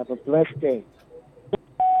you. Have a blessed day.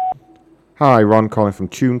 Hi, Ron calling from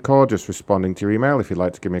TuneCore, just responding to your email. If you'd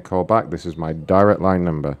like to give me a call back, this is my direct line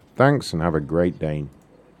number. Thanks, and have a great day.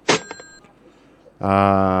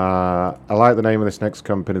 I like the name of this next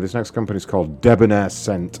company. This next company is called Debonair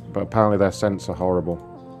Scent, but apparently their scents are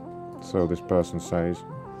horrible. So this person says.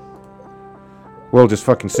 We'll just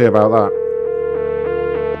fucking see about that.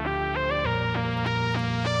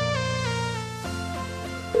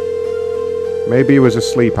 Maybe he was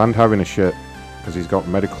asleep and having a shit, because he's got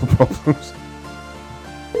medical problems.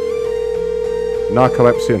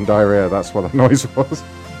 Narcolepsy and diarrhea, that's what that noise was.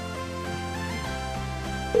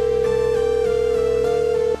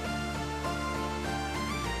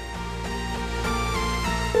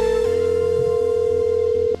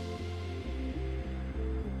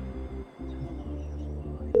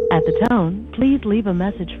 At the tone, please leave a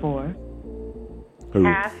message for... Who?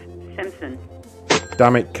 Cass Simpson.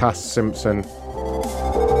 Damn it, Cass Simpson.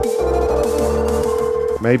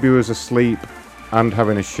 Maybe he was asleep and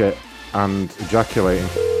having a shit and ejaculating.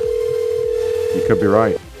 You could be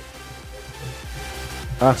right.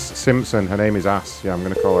 Ass Simpson. Her name is Ass. Yeah, I'm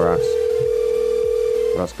going to call her Ass.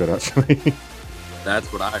 That's good, actually.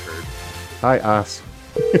 That's what I heard. Hi, Ass.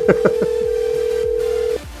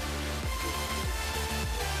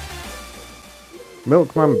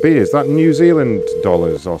 Milkman B, is that New Zealand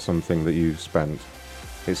dollars or something that you spent?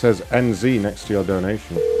 It says NZ next to your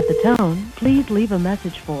donation. At the tone, please leave a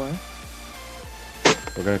message for...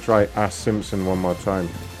 We're going to try Ass Simpson one more time.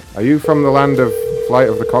 Are you from the land of Flight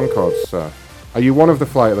of the Conchords, sir? Are you one of the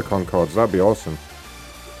Flight of the Conchords? That'd be awesome.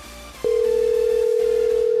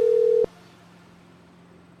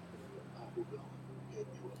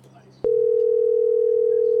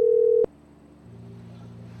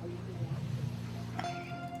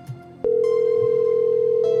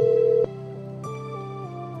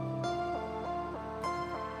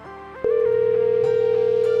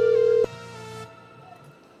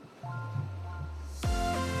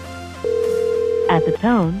 At the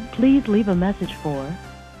tone, please leave a message for...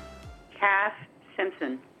 Cass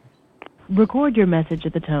Simpson. Record your message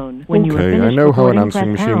at the tone. When you are Okay, finished I know how an recording,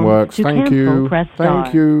 answering press machine pound. works. To Thank cancel, you. press star.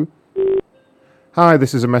 Thank you. Hi,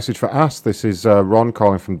 this is a message for Ass. This is Ron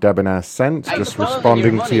calling from Debonair Scent. Just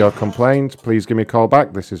responding to your complaint. Please give me a call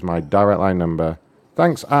back. This is my direct line number.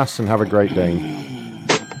 Thanks, Ass, and have a great day.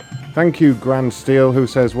 Thank you, Grand Steel, who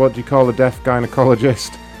says, what do you call a deaf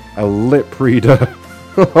gynecologist? A lip reader.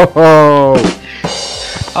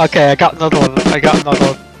 Okay, I got another one.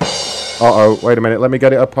 Uh-oh, wait a minute. Let me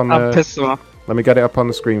get it up on the... I'm pissed off. Let me get it up on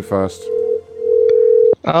the screen first.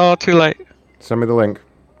 Oh, too late. Send me the link.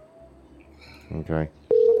 Okay.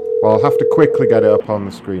 Well, I'll have to quickly get it up on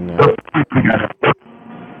the screen now.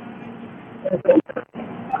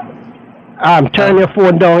 Turn your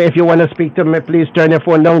phone down if you want to speak to me. Please turn your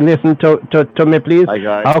phone down. Listen to me, please. Hi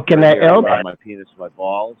guys. How can I help? My penis, my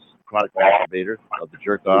balls, chronic masturbator, of the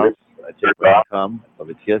jerk off. I take my cum, of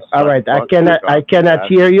a kiss. All right, I cannot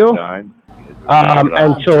hear you.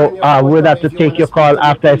 And so we'll have to take your call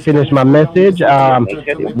after I finish my message,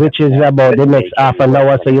 which is about the next half an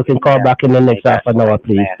hour. So you can call back in the next half an hour,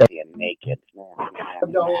 please. Naked.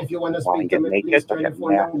 If you want to speak to me, naked, turn your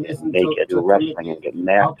phone down. Listen naked, do wrestling and get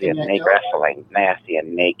nasty and naked. Wrestling, nasty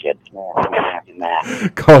and naked.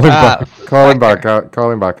 Call him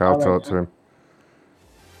back. I'll talk to him.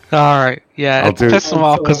 Alright, yeah, I'll it's pissing him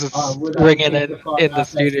off because it's ringing in the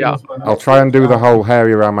studio. I'll try and do the whole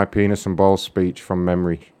hairy around my penis and balls speech from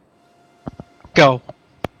memory. Go.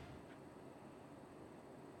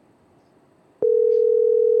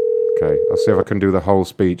 Okay, I'll see if I can do the whole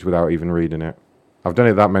speech without even reading it. I've done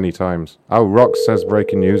it that many times. Oh, Rox says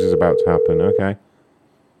breaking news is about to happen. Okay.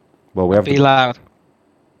 Well, we have Be loud.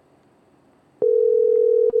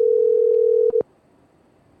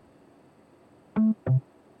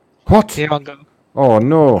 What? Here I go. Oh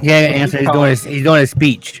no! He can't answer. He's doing his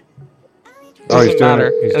speech. Doesn't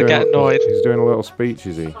matter. He'll get annoyed. He's doing a little speech,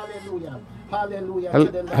 is he?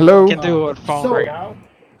 Hallelujah. Hello? Can do it phone ring.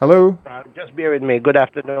 Hello? Just bear with me. Good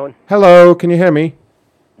afternoon. Hello, can you hear me?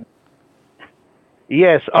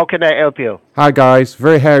 Yes, how can I help you? Hi guys,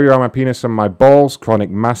 very hairy on my penis and my balls, chronic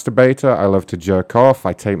masturbator, I love to jerk off,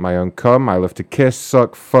 I take my own cum, I love to kiss,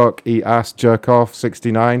 suck, fuck, eat ass, jerk off,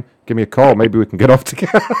 69. Give me a call, maybe we can get off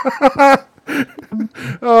together.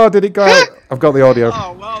 Oh, did it go out? I've got the audio.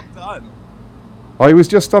 Oh, well done. Oh, he was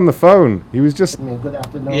just on the phone. He was just... Good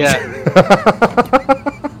afternoon. Yeah.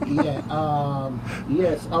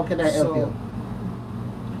 Yes, how can I help you?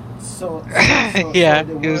 Yeah,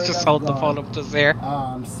 he was just holding the phone up to his ear.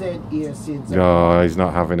 Oh, he's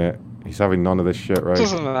not having it. He's having none of this shit, right?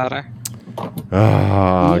 Doesn't matter.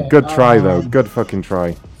 Good try, though. Good fucking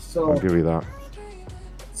try. I'll give you that.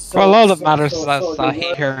 Well, all that matters is that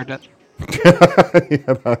he heard it.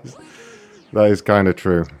 Yeah, that is kind of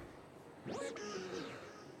true.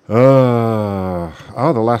 The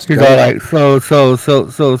last He's game. all like, so.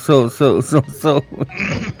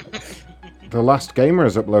 The Last Gamer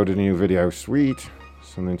has uploaded a new video. Sweet.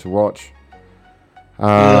 Something to watch.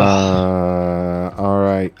 Alright.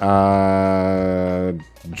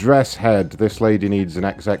 Dress head. This lady needs an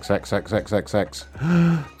XXXXXXX.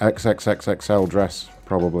 XXXXL dress,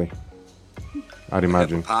 probably. I'd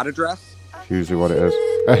imagine. Hippopota dress? It's usually what it is.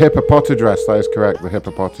 A hippopota dress, that is correct. The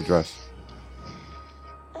hippopota dress.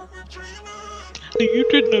 You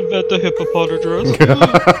didn't invent the hippopota dress.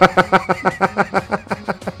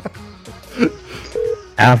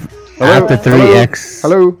 After 3X.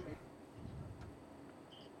 Hello.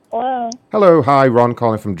 Hello. Hello. Hi, Ron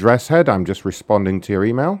calling from Dresshead. I'm just responding to your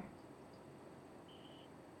email.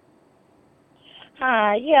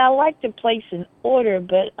 Hi. Yeah, I'd like to place an order,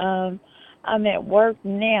 but I'm at work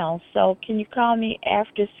now, so can you call me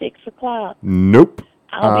after 6 o'clock? Nope.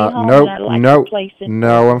 I'll be home and I'd like to place it.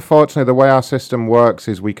 No, unfortunately, the way our system works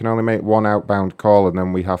is we can only make one outbound call and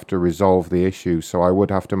then we have to resolve the issue. So I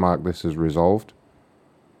would have to mark this as resolved.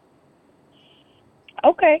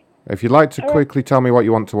 Okay. If you'd like to quickly tell me what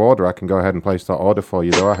you want to order, I can go ahead and place that order for you,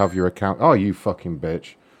 though. I have your account. Oh, you fucking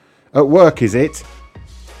bitch. At work, is it?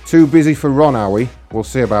 Too busy for Ron, are we? We'll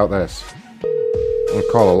see about this. I'll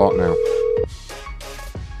call a lot now.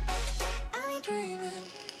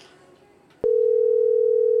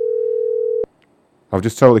 I've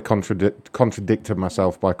just totally contradicted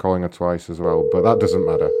myself by calling her twice as well, but that doesn't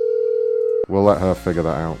matter. We'll let her figure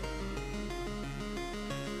that out.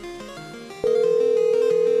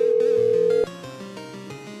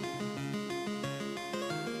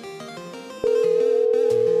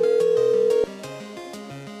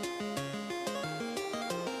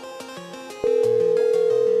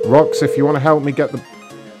 Rox, if you want to help me get the...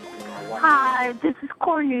 Hi, this is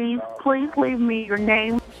Cornelius. Please leave me your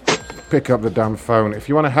name. Pick up the damn phone. If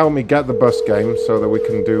you want to help me get the bus game so that we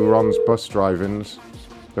can do Ron's bus drive-ins,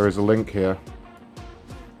 there is a link here.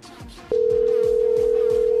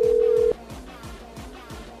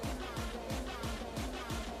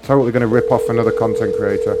 Totally going to rip off another content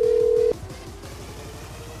creator.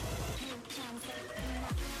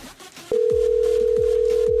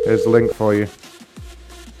 Here's the link for you.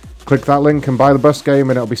 Click that link and buy the bus game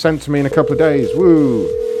and it'll be sent to me in a couple of days. Woo!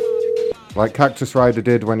 Like Cactus Rider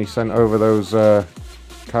did when he sent over those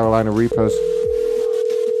Carolina Reapers.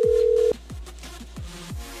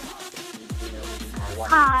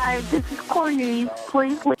 Hi, this is Cornelius.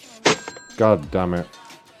 Please leave. God damn it.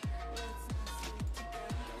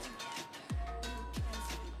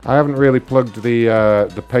 I haven't really plugged the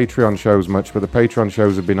Patreon shows much, but the Patreon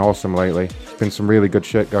shows have been awesome lately. There's been some really good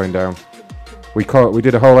shit going down. We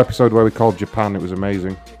did a whole episode where we called Japan. It was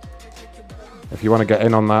amazing. If you want to get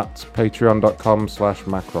in on that,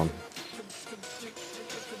 patreon.com/Macron.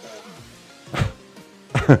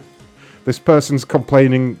 This person's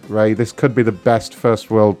complaining, Ray, this could be the best first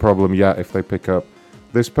world problem yet if they pick up.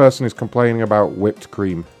 This person is complaining about whipped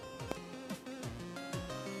cream.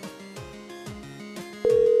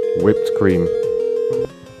 Whipped cream.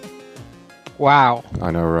 Wow.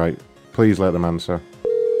 I know, right? Please let them answer.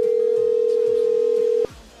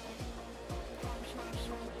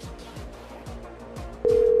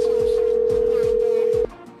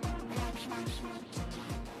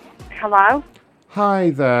 Hello? Hi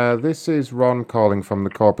there, this is Ron calling from the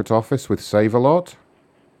corporate office with Save-A-Lot.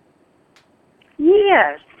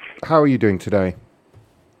 Yes. How are you doing today?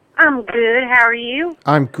 I'm good. How are you?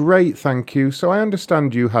 I'm great, thank you. So I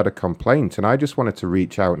understand you had a complaint, and I just wanted to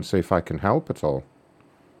reach out and see if I can help at all.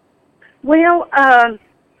 Well,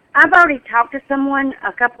 I've already talked to someone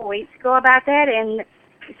a couple weeks ago about that, and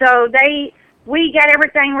so they we got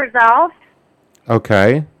everything resolved.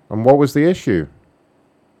 Okay. And what was the issue?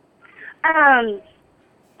 I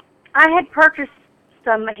had purchased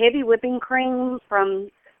some heavy whipping cream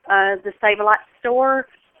from the Save-A-Lot store,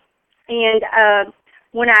 and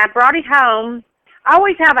when I brought it home, I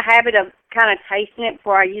always have a habit of kind of tasting it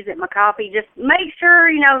before I use it in my coffee, just make sure,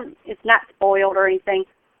 it's not spoiled or anything.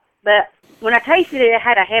 But when I tasted it, it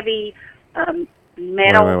had a heavy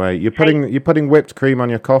metal. Wait. You're putting whipped cream on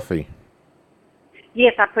your coffee?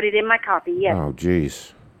 Yes, I put it in my coffee, yes. Oh,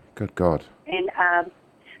 jeez. Good God. And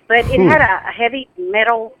but it had a heavy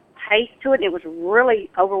metal taste to it, and it was really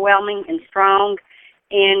overwhelming and strong.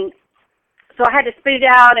 And so I had to spit it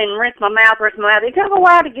out and rinse my mouth. It took a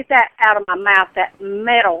while to get that out of my mouth, that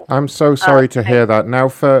metal. I'm so sorry to hear that. Now,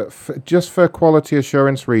 for just for quality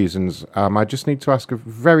assurance reasons, I just need to ask a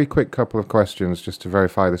very quick couple of questions just to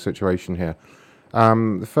verify the situation here.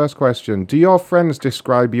 The first question, do your friends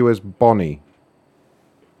describe you as Bonnie?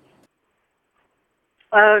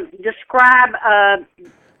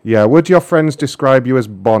 Yeah, would your friends describe you as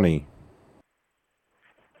Bonnie?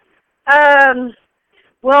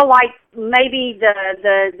 Well, like maybe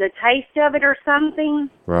the taste of it or something.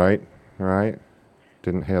 Right.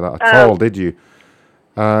 Didn't hear that at all, did you?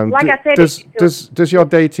 Like I said, does your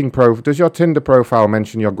does your Tinder profile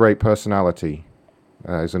mention your great personality?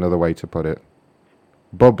 Is another way to put it.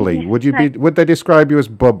 Bubbly. Would they describe you as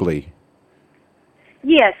bubbly?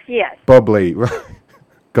 Yes. Bubbly.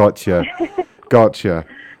 Gotcha.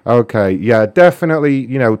 Okay, yeah, definitely,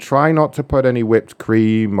 try not to put any whipped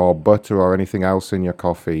cream or butter or anything else in your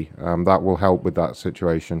coffee. That will help with that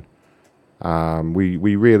situation.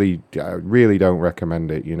 We really don't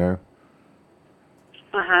recommend it,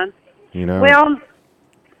 Uh-huh. Well,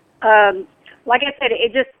 like I said,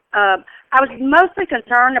 it just, I was mostly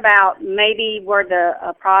concerned about maybe where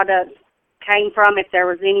the product came from, if there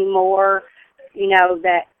was any more,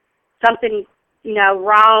 that something,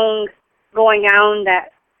 wrong going on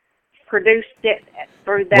that produced it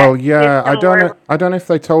through that. Well, yeah, I don't know if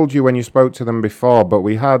they told you when you spoke to them before, but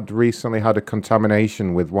we had recently had a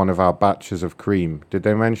contamination with one of our batches of cream. Did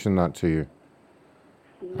they mention that to you?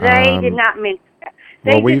 They did not mention that.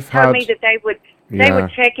 They just told me that they would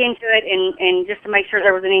check into it and just to make sure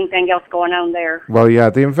there wasn't anything else going on there. Well, yeah,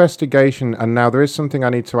 the investigation, and now there is something I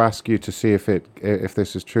need to ask you to see if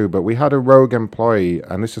this is true, but we had a rogue employee,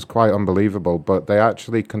 and this is quite unbelievable, but they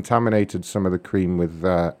actually contaminated some of the cream with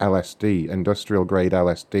LSD, industrial grade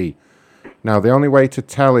LSD. Now, the only way to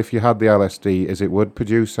tell if you had the LSD is it would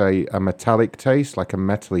produce a metallic taste, like a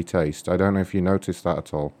metally taste. I don't know if you noticed that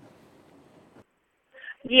at all.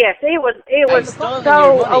 Yes, it was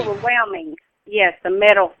so overwhelming. Yes, the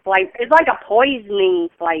metal flavor. It's like a poisoning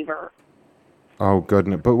flavor. Oh,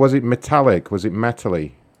 goodness. But was it metallic? Was it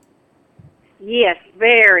metally? Yes,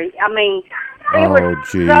 very. I mean, it was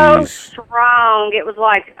so strong. It was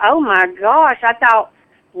like, oh, my gosh. I thought,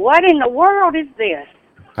 what in the world is this?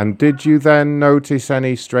 And did you then notice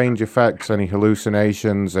any strange effects, any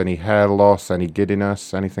hallucinations, any hair loss, any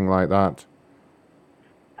giddiness, anything like that?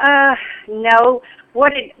 No.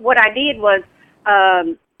 What I did was,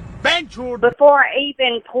 before I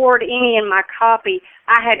even poured any in my coffee,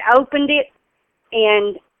 I had opened it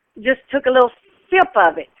and just took a little sip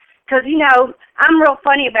of it. Because, I'm real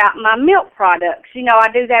funny about my milk products. I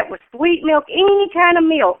do that with sweet milk, any kind of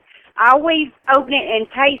milk. I always open it and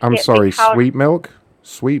taste it. I'm sorry, sweet milk?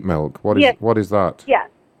 Sweet milk? What is that? Yeah.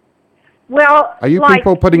 Well, are you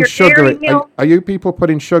people putting sugar in? Are you people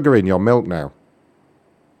putting sugar in your milk now?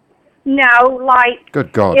 No, like.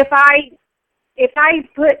 Good God. If I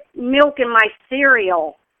put milk in my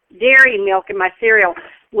cereal, dairy milk in my cereal,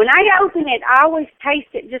 when I open it, I always taste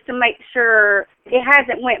it just to make sure it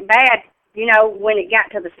hasn't went bad, when it got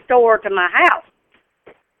to the store to my house.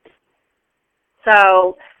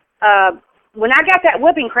 So, when I got that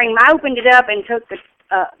whipping cream, I opened it up and took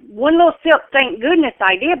one little sip. Thank goodness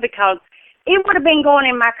I did, because it would have been going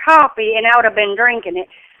in my coffee and I would have been drinking it.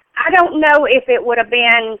 I don't know if it would have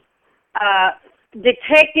been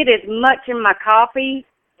detected as much in my coffee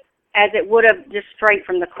as it would have just straight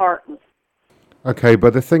from the carton. Okay,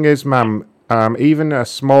 but the thing is, ma'am, even a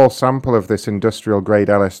small sample of this industrial grade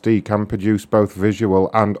LSD can produce both visual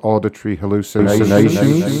and auditory hallucinations.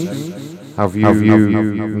 Have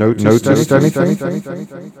you noticed anything?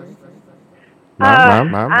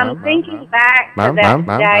 I'm thinking back to that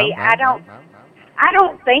day. I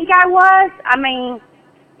don't think I was. I mean,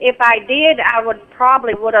 if I did, I would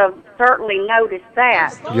have certainly noticed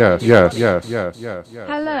that. Yes.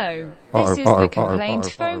 Hello, this is the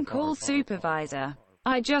complaint phone call supervisor.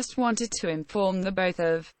 I just wanted to inform the both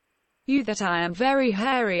of you that I am very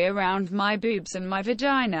hairy around my boobs and my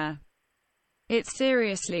vagina. It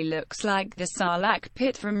seriously looks like the Sarlacc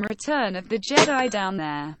pit from Return of the Jedi down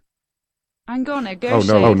there. I'm gonna go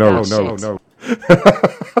shave that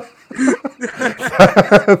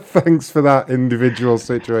shit. Thanks for that individual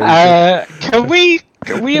situation. Can we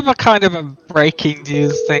have a kind of a breaking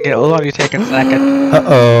news thing? It'll only take a second.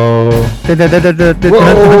 Uh-oh.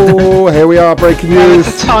 Whoa, here we are, breaking news.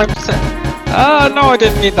 It's a time no, I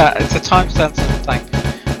didn't mean that. It's a time sensitive thing.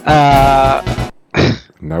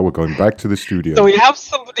 Now we're going back to the studio. So we have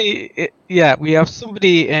somebody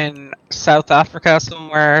in South Africa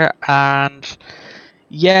somewhere, and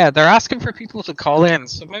they're asking for people to call in.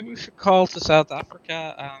 So maybe we should call to South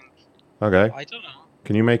Africa. Okay. I don't know.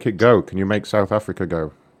 Can you make it go? Can you make South Africa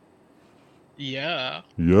go? Yeah.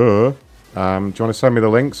 Yeah. Do you want to send me the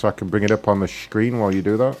link so I can bring it up on the screen while you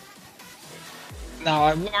do that? Now,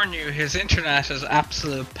 I warn you, his internet is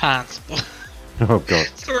absolute pants, but Oh, God.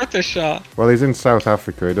 it's worth a shot. Well, he's in South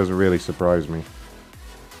Africa. It doesn't really surprise me.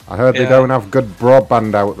 I heard they don't have good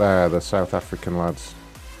broadband out there, the South African lads.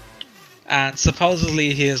 And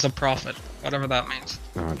supposedly he is a prophet, whatever that means.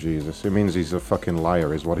 Oh, Jesus. It means he's a fucking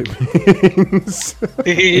liar, is what it means.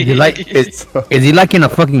 Is he like in a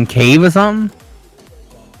fucking cave or something?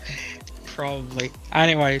 Probably.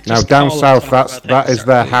 Anyway, now just down call south, us that is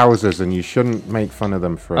their houses, and you shouldn't make fun of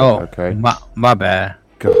them for it. Okay. My bad.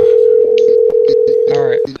 God. All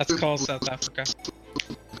right, let's call South Africa.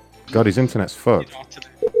 God, his internet's fucked.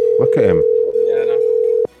 Look at him. Yeah, I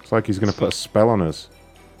know. It's like he's gonna put a spell on us.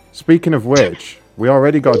 Speaking of which, we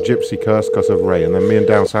already got a gypsy curse because of Ray, and then me and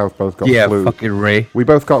down south both got flu. Yeah, fucking Ray. We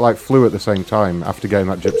both got like flu at the same time after getting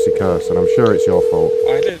that gypsy curse, and I'm sure it's your fault.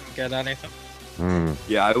 I didn't get anything.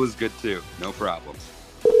 Yeah, I was good too. No problems.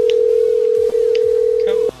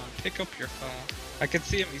 Come on, pick up your phone. I can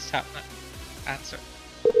see him, he's tapping it. Answer.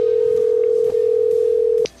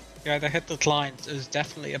 Yeah, they hit the line. There's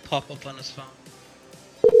definitely a pop-up on his phone.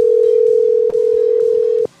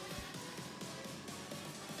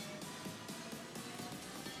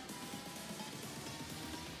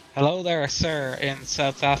 Hello there, sir, in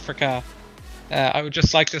South Africa. I would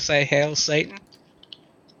just like to say, hail Satan.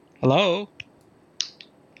 Hello?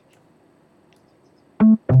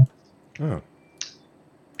 Oh.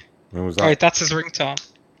 When was that? Alright, that's his ringtone.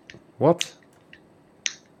 What?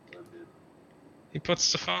 He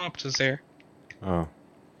puts the phone up to his ear. Oh.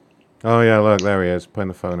 Oh yeah, look, there he is, putting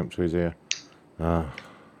the phone up to his ear.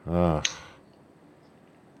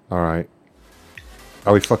 Alright.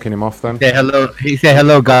 Are we fucking him off then? Say hello. He said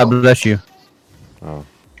hello, God bless you. Oh.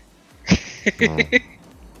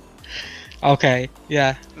 Okay,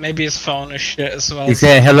 yeah, maybe his phone is shit as well. He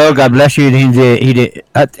said hello, God bless you. He did.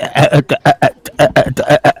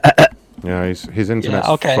 Yeah, his internet's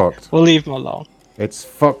okay. fucked. We'll leave him alone. It's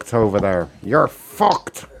fucked over there. You're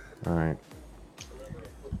fucked! Alright.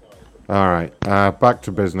 Alright, back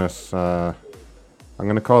to business. I'm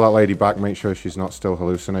gonna call that lady back, make sure she's not still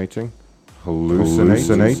hallucinating.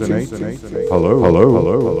 Hallucinating? Hello? Hello?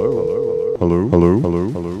 Hello? Hello? Hello? Hello?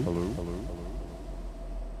 Hello?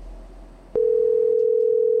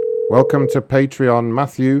 Welcome to Patreon,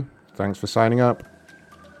 Matthew. Thanks for signing up.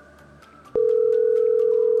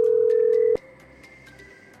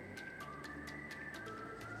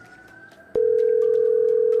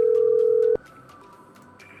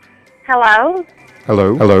 Hello?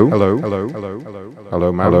 Hello? Hello? Hello? Hello? Hello? Hello?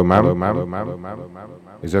 Hello, ma'am? Hello, ma'am? Hello, ma'am?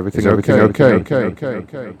 Is everything okay? Okay.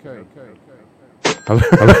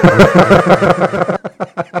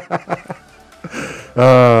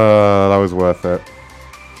 That was worth it.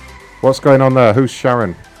 What's going on there? Who's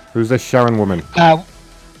Sharon? Who's this Sharon woman?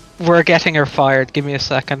 We're getting her fired. Give me a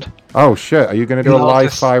second. Oh shit, are you going to do a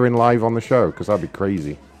live firing live on the show? Because that'd be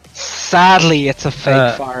crazy. Sadly, it's a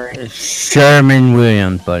fake firing. Sherman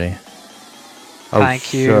Williams, buddy. Oh,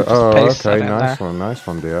 thank you. Oh, okay, nice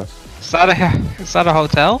one, DS. Is that a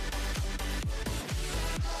hotel?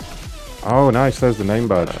 Oh, nice. There's the name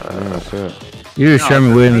badge. I didn't even see it. You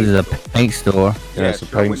Sherman Williams is a paint store. Yeah, it's a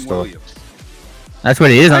paint store. That's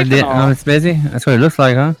what it is on it's busy. That's what it looks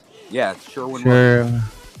like, huh? Yeah, it's Sherwin. Sure.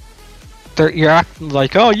 You're acting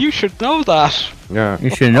like, oh, you should know that. Yeah. You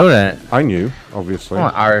should know that. I knew, obviously. Come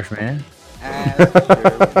on, Irishman.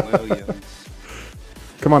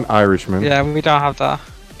 Come on, Irishman. Yeah, we don't have that.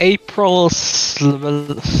 April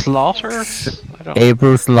Slaughter?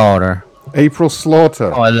 April Slaughter. April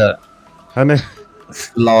Slaughter. Oh, look. Her name...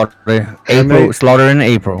 Slaughter. April. Slaughter in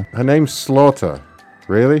April. Her name's Slaughter.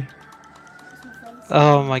 Really?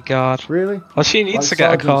 Oh my god. Really? Well, she needs to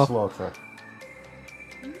get a call. Slaughter.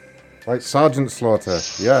 Like Sergeant Slaughter.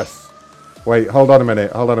 Yes. Wait, hold on a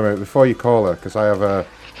minute. Before you call her, because I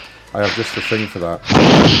have just a thing for that.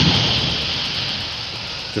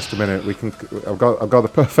 Just a minute. I've got the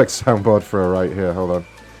perfect soundboard for her right here. Hold on.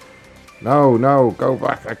 No, go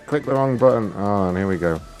back. I clicked the wrong button. Oh, and here we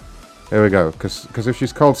go. Here we go. Because if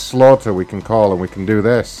she's called Slaughter, we can call and we can do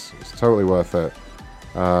this. It's totally worth it.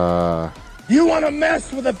 You want to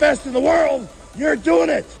mess with the best in the world? You're doing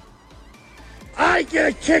it. I get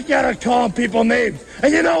a kick out of calling people names.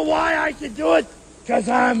 And you know why I can do it? Because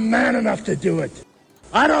I'm man enough to do it.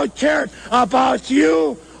 I don't care about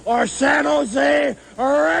you or San Jose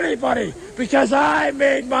or anybody because I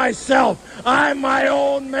made myself. I'm my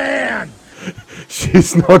own man.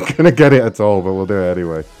 She's not going to get it at all, but we'll do it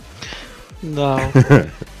anyway. No.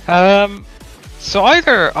 So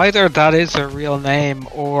either that is her real name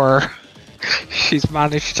or she's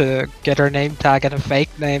managed to get her name tag and a fake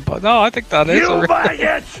name, but no, I think that is You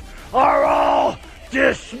maggots are all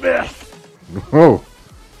dismissed. Oh.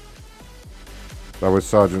 That was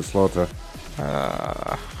Sergeant Slaughter.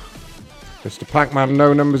 Mr. Pac-Man,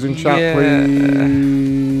 no numbers in chat,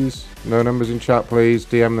 please. No numbers in chat, please.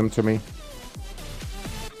 DM them to me.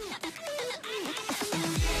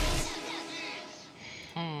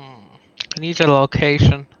 I need a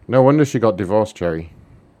location. No wonder she got divorced, Cherry.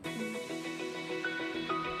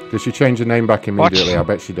 Did she change her name back immediately? I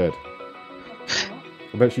bet she did.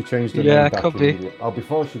 I bet she changed her name back immediately. Yeah, could be. Oh,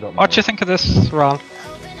 before she got married. What do you think of this, Ron?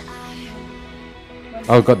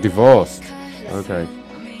 Oh, got divorced. Okay.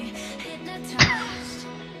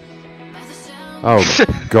 Oh,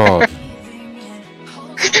 God.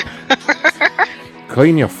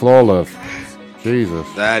 Clean your floor, love.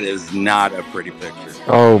 Jesus. That is not a pretty picture.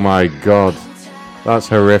 Oh, my God. That's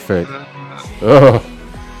horrific. Ugh.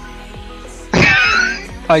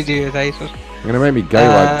 I do hate it. You're going to make me gay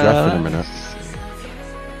like Jeff in a minute.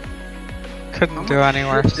 Couldn't do any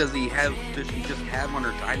worse. Does she just have on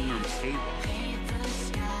her dining room table?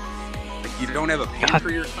 Like, you don't have a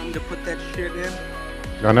pantry or something to put that shit in?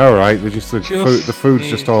 I know, right? The food's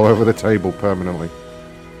just all over the table permanently.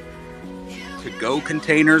 To-go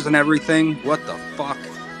containers and everything? What the fuck?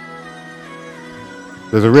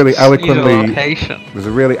 There's a really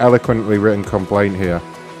eloquently written complaint here.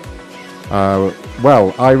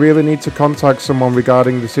 Well, I really need to contact someone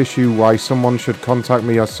regarding this issue. Why someone should contact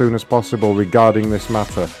me as soon as possible regarding this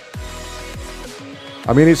matter.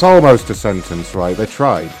 I mean, it's almost a sentence, right? They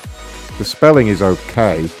tried. The spelling is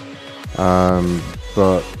okay,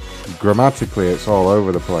 but grammatically it's all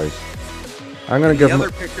over the place. I'm gonna give. The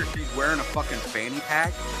other picture, she's wearing a fucking fanny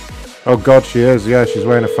pack. Oh God, she is. Yeah, she's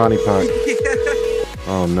wearing a fanny pack.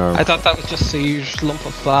 Oh no. I thought that was just a huge lump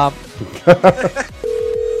of fab.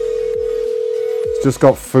 It's just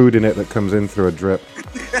got food in it that comes in through a drip.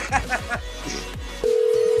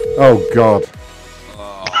 Oh God.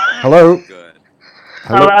 Oh, hello. Good.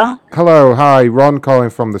 Hello. Hello. Hi, Ron calling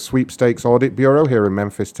from the Sweepstakes Audit Bureau here in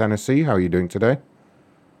Memphis, Tennessee. How are you doing today?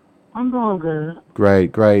 I'm doing good.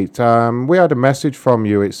 Great. We had a message from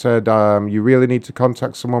you. It said you really need to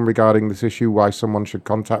contact someone regarding this issue. Why someone should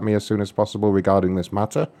contact me as soon as possible regarding this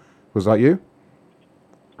matter. Was that you?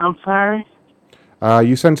 I'm sorry?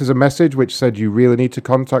 You sent us a message which said you really need to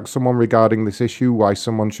contact someone regarding this issue. Why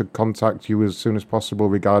someone should contact you as soon as possible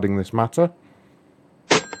regarding this matter.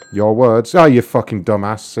 Your words. Oh, you fucking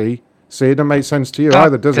dumbass. See, it doesn't make sense to you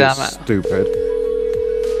either, does it? Stupid.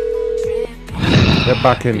 Get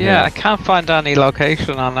back in here. Yeah, I can't find any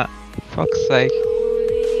location on it. Fuck's sake.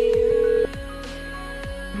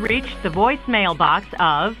 Reach the voicemail box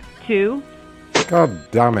of 2.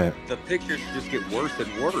 God damn it. The pictures just get worse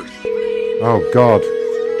and worse. Oh God.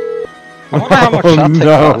 I wonder how much that thing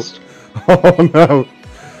cost. Oh no.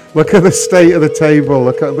 Look at the state of the table.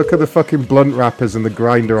 Look at the fucking blunt wrappers and the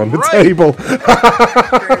grinder on the table.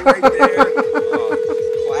 Right there. Oh,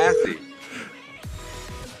 classy.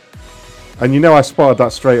 And you know I spotted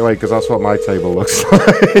that straight away because that's what my table looks like.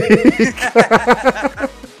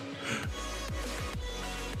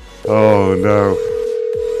 Oh no.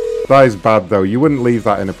 That is bad though. You wouldn't leave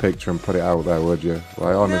that in a picture and put it out there, would you?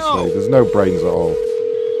 Like honestly, there's no brains at all.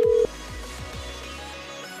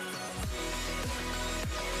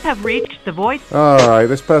 Have reached the voice. Alright,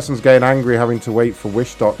 this person's getting angry having to wait for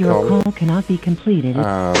wish.com. Your call cannot be completed.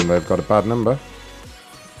 And they've got a bad number.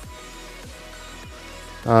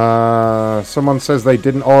 Someone says they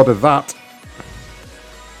didn't order that.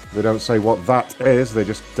 They don't say what that is, they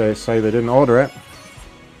just say they didn't order it.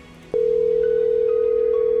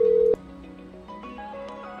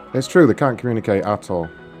 It's true, they can't communicate at all.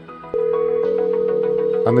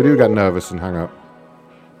 And they do get nervous and hang up.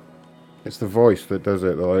 It's the voice that does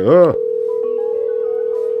it. They're like, oh.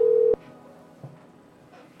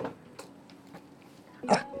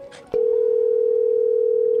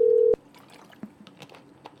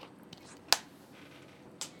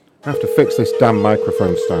 I have to fix this damn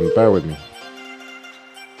microphone stand. Bear with me.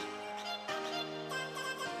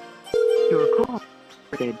 Your call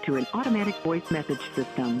forwarded to an automatic voice message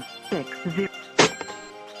system. 60.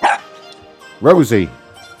 Rosie,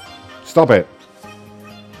 stop it.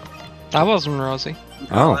 That wasn't Rosie.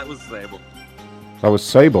 Oh, that was Sable. That was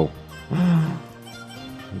Sable.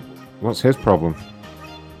 What's his problem?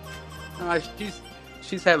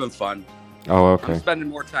 She's having fun. Oh, okay. I'm spending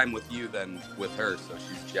more time with you than with her, so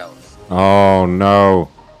she's jealous. Oh, no.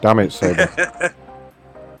 Damn it, Sable.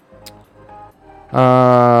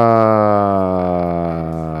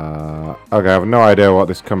 Okay, I have no idea what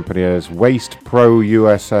this company is. Waste Pro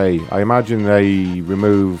USA. I imagine they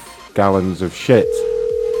remove gallons of shit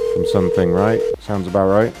from something, right? Sounds about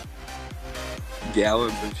right.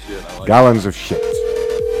 Gallons of shit. I like Gallons of shit.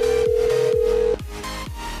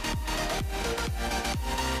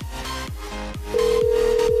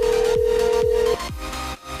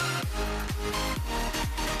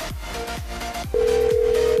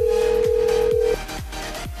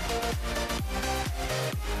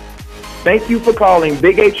 Thank you for calling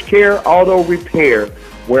Big H Care Auto Repair,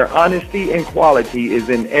 where honesty and quality is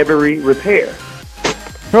in every repair.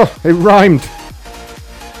 Oh, it rhymed.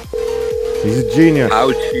 He's a genius.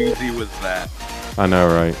 How cheesy was that? I know,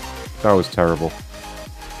 right? That was terrible.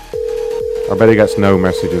 I bet he gets no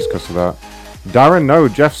messages because of that. Darren, no,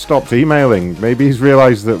 Jeff stopped emailing. Maybe he's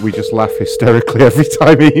realised that we just laugh hysterically every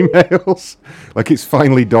time he emails. Like it's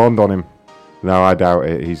finally dawned on him. No, I doubt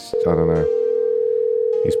it. I don't know.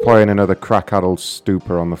 He's playing another crack-addled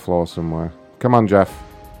stupor on the floor somewhere. Come on, Jeff.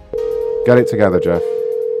 Get it together, Jeff.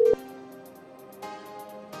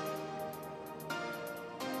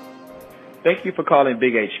 Thank you for calling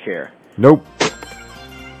Big H Care. Nope.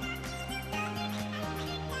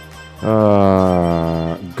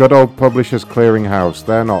 Good old Publishers Clearinghouse.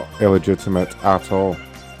 They're not illegitimate at all.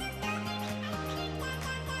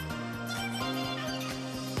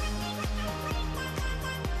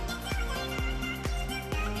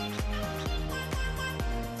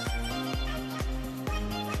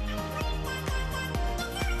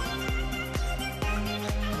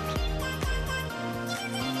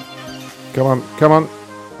 Come on, come on.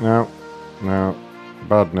 No, no.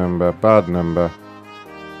 Bad number, bad number.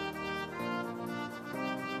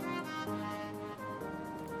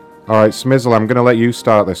 Alright, Smizzle, I'm going to let you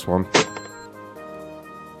start this one.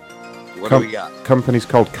 What do we got? Company's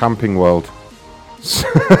called Camping World.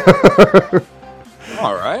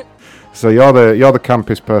 Alright. So you're the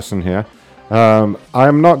campus person here.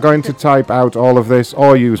 I'm not going to type out all of this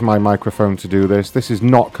or use my microphone to do this. This is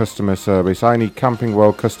not customer service. I need Camping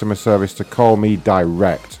World customer service to call me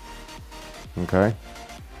direct. Okay?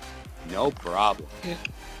 No problem. Yeah.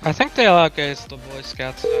 I think they allow guys the Boy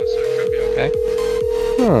Scouts now, so it should be okay.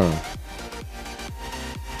 Huh.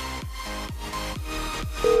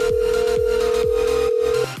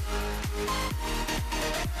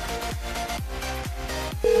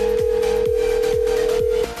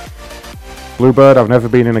 Bluebird, I've never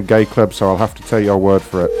been in a gay club, so I'll have to take your word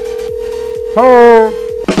for it. Oh!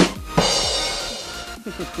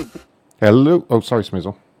 Hello. Oh, sorry,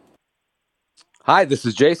 Smizzle. Hi, this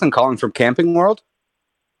is Jason calling from Camping World.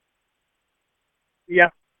 Yeah.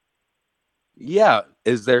 Yeah.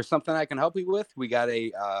 Is there something I can help you with? We got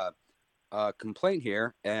a complaint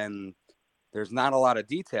here, and there's not a lot of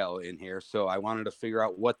detail in here, so I wanted to figure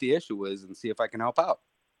out what the issue is and see if I can help out.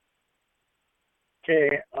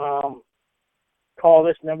 Okay. Call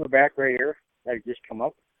this number back right here. That just come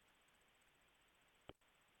up.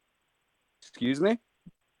 Excuse me?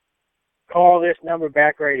 Call this number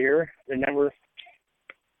back right here. The number.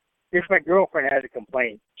 If my girlfriend has a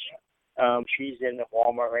complaint. She's in the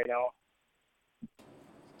Walmart right now.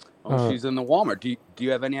 Oh, she's in the Walmart. Do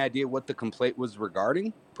you have any idea what the complaint was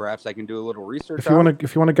regarding? Perhaps I can do a little research. If you want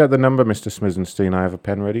to get the number, Mr. Smizenstein, I have a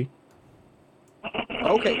pen ready.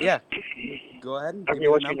 Okay, yeah. Go ahead and give me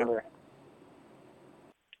what's the your number. number?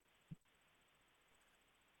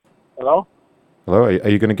 Hello? Hello, are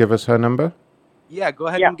you going to give us her number? Yeah, go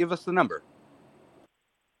ahead and give us the number.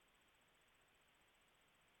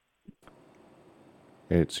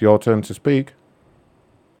 It's your turn to speak.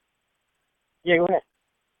 Yeah, go ahead.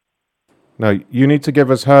 No, you need to give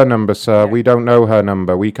us her number, sir. We don't know her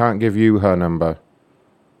number. We can't give you her number.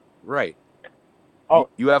 Right. Oh.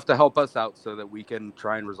 You have to help us out so that we can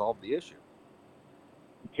try and resolve the issue.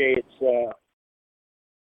 Okay, it's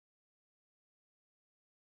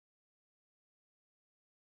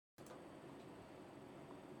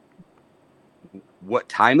What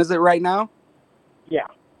time is it right now? Yeah.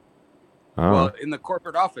 Oh. Well, in the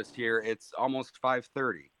corporate office here, it's almost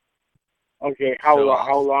 5:30. Okay, how So,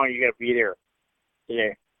 long are you gonna be there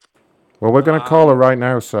today? Well, we're going to call her right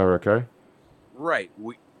now, sir, okay? Right.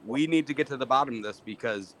 We need to get to the bottom of this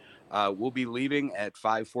because we'll be leaving at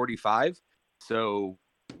 5:45. So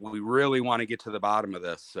we really want to get to the bottom of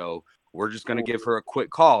this. So we're just going to give her a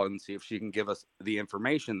quick call and see if she can give us the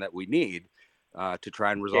information that we need to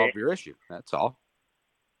try and resolve your issue. That's all.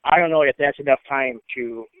 I don't know if that's enough time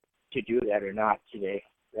to do that or not today.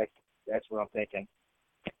 That's what I'm thinking.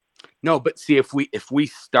 No, but see, if we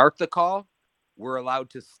start the call, we're allowed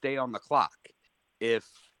to stay on the clock. If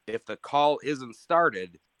the call isn't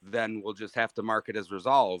started, then we'll just have to mark it as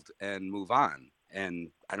resolved and move on. And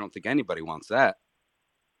I don't think anybody wants that.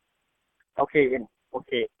 Okay. And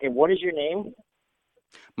what is your name?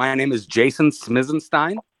 My name is Jason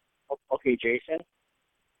Smizenstein. Okay, Jason.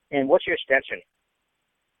 And what's your extension?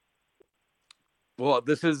 Well,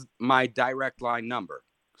 this is my direct line number.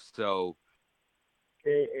 So.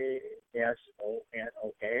 K-A-S-O-N.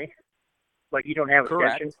 Okay. But you don't have an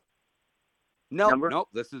extension? No,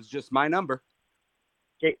 this is just my number.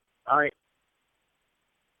 Okay, all right.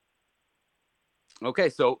 Okay,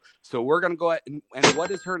 so we're gonna go ahead and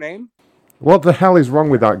what is her name? What the hell is wrong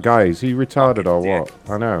with that guy? Is he retarded or what?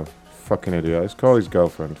 I know. Fucking idiot. Let's call his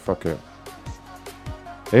girlfriend. Fuck it.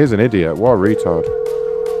 He's an idiot. What a retard.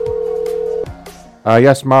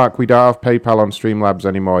 Yes, Mark, we don't have PayPal on Streamlabs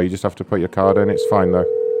anymore. You just have to put your card in. It's fine,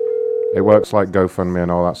 though. It works like GoFundMe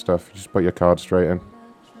and all that stuff. You just put your card straight in.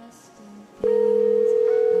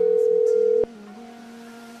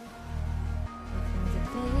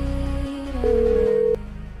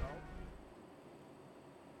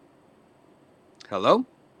 Hello?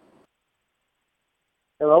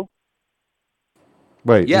 Hello?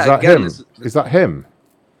 Wait, Yeah, is that again, him? Is that him?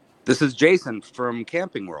 This is Jason from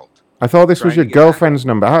Camping World. I thought this was your girlfriend's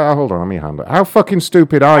number. Hold on, let me handle it. How fucking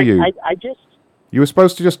stupid are you? I just... You were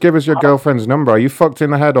supposed to just give us your girlfriend's number. Are you fucked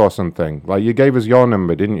in the head or something? Like, you gave us your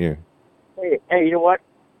number, didn't you? Hey, you know what?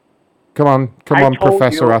 Come on,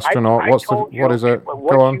 Professor Astronaut. What is it?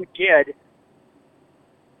 Go on. You did...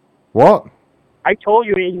 What? I told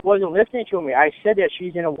you he wasn't listening to me. I said that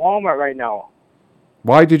she's in a Walmart right now.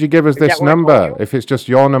 Why did you give us this number? If it's just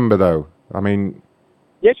your number, though. I mean...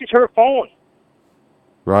 This is her phone.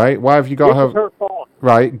 Right? Why have you got This is her phone.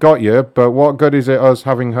 Right, got you. But what good is it us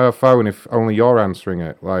having her phone if only you're answering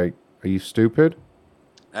it? Like, are you stupid?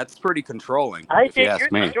 That's pretty controlling. I think you're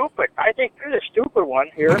the stupid. I think you're the stupid one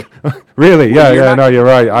here. Really? Yeah, no, you're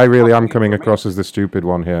right. I really am coming across as the stupid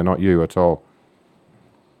one here, not you at all.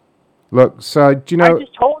 Look, so, do you know... I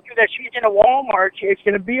just told you that she's in a Walmart. It's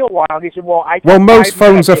going to be a while. He said, well, most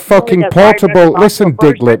phones are fucking portable. Listen,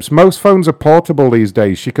 Dig Lips, most phones are portable these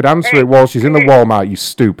days. She could answer it while she's in the Walmart, you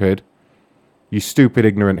stupid. You stupid,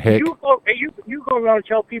 ignorant hick. You go around and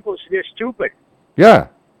tell people they're stupid. Yeah.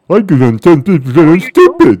 I can tell people they're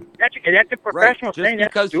stupid. That's a professional thing. Just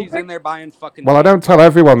because she's in there buying fucking... Well, I don't tell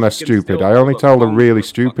everyone they're stupid. I only tell the really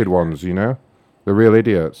stupid ones, you know? The real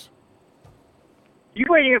idiots. You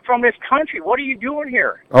ain't even from this country. What are you doing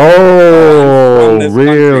here? Oh,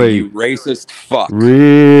 really? You racist fuck.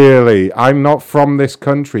 Really? I'm not from this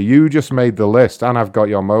country. You just made the list, and I've got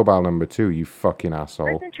your mobile number too, you fucking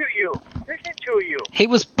asshole. Listen to you. He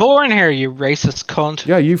was born here, you racist cunt.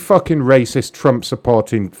 Yeah, you fucking racist,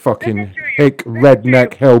 Trump-supporting, fucking hick,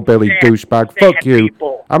 redneck, hillbilly douchebag. Fuck you.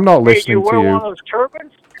 I'm not listening to you. Do you wear one of those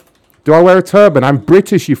turbans? Do I wear a turban? I'm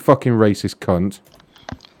British, you fucking racist cunt.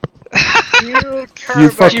 You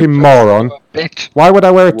fucking moron. Why would I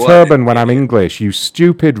wear a turban when I'm English? You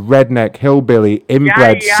stupid redneck hillbilly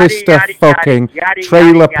inbred sister fucking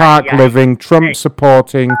trailer park living Trump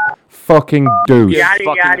supporting fucking douche. Oh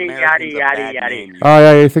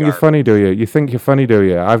yeah, you think you're funny, do you? You think you're funny, do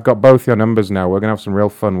you? I've got both your numbers now. We're gonna have some real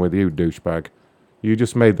fun with you, douchebag. You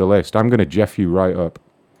just made the list. I'm gonna Jeff you right up.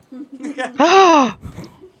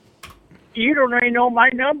 You don't even know my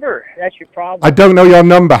number. That's your problem. I don't know your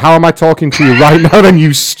number. How am I talking to you right now then,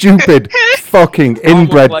 you stupid fucking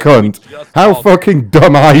inbred cunt? How fucking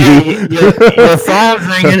dumb are you? Your phone's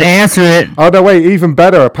ringing, answer it. Oh, no, wait, even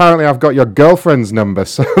better. Apparently I've got your girlfriend's number,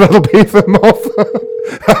 so that'll be even more fun.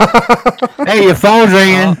 Hey, your phone's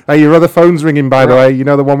ringing. Hey, your other phone's ringing, by the way. You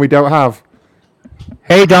know the one we don't have?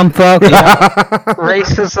 Hey, dumb fuck.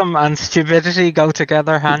 Racism and stupidity go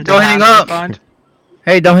together hand in Don't hand. hang up.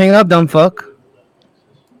 Hey, don't hang up, dumb fuck.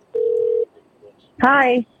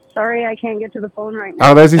 Hi. Sorry, I can't get to the phone right now.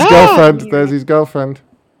 Oh, there's his girlfriend. There's his girlfriend.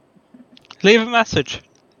 Leave a message.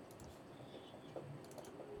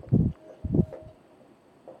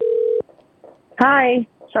 Hi.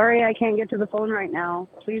 Sorry, I can't get to the phone right now.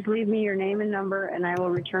 Please leave me your name and number, and I will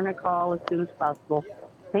return a call as soon as possible.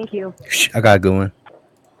 Thank you. I got a good one.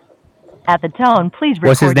 At the tone, please record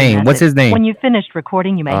What's his name? your What's his message. name? When you've finished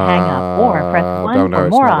recording, you may hang up or press 1 Don't know. for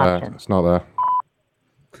It's more not options. there. It's not there.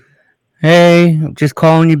 Hey, I'm just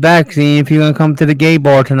calling you back, seeing if you're gonna come to the gay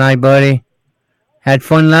bar tonight, buddy. Had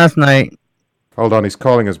fun last night. Hold on, he's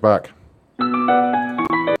calling us back.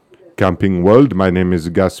 Camping World, my name is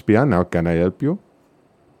Gaspian. How can I help you?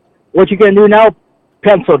 What you gonna do now,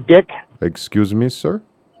 pencil dick? Excuse me, sir?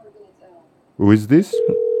 Who is this?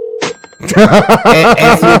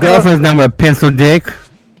 Answer your girlfriend's number, pencil dick.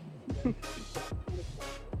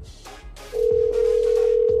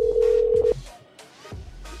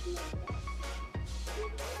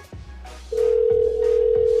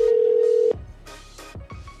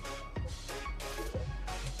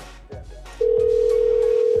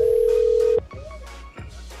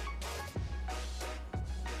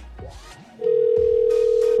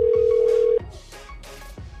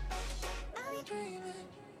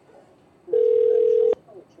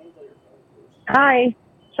 Hi.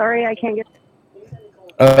 Sorry, I can't get.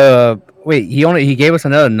 Wait, he gave us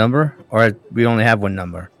another number, or we only have one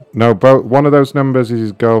number? No, but one of those numbers is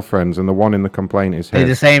his girlfriend's, and the one in the complaint is his. It's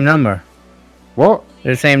the same number. What?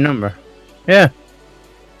 They're the same number. Yeah.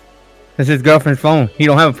 It's his girlfriend's phone. He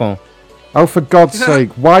don't have a phone. Oh, for God's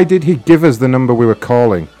sake, why did he give us the number we were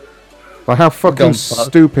calling? Like, how fucking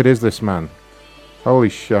stupid is this man? Holy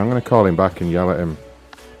shit, I'm gonna call him back and yell at him.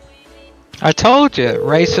 I told you,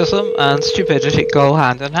 racism and stupidity go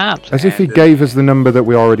hand in hand. As if he gave us the number that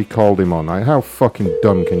we already called him on. Like, how fucking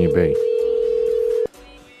dumb can you be?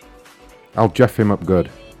 I'll Jeff him up good.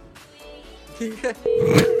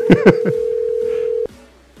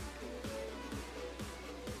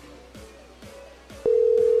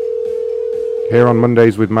 Here on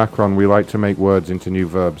Mondays with Macron, we like to make words into new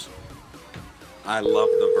verbs. I love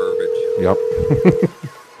the verbiage. Yep.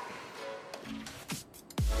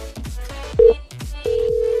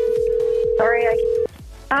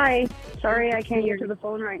 Hi. Sorry, I can't get to the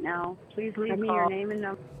phone right now. Please leave me your name and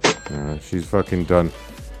number. She's fucking done.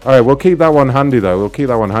 Alright, we'll keep that one handy though. We'll keep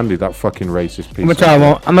that one handy, that fucking racist piece. I'm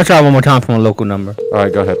gonna try one more time from a local number.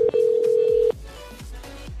 Alright, go ahead.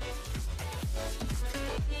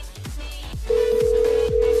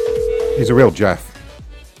 He's a real Jeff.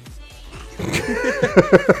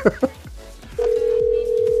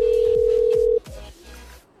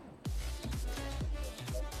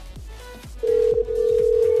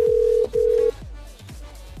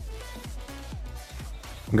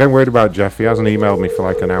 I'm getting worried about Jeff. He hasn't emailed me for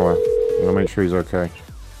like an hour. I'll make sure he's okay.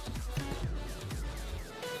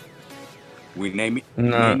 We name it.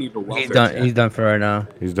 No, he's done for right now.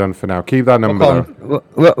 He's done for now. Keep that number though.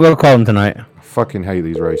 We'll call him tonight. I fucking hate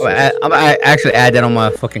these racists. I actually add that on my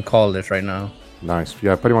fucking call list right now. Nice.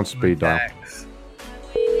 Yeah, put him on speed dial.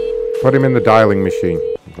 Put him in the dialing machine.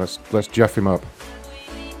 Let's Jeff him up.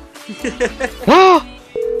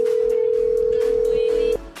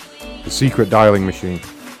 The secret dialing machine.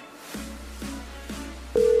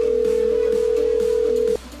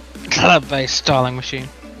 Cloud-based dialing machine.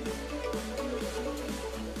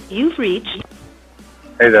 You've reached.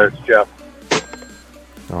 Hey there, it's Jeff.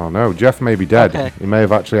 Oh no, Jeff may be dead. Okay. He may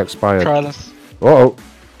have actually expired. Try this. Uh-oh.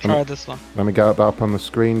 Try this one. Let me get that up on the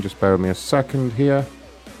screen. Just bear with me a second here.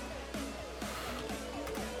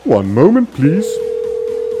 One moment, please.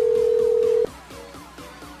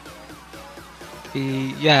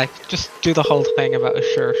 Yeah, just do the whole thing about a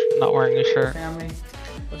shirt, not wearing a shirt. Family,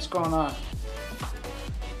 what's going on?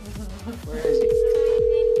 Where is he?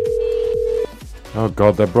 Oh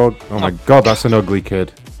god, they're broad. Oh my god, that's an ugly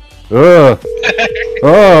kid. Ugh.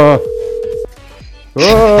 Oh.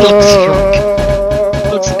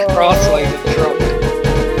 Looks cross-legged drunk.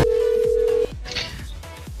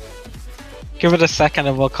 Give it a second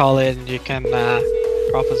and we'll call in and you can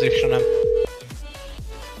proposition him.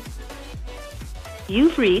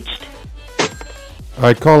 You've reached.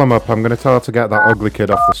 Alright, call him up. I'm gonna tell her to get that ugly kid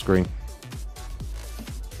off the screen.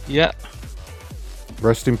 Yeah.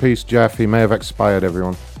 Rest in peace, Jeff. He may have expired,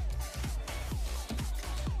 everyone.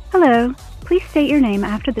 Hello. Please state your name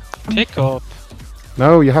after the... Pick up.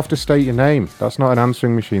 No, you have to state your name. That's not an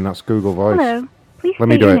answering machine. That's Google Voice. Hello. Please Let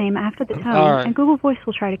me state do your it. name after the tone, Alright. and Google Voice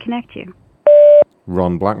will try to connect you.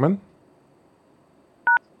 Ron Blackman.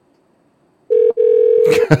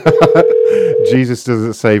 Jesus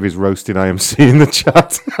doesn't save his roasting IMC in the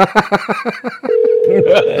chat.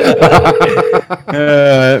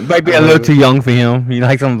 Might be a little too young for him. He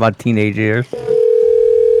likes something about teenage years.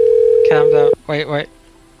 Calm down. Wait.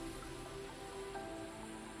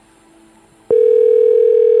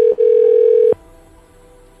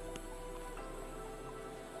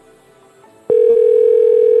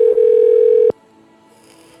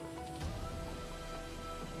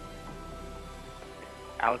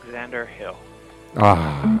 Alexander Hill.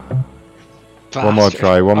 Ah. Bastard. One more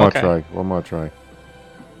try. One more Okay. try. One more try.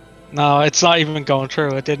 No, it's not even going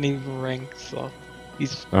through. It didn't even ring. So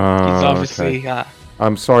he's obviously. Okay.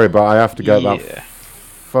 I'm sorry, but I have to get Yeah. that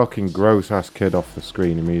fucking gross ass kid off the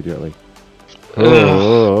screen immediately.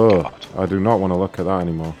 Oh, I do not want to look at that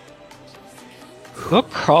anymore. Look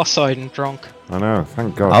cross-eyed and drunk. I know.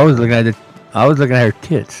 Thank God. I was looking at her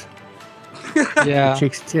tits. Yeah. The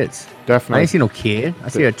chick's tits. Definitely. I ain't see no kid. I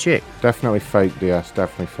see a chick. Definitely fake, DS.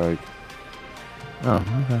 Definitely fake. Oh,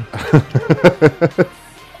 okay.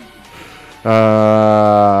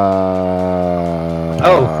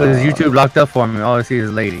 Because YouTube locked up for me. All I see is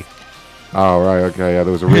a lady. Oh, right, okay, yeah,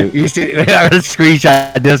 there was a really... You see, I got a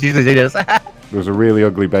screenshot of this. You see this. There was a really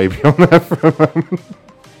ugly baby on there for a moment.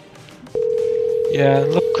 Yeah,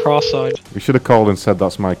 look cross-eyed. We should have called and said,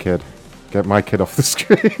 that's my kid. Get my kid off the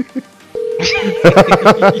screen.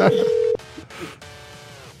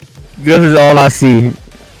 This is all I see.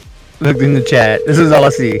 Look in the chat. This is all I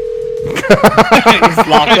see. It's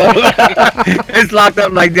locked up. It's locked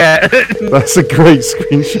up like that. That's a great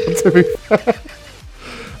screenshot, to be fair.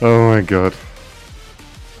 Oh my God.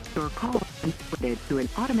 Your call is forwarded to an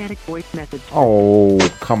automatic voice message. Oh,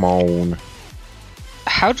 come on.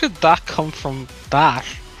 How did that come from that?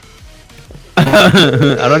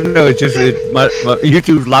 I don't know. It's just my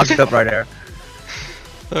YouTube's locked up right there.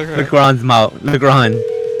 Okay. Look Ron's mouth. Look Ron.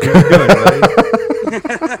 What you doing, buddy?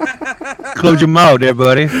 Close your mouth there,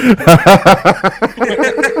 buddy.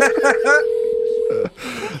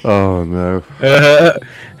 Oh no.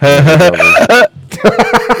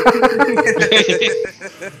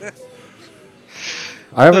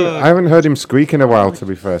 I haven't heard him squeak in a while, to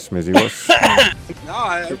be fair, Smizzy. What's...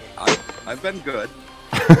 No, I've been good.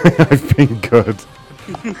 I've been good.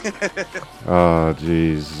 Oh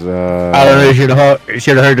jeez. I don't know. You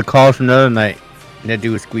should have heard the calls from the other night. That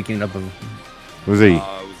dude was squeaking up. Was he?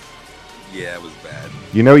 Yeah, it was bad.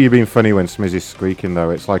 You know you're being funny when Smizzy's squeaking, though.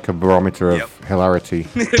 It's like a barometer of hilarity.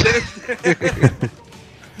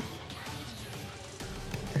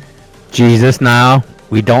 Jesus, now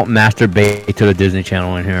we don't masturbate to the Disney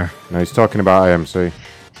Channel in here. No, he's talking about IMC.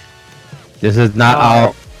 This is not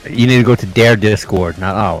our. You need to go to their Discord,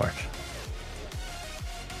 not ours.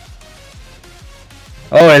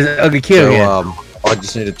 Oh, it's Ugly Kid again. I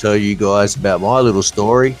just need to tell you guys about my little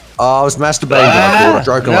story. I was masturbating when I caught a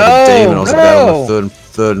stroke like a demon. I was about on the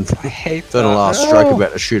third and last stroke,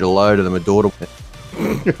 about to shoot a load, and then my daughter.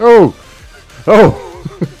 Oh!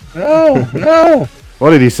 No! What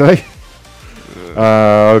did he say?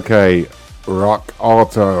 Okay. Rock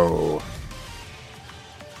Auto.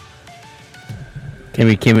 Can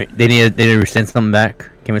we? They need to send something back.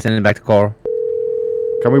 Can we send it back to Carl?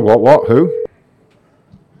 Can we what? Who?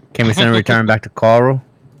 Can we send a return back to Carl?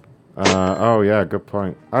 Oh yeah, good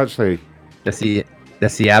point. Actually, the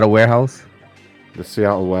Seattle warehouse. The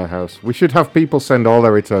Seattle warehouse. We should have people send all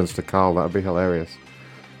their returns to Carl. That'd be hilarious.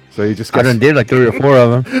 So you just. I done did like 3 or 4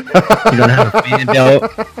 of them. You don't have a fan belt.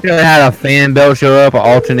 You don't have a fan belt show up, an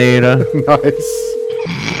alternator. Nice.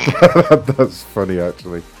 That's funny,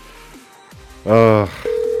 actually.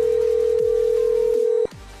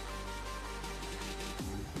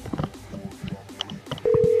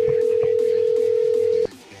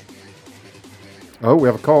 Oh, we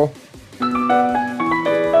have a call.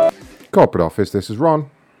 Corporate office, this is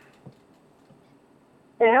Ron.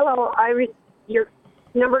 Hey, hello. Your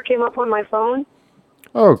number came up on my phone.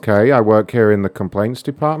 Okay, I work here in the complaints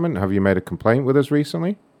department. Have you made a complaint with us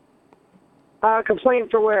recently?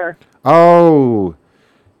 Complaint for where? Oh,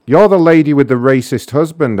 you're the lady with the racist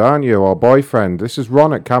husband, aren't you, or boyfriend? This is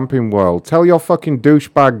Ron at Camping World. Tell your fucking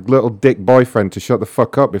douchebag little dick boyfriend to shut the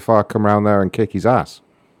fuck up before I come round there and kick his ass.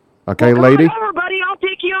 Okay, well, lady? Come on over, buddy. I'll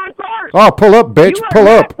take you on first. Oh, pull up, bitch. You Pull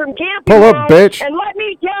are up. from Camping Pull up, World, bitch. And let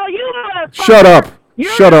me tell you, motherfucker. Shut up.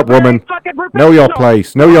 You're Shut up, woman. Know your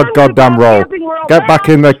place. Know your goddamn role. Get back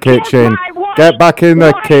in the kitchen. Get back in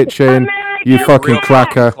the kitchen. You fucking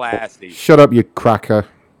cracker. Shut up, you cracker.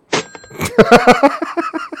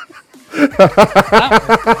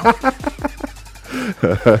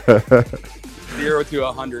 0 to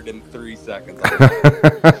 100 in 3 seconds.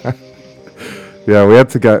 Yeah, we had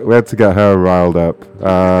to get her riled up.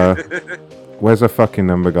 Where's her fucking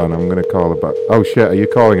number gone? I'm gonna call her back. Oh shit, are you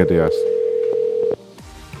calling her, DS?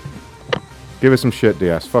 Give her some shit,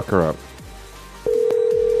 DS. Fuck her up.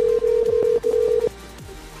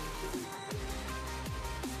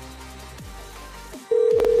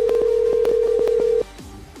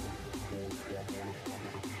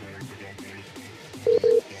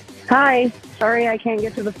 Hi. Sorry I can't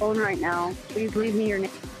get to the phone right now. Please leave me your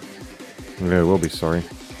name. Yeah, we'll be sorry.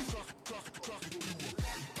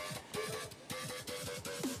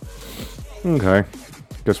 Okay.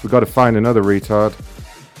 Guess we got to find another retard.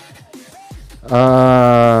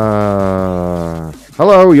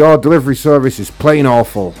 Hello, your delivery service is plain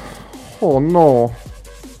awful. Oh no.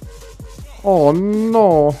 Oh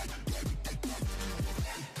no.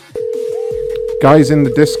 Guys in the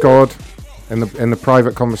Discord, in the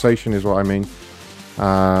private conversation is what I mean.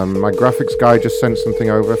 My graphics guy just sent something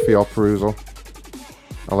over for your perusal.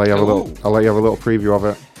 I'll let you have a little preview of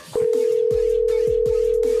it.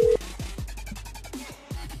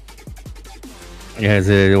 Yeah, is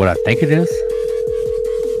it what I think it is?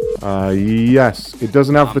 Yes. It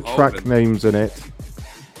doesn't have the track names in it.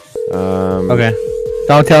 Okay.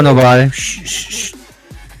 Don't tell nobody. Shh, shh, shh.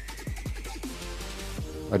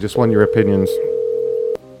 I just want your opinions.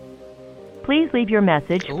 Please leave your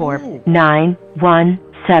message for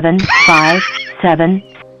 91757.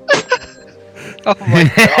 Oh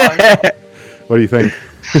my god. What do you think?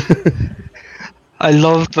 I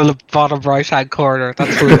love the bottom right hand corner.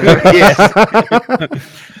 That's hilarious. Yes.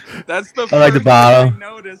 That's the I like the first bottom. thing I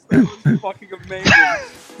noticed. That was fucking amazing.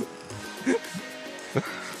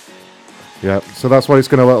 Yeah, so that's what it's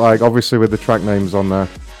going to look like, obviously with the track names on there.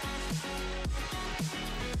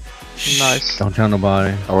 Nice. Don't tell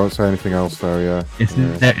nobody. I won't say anything else though. Yeah. It's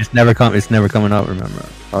never coming out. Remember.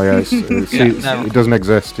 Oh yeah, it doesn't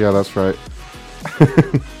exist. Yeah, that's right.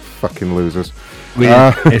 Fucking losers.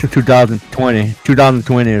 It's 2020.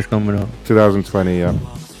 2020 is coming out. 2020. Yeah.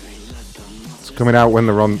 It's coming out when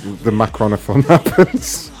the Macronathon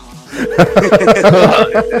happens.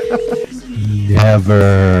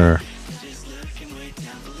 Never.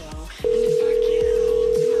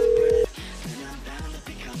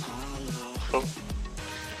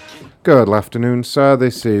 Good afternoon, sir.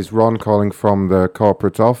 This is Ron calling from the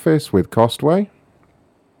corporate office with Costway.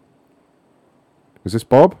 Is this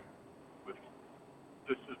Bob?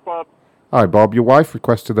 This is Bob. Hi, Bob. Your wife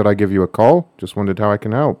requested that I give you a call. Just wondered how I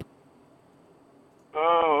can help.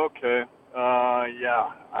 Oh, okay. Yeah,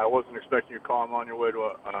 I wasn't expecting your call. I'm on my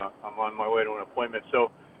way to an appointment. So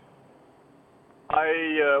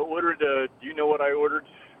I ordered. Do you know what I ordered?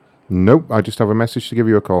 Nope. I just have a message to give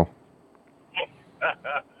you a call.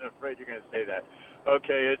 I'm afraid you're going to say that.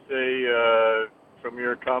 Okay, it's from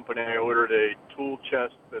your company. I ordered a tool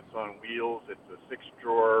chest that's on wheels. It's a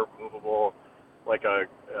 6-drawer, movable, like a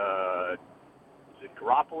is it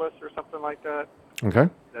Garopolis or something like that? Okay.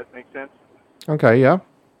 Does that make sense? Okay. Yeah.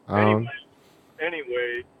 Anyway,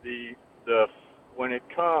 the when it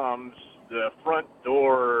comes, the front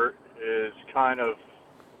door is kind of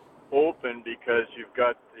open because you've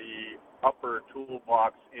got the upper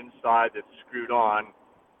toolbox inside that's screwed on,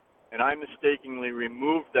 and I mistakenly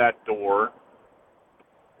removed that door,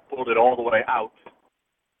 pulled it all the way out,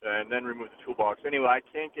 and then removed the toolbox. Anyway, I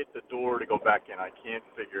can't get the door to go back in. I can't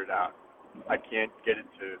figure it out. I can't get it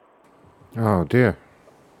to... Oh, dear.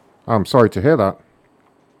 I'm sorry to hear that.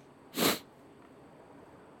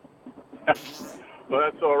 Well,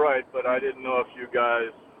 that's all right, but I didn't know if you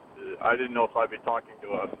guys... I didn't know if I'd be talking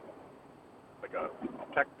to a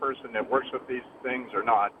tech person that works with these things or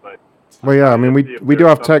not, but... Well, yeah, I mean, we do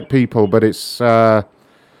have tech people, but it's not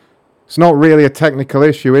really a technical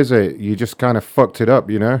issue, is it? You just kind of fucked it up,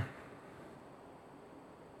 you know?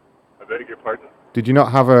 I beg your pardon? Did you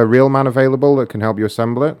not have a real man available that can help you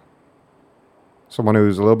assemble it? Someone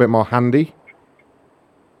who's a little bit more handy?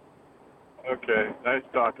 Okay, nice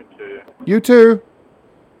talking to you. You too!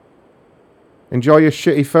 Enjoy your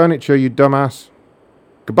shitty furniture, you dumbass.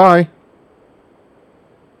 Goodbye.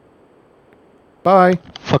 Bye.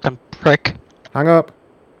 Fucking prick. Hang up.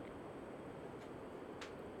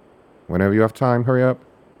 Whenever you have time, hurry up.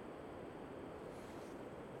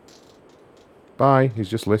 Bye. He's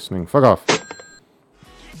just listening. Fuck off.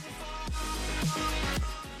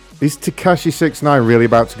 Is Tekashi 69 really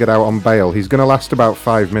about to get out on bail? He's going to last about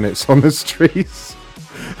 5 minutes on the streets.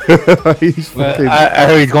 I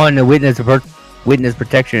heard he's going to witness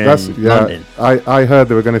protection in London. I heard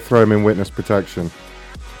they were going to throw him in witness protection.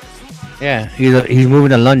 Yeah, he's moving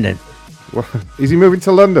to London. What? Is he moving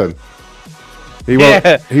to London? He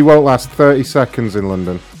won't last 30 seconds in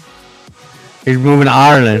London. He's moving to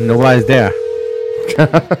Ireland. Nobody's there.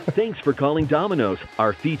 Thanks for calling Domino's,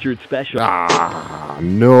 our featured special. Ah,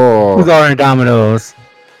 no. Who's ordering Domino's?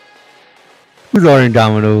 We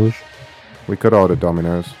could order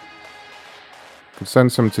Domino's. Could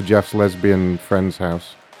send some to Jeff's lesbian friend's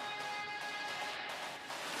house.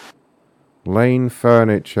 Lane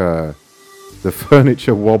Furniture. The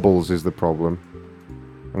furniture wobbles is the problem.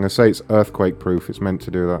 I'm going to say it's earthquake proof. It's meant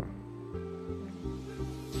to do that.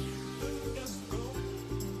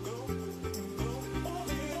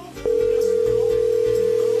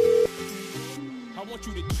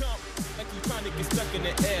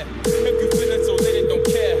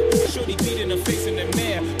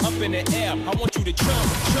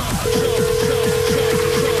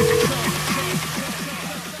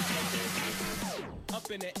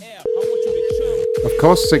 Of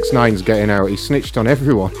course 6ix9ine's getting out. He snitched on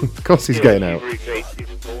everyone. Of course he's getting out.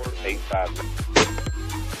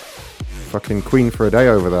 Fucking queen for a day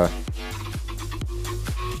over there.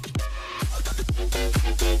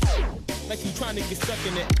 Like you trying to get stuck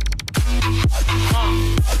in it.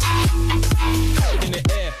 In the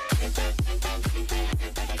air.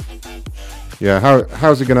 Yeah,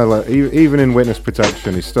 how's he gonna let? Even in witness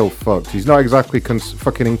protection, he's still fucked. He's not exactly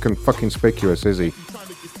fucking conspicuous, is he?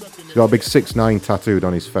 He's got a big 6ix9ine tattooed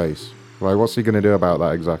on his face. Like, what's he gonna do about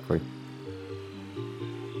that exactly?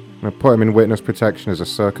 I'm gonna put him in witness protection as a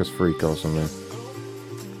circus freak or something.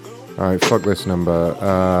 Alright, fuck this number.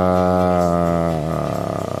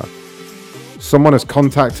 Someone has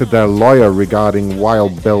contacted their lawyer regarding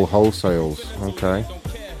Wild Bill wholesales. Okay.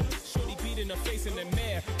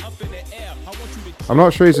 I'm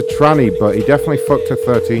not sure he's a tranny, but he definitely fucked a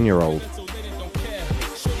 13-year-old.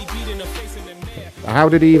 How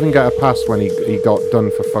did he even get a pass when he got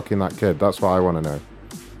done for fucking that kid? That's what I want to know.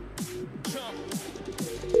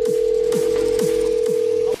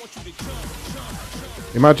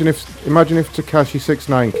 Imagine if Tekashi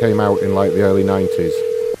 6ix9ine came out in like the early 90s.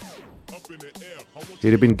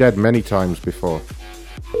 He'd have been dead many times before.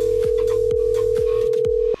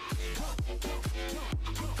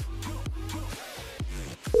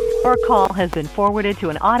 Your call has been forwarded to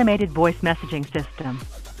an automated voice messaging system.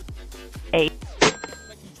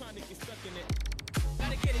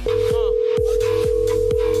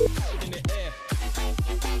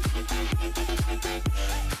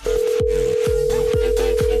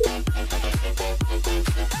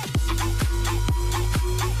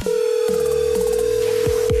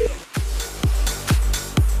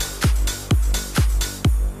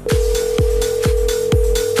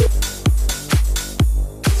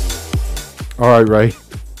 Alright, Ray.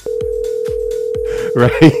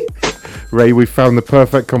 Ray, we found the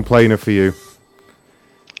perfect complainer for you.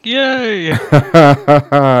 Yay!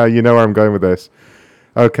 You know where I'm going with this.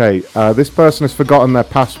 Okay, this person has forgotten their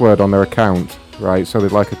password on their account, right? So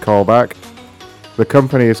they'd like a callback. The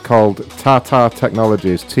company is called Tata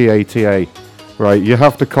Technologies, T-A-T-A. Right, you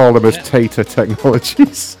have to call them as Tater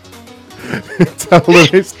Technologies. Tell them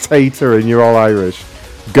it's Tater and you're all Irish.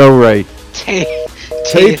 Go, Ray.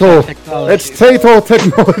 Tato. It's Tato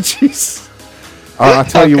Technologies. I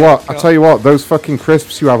tell you what, those fucking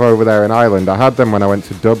crisps you have over there in Ireland, I had them when I went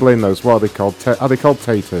to Dublin. Those, what are they called? Are they called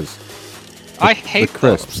taters? I hate the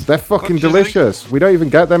crisps. Those. They're fucking delicious. We don't even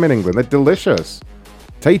get them in England. They're delicious.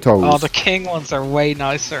 Tatoes. Oh, the King ones are way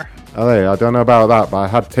nicer. Are they? I don't know about that, but I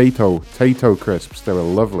had Tato crisps. They were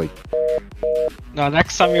lovely. No,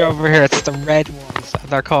 next time you're over here, it's the red ones.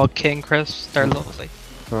 They're called King crisps. They're lovely.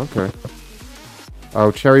 Okay. Oh,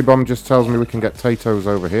 Cherry Bomb just tells me we can get Tatoes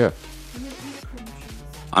over here.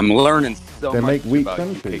 I'm learning so they much make wheat about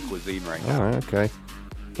country. UK cuisine right now. Alright, okay.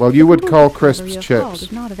 Well, you would call crisps chips,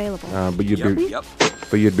 not available. but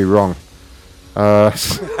you'd be wrong.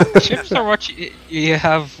 Chips are what you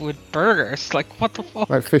have with burgers. Like, what the fuck?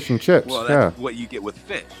 Like fish and chips. Well, that's what you get with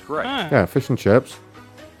fish, right? Yeah, fish and chips.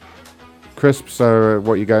 Crisps are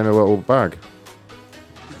what you get in a little bag.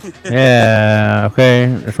 Yeah, okay.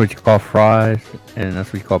 That's what you call fries, and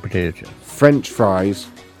that's what you call potato chips. French fries.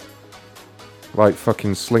 Like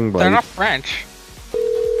fucking Sling Blade. They're not French.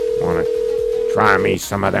 Wanna try me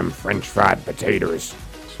some of them French fried potatoes?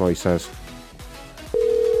 That's what he says.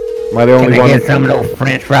 Am I the only one? Get some of those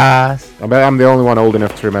French fries? I bet I'm the only one old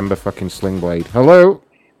enough to remember fucking Sling Blade. Hello?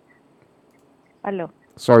 Hello.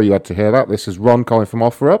 Sorry you had to hear that. This is Ron calling from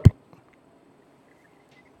Offer Up.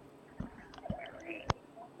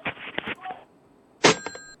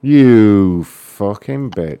 You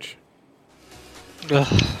fucking bitch.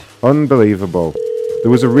 Ugh. Unbelievable.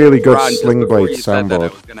 There was a really good Ron, Sling Blade soundboard.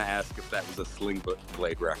 I was going to ask if that was a Sling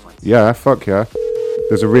Blade reference. Yeah, fuck yeah.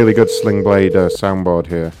 There's a really good Sling Blade soundboard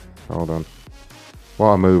here. Hold on. What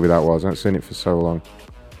a movie that was. I haven't seen it for so long.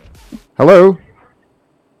 Hello?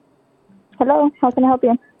 Hello, how can I help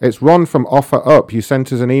you? It's Ron from Offer Up. You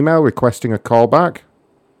sent us an email requesting a callback.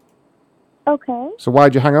 Okay. So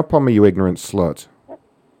why'd you hang up on me, you ignorant slut?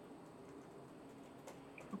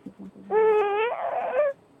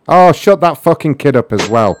 Oh, shut that fucking kid up as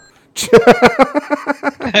well.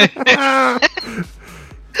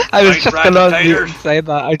 I was just gonna say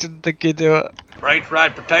that. I didn't think you'd do it. French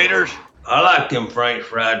fried potatoes? I like them French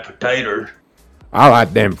fried potatoes. I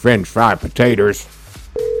like them French fried potatoes.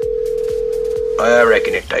 I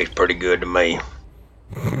reckon it tastes pretty good to me.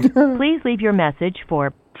 Please leave your message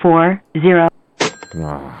for 40.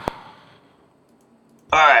 Ah.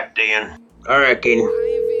 Alright then. I reckon.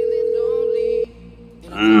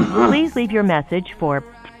 Please leave your message for.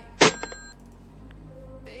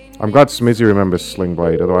 I'm glad Smizzy remembers Sling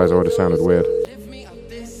Blade, otherwise I would have sounded weird.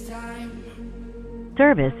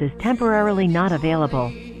 Service is temporarily not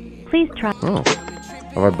available. Please try. Oh.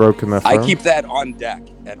 Have I broken their phone? I keep that on deck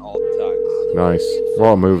at all times. Nice. What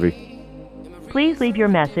a movie. Please leave your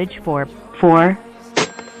message for 4.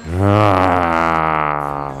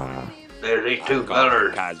 Ah. There's these two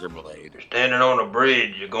fellers standing on a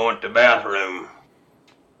bridge. You're going to the bathroom.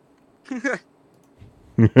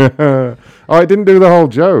 Oh, I didn't do the whole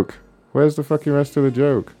joke. Where's the fucking rest of the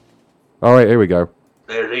joke? Oh, wait, here we go.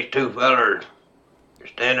 There's these two fellers. You're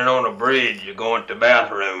standing on a bridge. You're going to the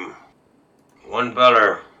bathroom. One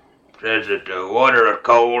feller says that the water is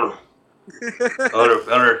cold. Other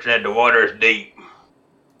feller said the water is deep.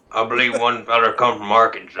 I believe one feller come from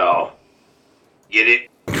Arkansas. Get it?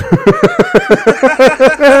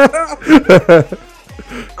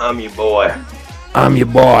 I'm your boy. I'm your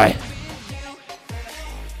boy.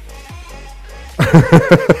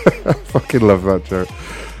 I fucking love that joke.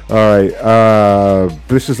 Alright,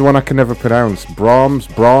 this is the one I can never pronounce. Brahms?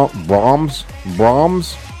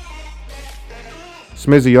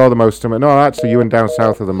 Smizzy, you're the most American. No, actually, you and down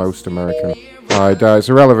south are the most American. Alright, it's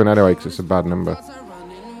irrelevant anyway, because it's a bad number.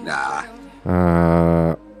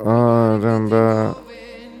 Nah. Number.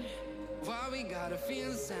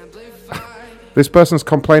 This person's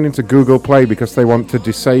complaining to Google Play because they want to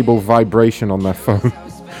disable vibration on their phone.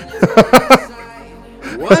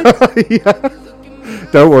 What? Yeah.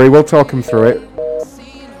 Don't worry, we'll talk them through it.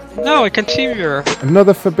 No, continue.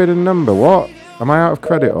 Another forbidden number, what? Am I out of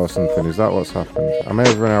credit or something? Is that what's happened? I may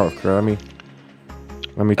have run out of credit.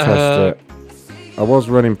 Let me test it. I was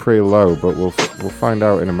running pretty low, but we'll find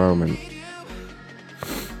out in a moment.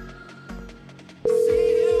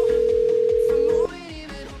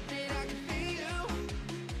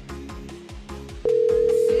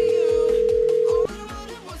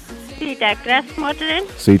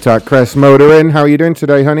 SeaTac Crest Motoring. How are you doing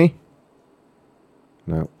today, honey?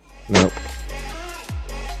 No.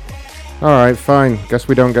 Alright, fine. Guess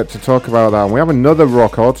we don't get to talk about that. And we have another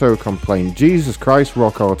Rock Auto complaint. Jesus Christ,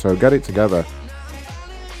 Rock Auto, get it together.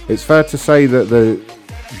 It's fair to say that the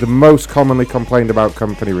most commonly complained about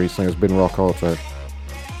company recently has been Rock Auto.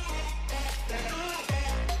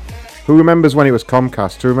 Who remembers when it was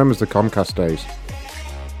Comcast? Who remembers the Comcast days?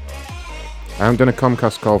 I haven't done a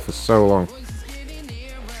Comcast call for so long.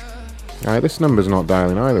 Alright, this number's not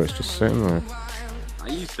dialing either, it's just sitting there. I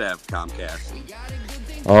used to have Comcast.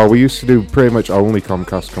 Oh, we used to do pretty much only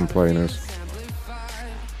Comcast complainers.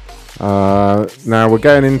 Now we're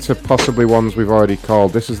getting into possibly ones we've already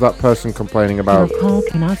called. This is that person complaining about... Your call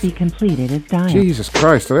cannot be completed as dialed. Jesus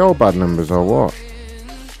Christ, are they all bad numbers or what?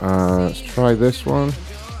 Let's try this one.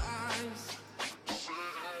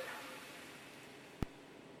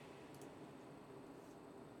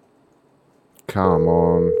 Come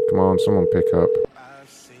on, someone pick up.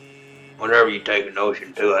 Whenever you take a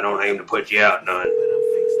notion to, I don't aim to put you out none.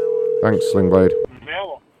 Thanks, Slingblade.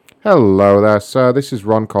 Hello there, sir. This is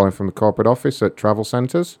Ron calling from the corporate office at Travel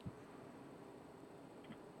Centres.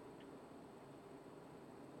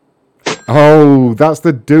 Oh, that's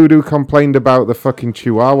the dude who complained about the fucking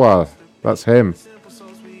chihuahua. That's him.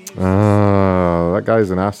 Ah, that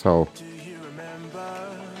guy's an asshole.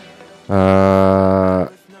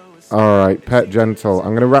 Alright, Pet Gentle.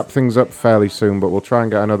 I'm going to wrap things up fairly soon, but we'll try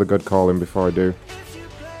and get another good call in before I do.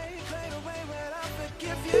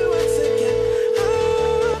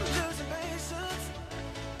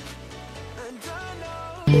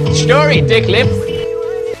 Story, Dick Lip.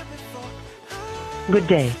 Good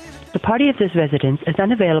day. The party of this residence is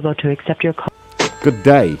unavailable to accept your call. Good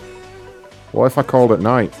day. What if I called at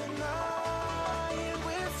night?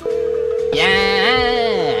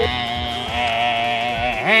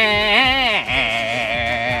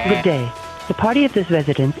 Good day. The party of this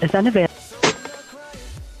residence is unavailable.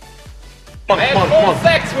 I had full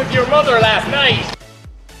sex with your mother last night.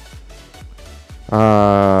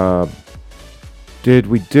 Did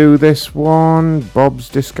we do this one? Bob's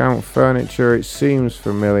Discount Furniture. It seems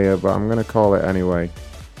familiar, but I'm going to call it anyway.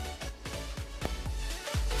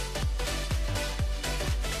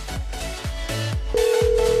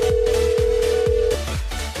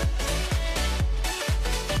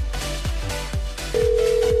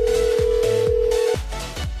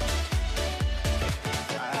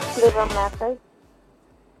 Leave a message.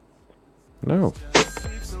 No.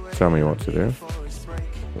 Tell me what to do. Leave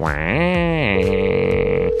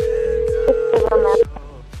a message.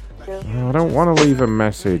 Oh, I don't want to leave a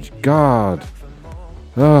message. God.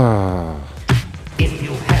 Ah. If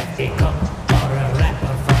you have a cup or a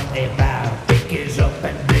wrapper from a bar, pick his up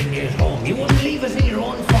and bring his home. You wouldn't leave us in your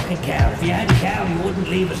own fucking car. If you had a car, you wouldn't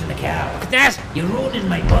leave us in the car. That you're ruining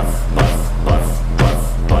my bus.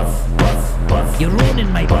 You're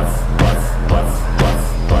ruining my bus.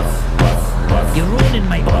 You're ruining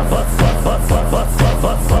my bus.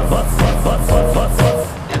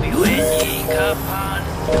 Have you any cup on?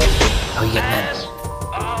 Oh, you get that.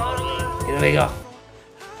 Here we go.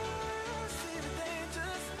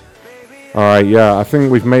 Alright, yeah, I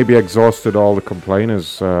think we've maybe exhausted all the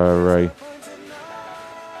complainers, Ray.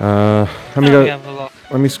 Let me go.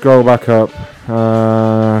 Let me scroll back up.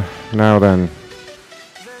 Now then.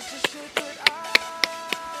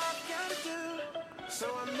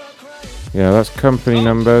 Yeah, that's company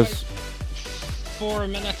numbers. 4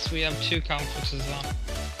 minutes, we have 2 conferences on.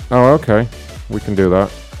 Oh, okay. We can do that.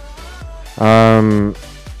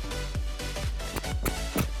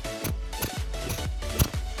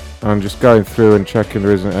 I'm just going through and checking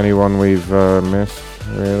there isn't anyone we've missed,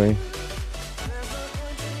 really.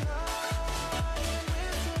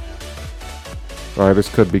 Right, this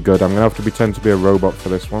could be good. I'm going to have to pretend to be a robot for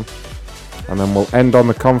this one. And then we'll end on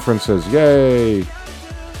the conferences. Yay!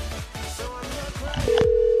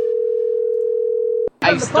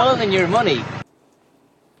 I've stolen your money.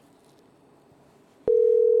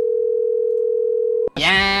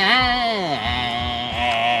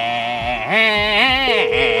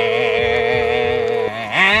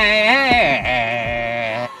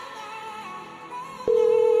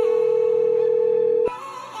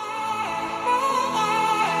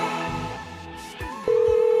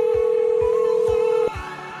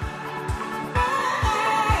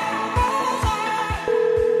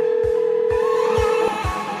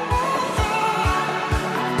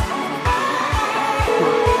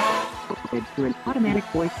 Through an automatic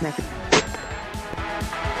voice message.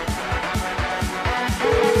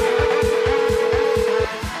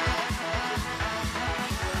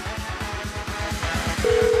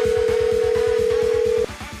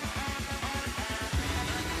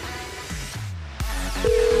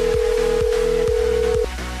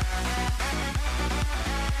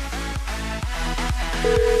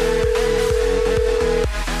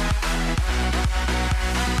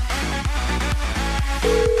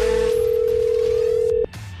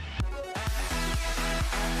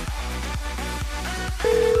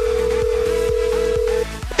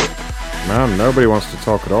 Man, nobody wants to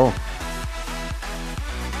talk at all.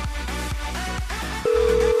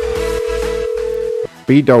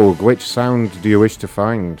 B-Dog, which sound do you wish to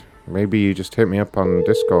find? Maybe you just hit me up on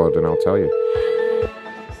Discord and I'll tell you.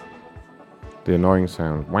 The annoying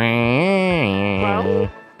sound. Hello?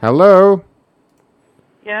 Hello?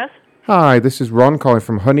 Yes? Hi, this is Ron calling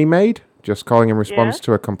from Honeymaid. Just calling in response Yes?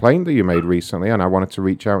 to a complaint that you made recently, and I wanted to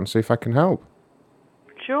reach out and see if I can help.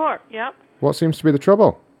 Sure, yep. What seems to be the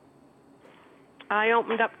trouble? I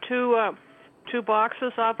opened up two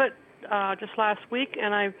boxes of it just last week,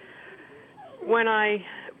 and when I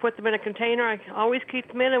put them in a container, I always keep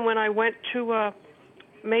them in, and when I went to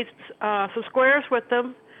made some squares with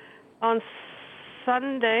them on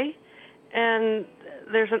Sunday, and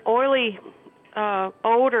there's an oily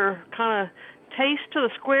odor kind of taste to the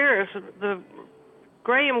squares. The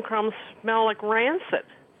graham crumbs smell like rancid.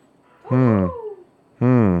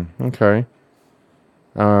 Okay.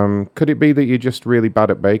 Could it be that you're just really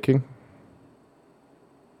bad at baking?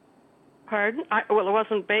 Pardon? Well, it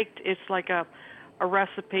wasn't baked. It's like a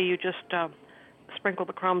recipe. You just sprinkle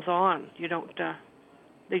the crumbs on. You don't.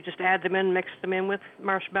 They just add them in, mix them in with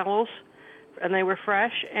marshmallows, and they were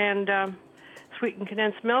fresh, and sweetened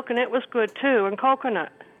condensed milk, and it was good too, and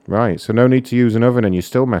coconut. Right, so no need to use an oven and you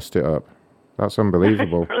still messed it up. That's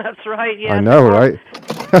unbelievable. That's right, yeah. I know, right?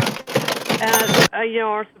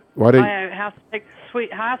 And, Why did- I have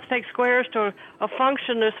to take squares to a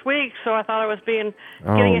function this week, so I thought I was getting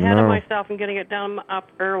ahead of myself and getting it done up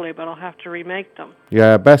early, but I'll have to remake them.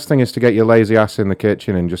 Yeah, best thing is to get your lazy ass in the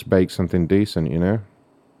kitchen and just bake something decent, you know?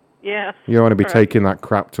 Yes. You don't want to be taking that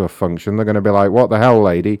crap to a function. They're going to be like, what the hell,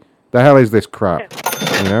 lady? The hell is this crap?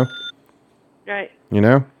 You know? Right. You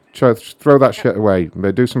know? Throw that shit away.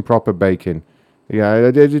 But do some proper baking.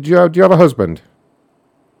 Yeah, do you have a husband?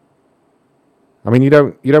 I mean, you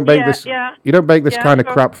don't bake this. Yeah. You don't bake this kind of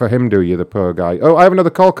crap for him, do you, the poor guy? Oh, I have another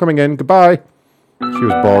call coming in. Goodbye. She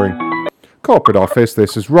was boring. Corporate office.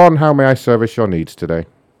 This is Ron. How may I service your needs today?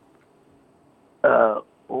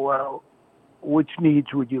 Well, which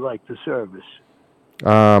needs would you like to service?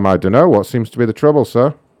 I don't know. What seems to be the trouble,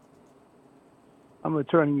 sir? I'm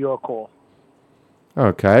returning your call.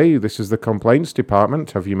 Okay, this is the complaints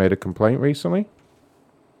department. Have you made a complaint recently?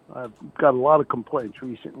 I've got a lot of complaints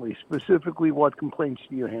recently. Specifically, what complaints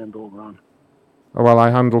do you handle, Ron? Oh, well, I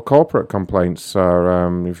handle corporate complaints,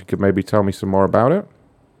 sir. If you could maybe tell me some more about it.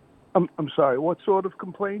 I'm sorry, what sort of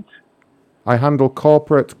complaints? I handle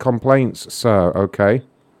corporate complaints, sir, okay.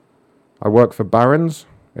 I work for Barron's.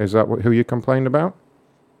 Is that who you complained about?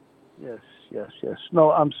 Yes.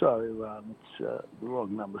 No, I'm sorry, Ron. It's the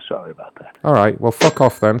wrong number. Sorry about that. All right, well, fuck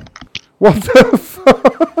off then. What the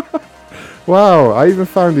fuck? Wow, I even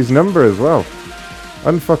found his number as well.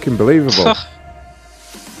 Unfucking believable.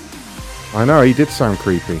 I know, he did sound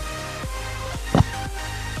creepy.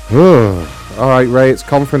 All right, Ray, it's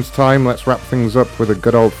conference time. Let's wrap things up with a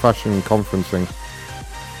good old-fashioned conferencing.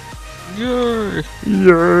 Yay!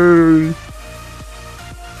 Yay!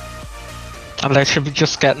 And I should be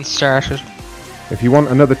just getting started. If you want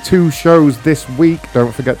another 2 shows this week,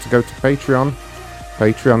 don't forget to go to Patreon.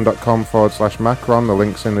 Patreon.com/Macron. The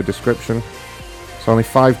link's in the description. It's only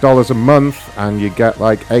 $5 a month, and you get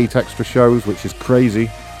like 8 extra shows, which is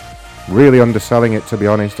crazy. Really underselling it, to be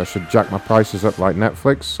honest. I should jack my prices up like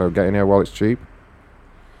Netflix, so get in here while it's cheap.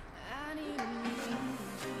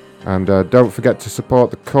 And don't forget to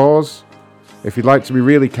support the cause. If you'd like to be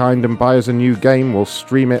really kind and buy us a new game, we'll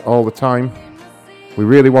stream it all the time. We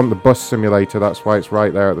really want the bus simulator, that's why it's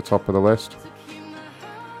right there at the top of the list.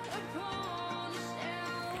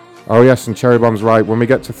 Oh yes, and Cherry Bomb's right. When we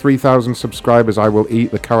get to 3,000 subscribers, I will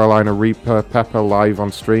eat the Carolina Reaper pepper live on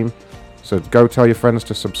stream. So go tell your friends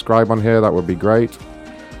to subscribe on here, that would be great.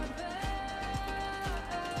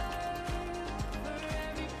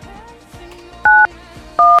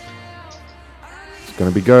 It's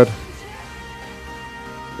gonna be good.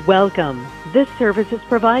 Welcome. This service is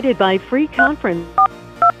provided by Free Conference.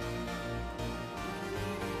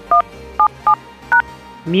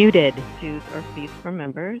 Muted. Dues or fees for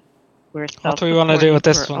members. What do we want to do with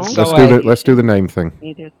this one? Let's do the name thing.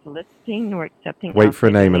 Neither soliciting nor accepting. Wait for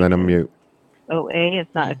a name and then unmute. OA is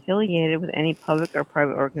not affiliated with any public or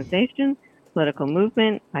private organization, political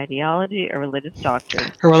movement, ideology, or religious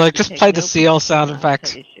doctrine. Or will I just play the seal sound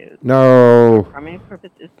effects? No. Primary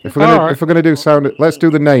purpose is If we're gonna do sound, let's do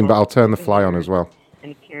the name, but I'll turn the fly on as well.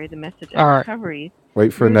 and carry the message All of right. recovery.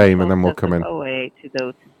 Wait for a name and then we'll come in. OA to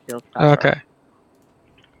those who still suffer. Okay.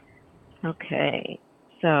 Okay.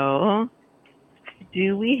 So,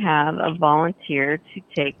 do we have a volunteer to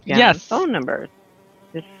take down Yes. phone numbers?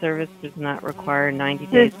 This service does not require 90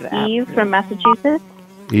 This days is of Eve abstinence. from Massachusetts.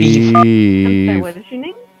 I'm sorry, Eve. what is your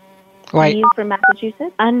name? Wait. Eve from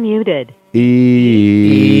Massachusetts. Unmuted.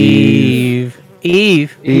 Eve.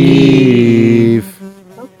 Eve. Eve.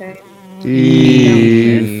 Okay.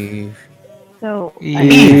 Eve. So,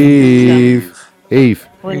 Eve. Eve.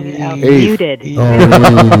 Muted.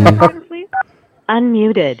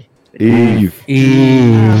 Unmuted. Eve.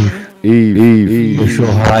 Eve. You're so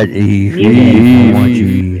hot, Eve. Eve. I want you,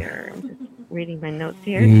 Eve. reading my notes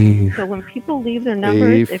here. Eve. So when people leave their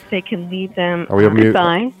numbers, Eve. if they can leave them Are we on mute?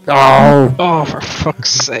 goodbye. Oh! Oh, for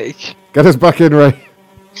fuck's sake. Get us back in, Ray.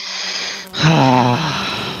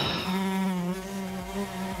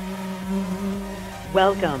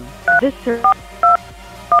 Welcome. This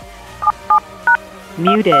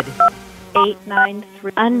muted.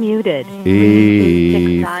 893. Unmuted.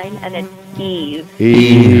 Eve. 69 and then Eve.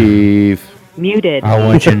 Eve. Muted. I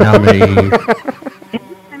want your number, Eve. What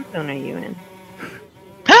time zone are you in?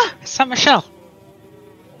 It's not Michelle.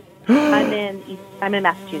 I'm in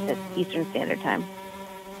Massachusetts, Eastern Standard Time.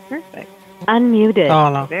 Perfect. Unmuted. Oh,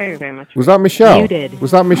 no. Very, very much. Was that Michelle? Muted.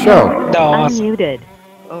 Was that Michelle? No, it wasn't. Unmuted.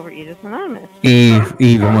 Over Edith Anonymous. Eve,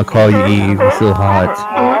 I'm gonna call you Eve. You're so hot.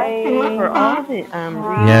 For all the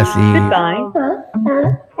Yes, Eve.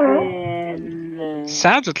 Goodbye.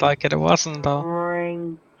 Sounded like it wasn't, though.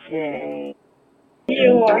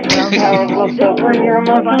 You are powerless over your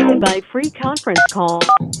emotions. By free conference call.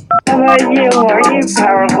 How about you? Are you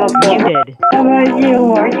powerless over? Muted. How about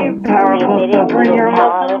you? Are you powerless over your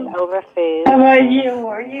emotions? Over food. How about you?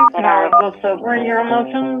 Are you powerless over your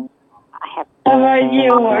emotions? How about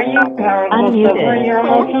you? Are you powerless over your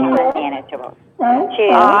emotions?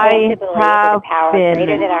 I have been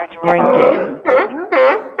drinking.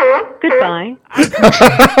 Goodbye.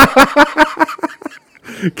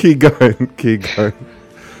 Keep going. Keep going.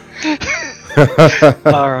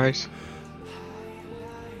 All right.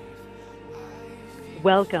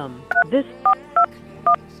 Welcome. This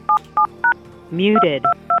muted.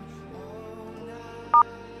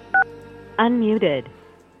 Unmuted.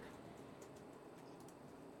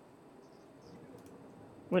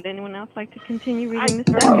 Would anyone else like to continue reading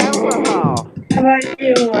this? about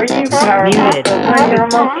you? Are you Muted.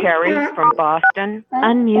 powerful? Carrie from Boston.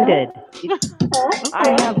 Unmuted.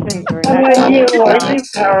 I have been drinking. How about you? Are you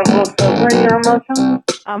powerful over your emotions?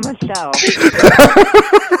 Michelle.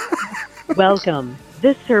 Welcome.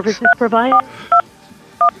 This service is provided.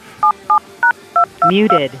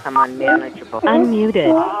 Muted. I'm unmanageable. Unmuted.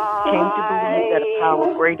 Came to believe that a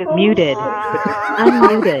power greater. Muted.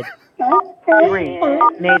 Unmuted. 3.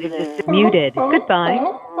 Native is muted. Goodbye.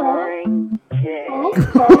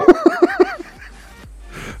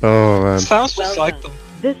 Oh man. Sounds just like them.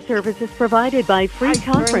 This service is provided by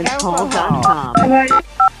freeconferencecall.com.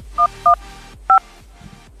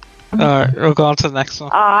 Alright, we'll go on to the next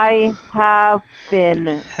one. I have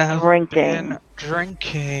been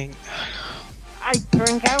Drinking. I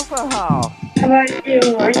drink alcohol. How about you?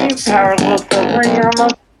 Are you powerful over your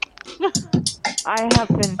emotions? I have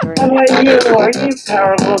been drinking. How about you? Are you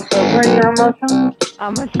powerful over your emotions?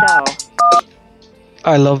 Michelle.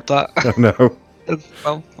 I love that. I know. It's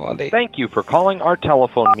so funny. Thank you for calling our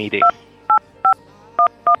telephone meeting.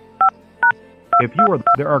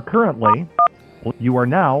 There are currently, you are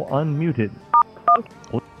now unmuted.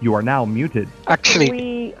 You are now muted. Actually,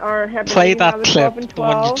 we are having play that clip, the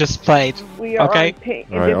one you just played. We are okay?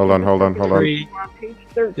 All right, hold on. Three. On page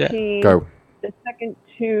 13. Yeah. Go. The second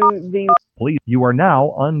to the. Please, you are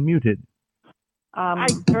now unmuted. I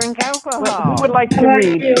drink alcohol. Who would like to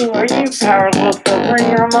read? You? Are you powerful over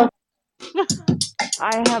your emotions?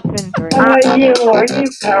 I have been drinking. How about you? Are you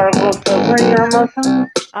powerful over your emotions?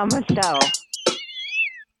 Michelle.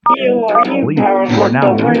 You are you Please, you are powerful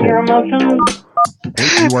now over muted. your emotions?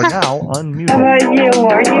 Please, you are now How unmuted. about you?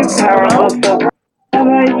 Are you powerful over? How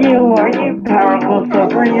about you? Are you powerful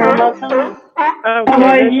over your emotions? How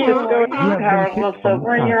about you? Are you powerful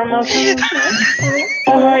over your emotions?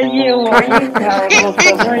 How about you? Are you powerful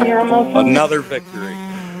over your emotions? Another victory.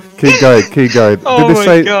 Keep going. Oh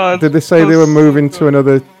my God. Did they say they were moving to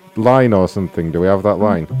another line or something? Do we have that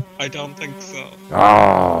line? I don't think so.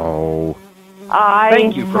 Oh.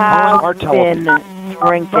 Thank you for calling our telephone. Been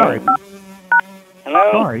drinking. Sorry.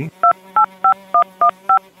 Hello? Sorry.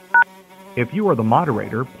 If you are the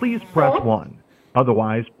moderator, please press 1.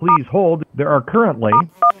 Otherwise, please hold. There are currently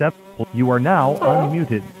you are now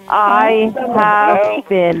unmuted. I have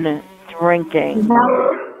been drinking.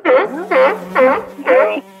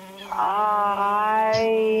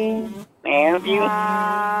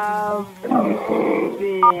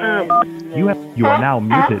 You are now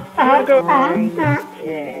muted.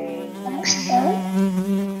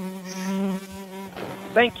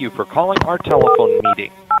 Thank you for calling our telephone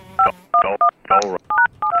meeting.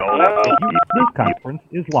 This conference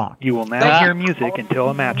is locked. You will now hear music until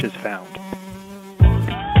a match is found.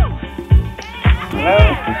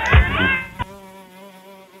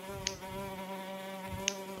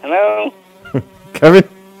 Hello? Kevin?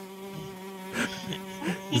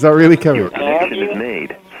 Is that really Kevin? Your connection is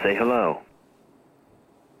made. Say hello.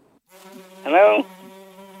 Hello?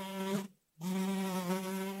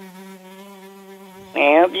 May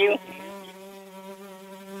I help you?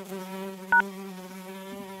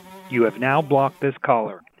 You have now blocked this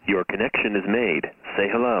caller. Your connection is made. Say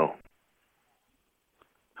hello.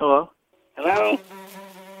 Hello? Hello?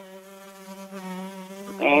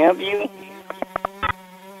 May I help you?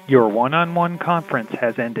 Your one-on-one conference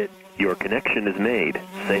has ended. Your connection is made.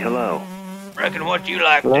 Say hello. Reckon what you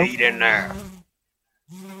like to eat in there?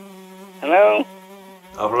 Hello?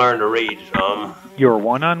 I've learned to read some. Your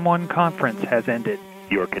one-on-one conference has ended.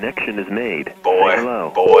 Your connection is made. Boy, Say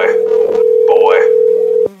hello. boy.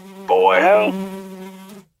 Hello?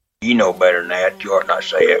 You know better than that. You ought not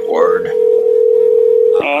say that word.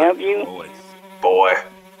 May I help you? Boy.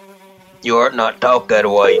 You ought not talk that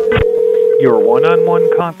way. Your one-on-one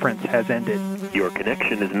conference has ended. Your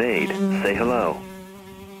connection is made. Say hello.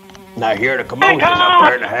 Now hear the commotion up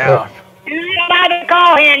there in the house. You're not allowed to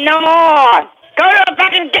call here no more. Go to the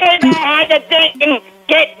fucking table and have the thing and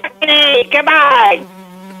get fucking A. Goodbye.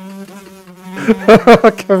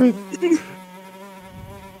 Kevin.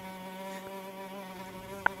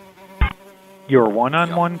 Your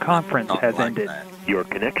one-on-one conference has ended. Your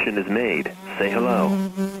connection is made. Say hello.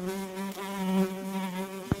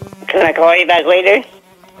 Can I call you back later?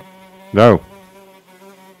 No.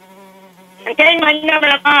 I'm getting my number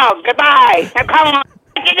tomorrow. Goodbye. Now come on.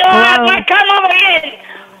 What you doing? Come over here.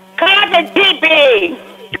 Come up to TP.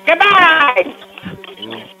 Goodbye.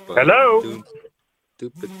 Hello?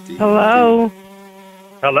 Hello?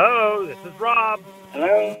 Hello, this is Rob.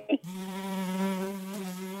 Hello?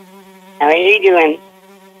 How are you doing?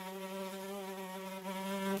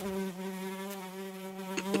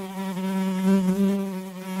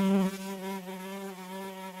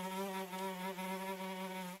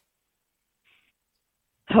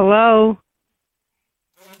 Hello?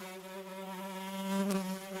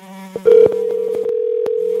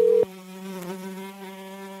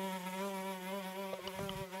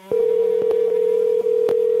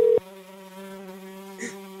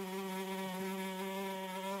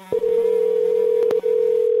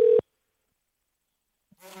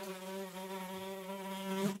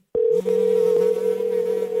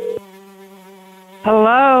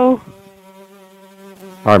 Hello?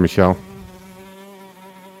 Hi, Michelle.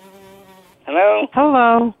 Hello?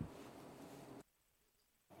 Hello?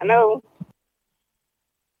 Hello?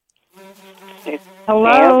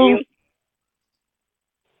 Hello?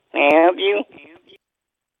 May I help you? May I help you?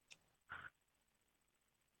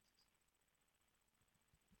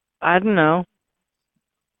 I don't know.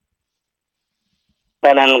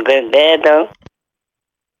 But I'm good there, though.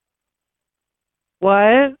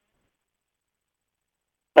 What?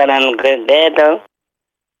 But I'm good there, though.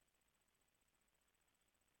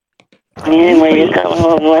 Anyway, you come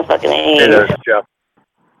home with my fucking Hey age. there, Jeff.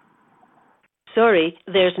 Sorry,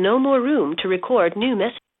 there's no more room to record new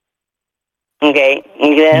messages. Okay,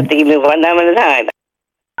 you're gonna have to give me one number at a time.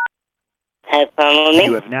 Have fun with me.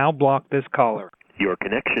 You have now blocked this caller. Your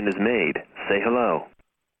connection is made. Say hello.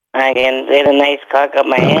 I can get a nice cock up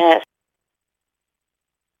my ass.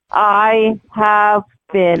 I have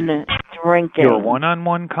been drinking. Your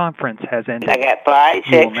one-on-one conference has ended. I got 5,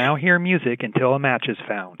 You will 6. now hear music until a match is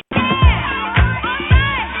found.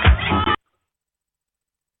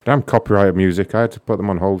 Damn copyrighted music. I had to put them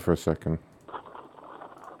on hold for a second.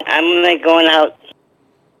 I'm like going out.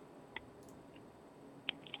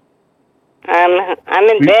 I'm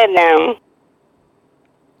in bed now.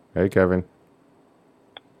 Hey, Kevin.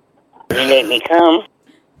 You make me come.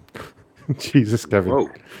 Jesus, Kevin.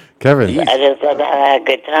 Kevin. I just thought I had a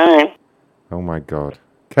good time. Oh, my God.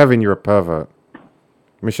 Kevin, you're a pervert.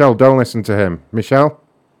 Michelle, don't listen to him. Michelle?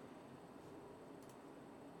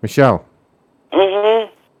 Michelle?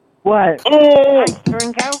 Mm-hmm. What? I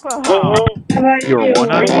drink alcohol. Your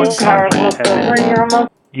one-on-one conference has ended.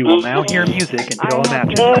 You will now hear music until a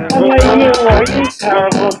match is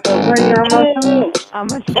found. I'm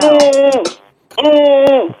a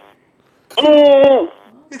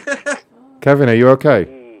Kevin, are you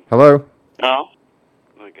okay? Hello? No.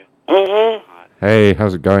 Okay. Mm-hmm. Hey,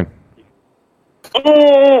 how's it going?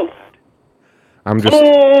 Mm-hmm. I'm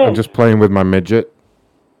just playing with my midget.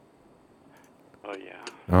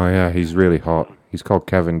 Oh yeah, he's really hot. He's called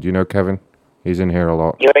Kevin. Do you know Kevin? He's in here a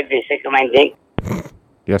lot. You like to sick of my dick?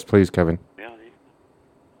 Yes, please, Kevin.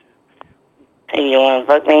 Hey, you wanna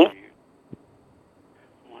fuck me?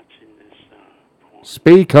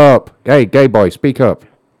 Speak up. Hey, gay boy, speak up.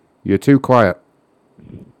 You're too quiet.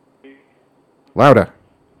 Louder.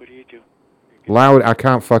 What do you do? Loud, I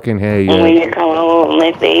can't fucking hear When you. you come over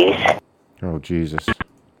my face. Oh, Jesus.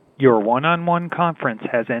 Your one-on-one conference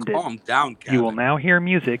has ended. Calm down, Kevin. You will now hear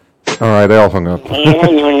music. Alright, they all hung up. Yeah,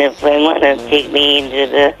 you and your friend wanna take me into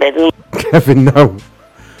the bedroom? Kevin, no.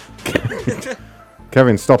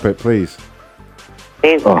 Kevin, stop it, please.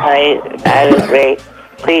 Please, I was great.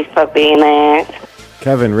 Please fuck me in the ass.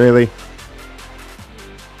 Kevin, really?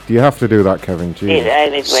 Do you have to do that, Kevin? Please, Jesus. I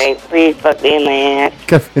was great. Please fuck me in the ass.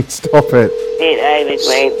 Kevin, stop it. Please, I was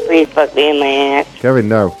great. Please fuck me in the ass. Kevin,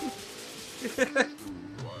 no.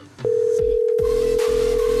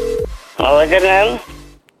 What was it then?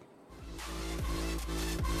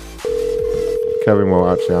 Kevin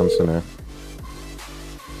won't actually answer now.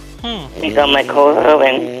 You got my cold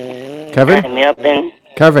and Kevin? tie me up and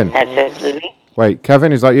Kevin? had sex with me. Wait,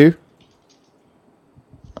 Kevin, is that you?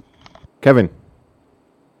 Kevin?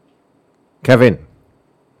 Kevin?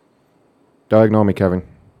 Don't ignore me, Kevin.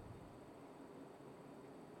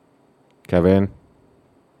 Kevin?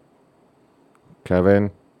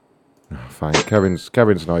 Kevin? Oh, fine, Kevin's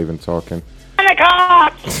not even talking. The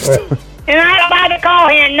cops! You're not allowed to call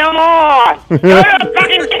here no more! You're a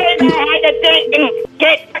fucking kid that had to think and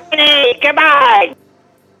get fucking A. Goodbye!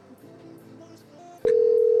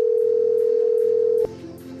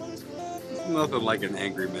 Nothing like an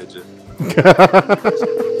angry midget.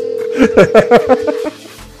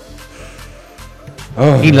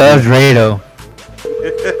 He loves Rado.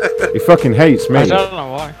 He fucking hates me. I don't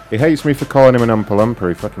know why. He hates me for calling him an Umpa-Lumpa.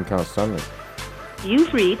 He fucking can't stand it.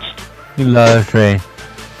 You've reached. He loves Ray.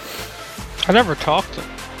 I never talked to him.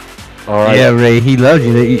 Alright. Yeah, Ray, he loves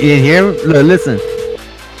you. You didn't hear him? Look, listen.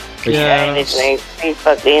 Yeah. Please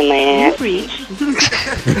fuck me in my ass. You've reached.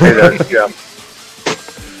 Hey there, Jeff.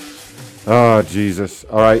 Oh, Jesus.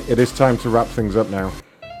 Alright, it is time to wrap things up now.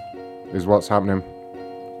 Is what's happening.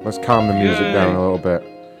 Let's calm the music down a little bit.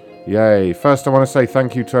 Yay. First, I want to say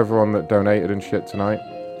thank you to everyone that donated and shit tonight.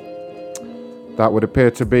 That would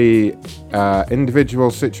appear to be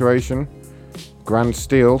individual situation. Grand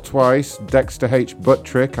Steel twice. Dexter H. Butt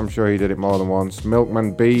Trick. I'm sure he did it more than once.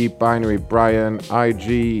 Milkman B. Binary Brian.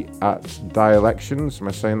 IG at Dialections. Am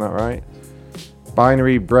I saying that right?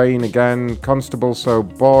 Binary Brain again. Constable So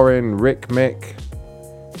Boring. Rick Mick.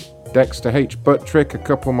 Dexter H. Butt Trick a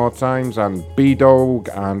couple more times. And B-Dog.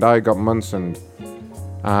 And I Got Munson.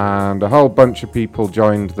 And a whole bunch of people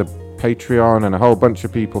joined the Patreon. And a whole bunch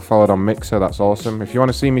of people followed on Mixer. That's awesome. If you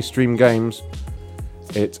want to see me stream games,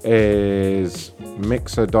 it is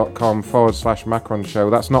mixer.com/Macron Show.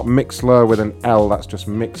 That's not Mixler with an L, that's just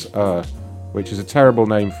Mixer, which is a terrible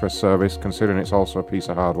name for a service considering it's also a piece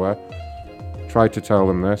of hardware. Tried to tell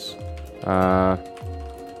them this.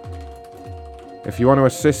 If you want to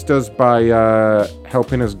assist us by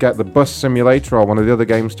helping us get the Bus Simulator or one of the other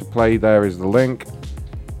games to play, there is the link.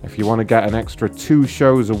 If you want to get an extra 2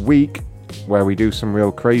 shows a week where we do some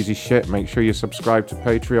real crazy shit, make sure you subscribe to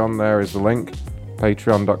Patreon, there is the link.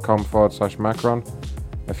 Patreon.com/Macron.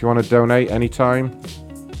 If you want to donate anytime,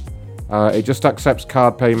 it just accepts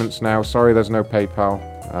card payments now. Sorry there's no PayPal,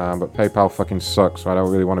 but PayPal fucking sucks, so I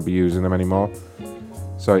don't really want to be using them anymore.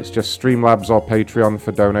 So it's just Streamlabs or Patreon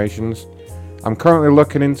for donations. I'm currently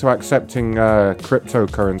looking into accepting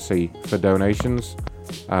cryptocurrency for donations.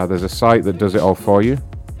 There's a site that does it all for you,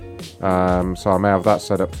 so I may have that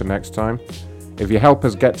set up for next time. If you help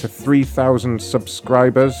us get to 3,000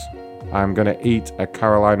 subscribers, I'm going to eat a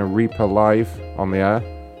Carolina Reaper live on the air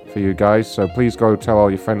for you guys. So please go tell all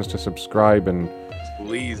your friends to subscribe and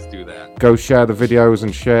Please do that. Go share the videos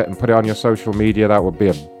and shit and put it on your social media. That would be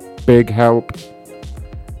a big help.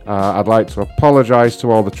 I'd like to apologise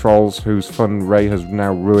to all the trolls whose fun Ray has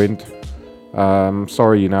now ruined.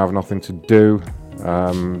 Sorry you now have nothing to do.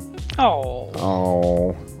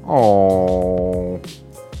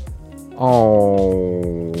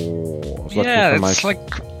 Yeah, it's like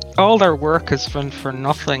all their work has been for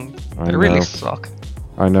nothing. They really suck.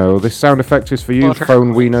 I know. This sound effect is for you,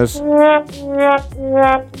 phone wieners.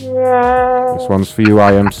 This one's for you,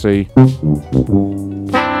 IMC.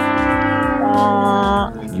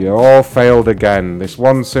 You all failed again. This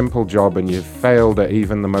one simple job and you've failed at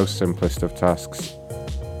even the most simplest of tasks.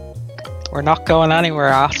 We're not going anywhere,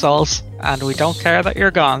 assholes. And we don't care that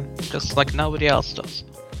you're gone. Just like nobody else does.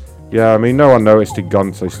 Yeah, I mean, no one noticed he'd gone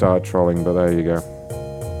until he started trolling, but there you go.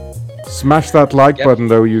 Smash that like button,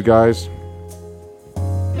 though, you guys.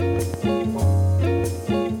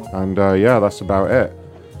 And, yeah, that's about it.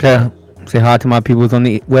 Okay, say hi to my peoples on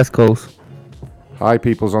the West Coast. Hi,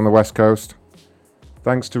 peoples on the West Coast.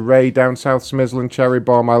 Thanks to Ray down south, Smizzle and Cherry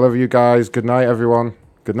Bomb. I love you guys. Good night, everyone.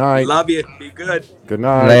 Good night. Love you. Be good. Good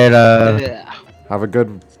night. Later. Yeah. Have a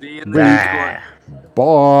good See you week. next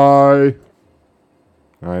Bye.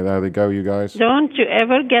 Alright, there they go, you guys. Don't you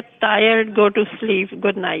ever get tired, go to sleep.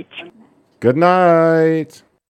 Good night. Good night.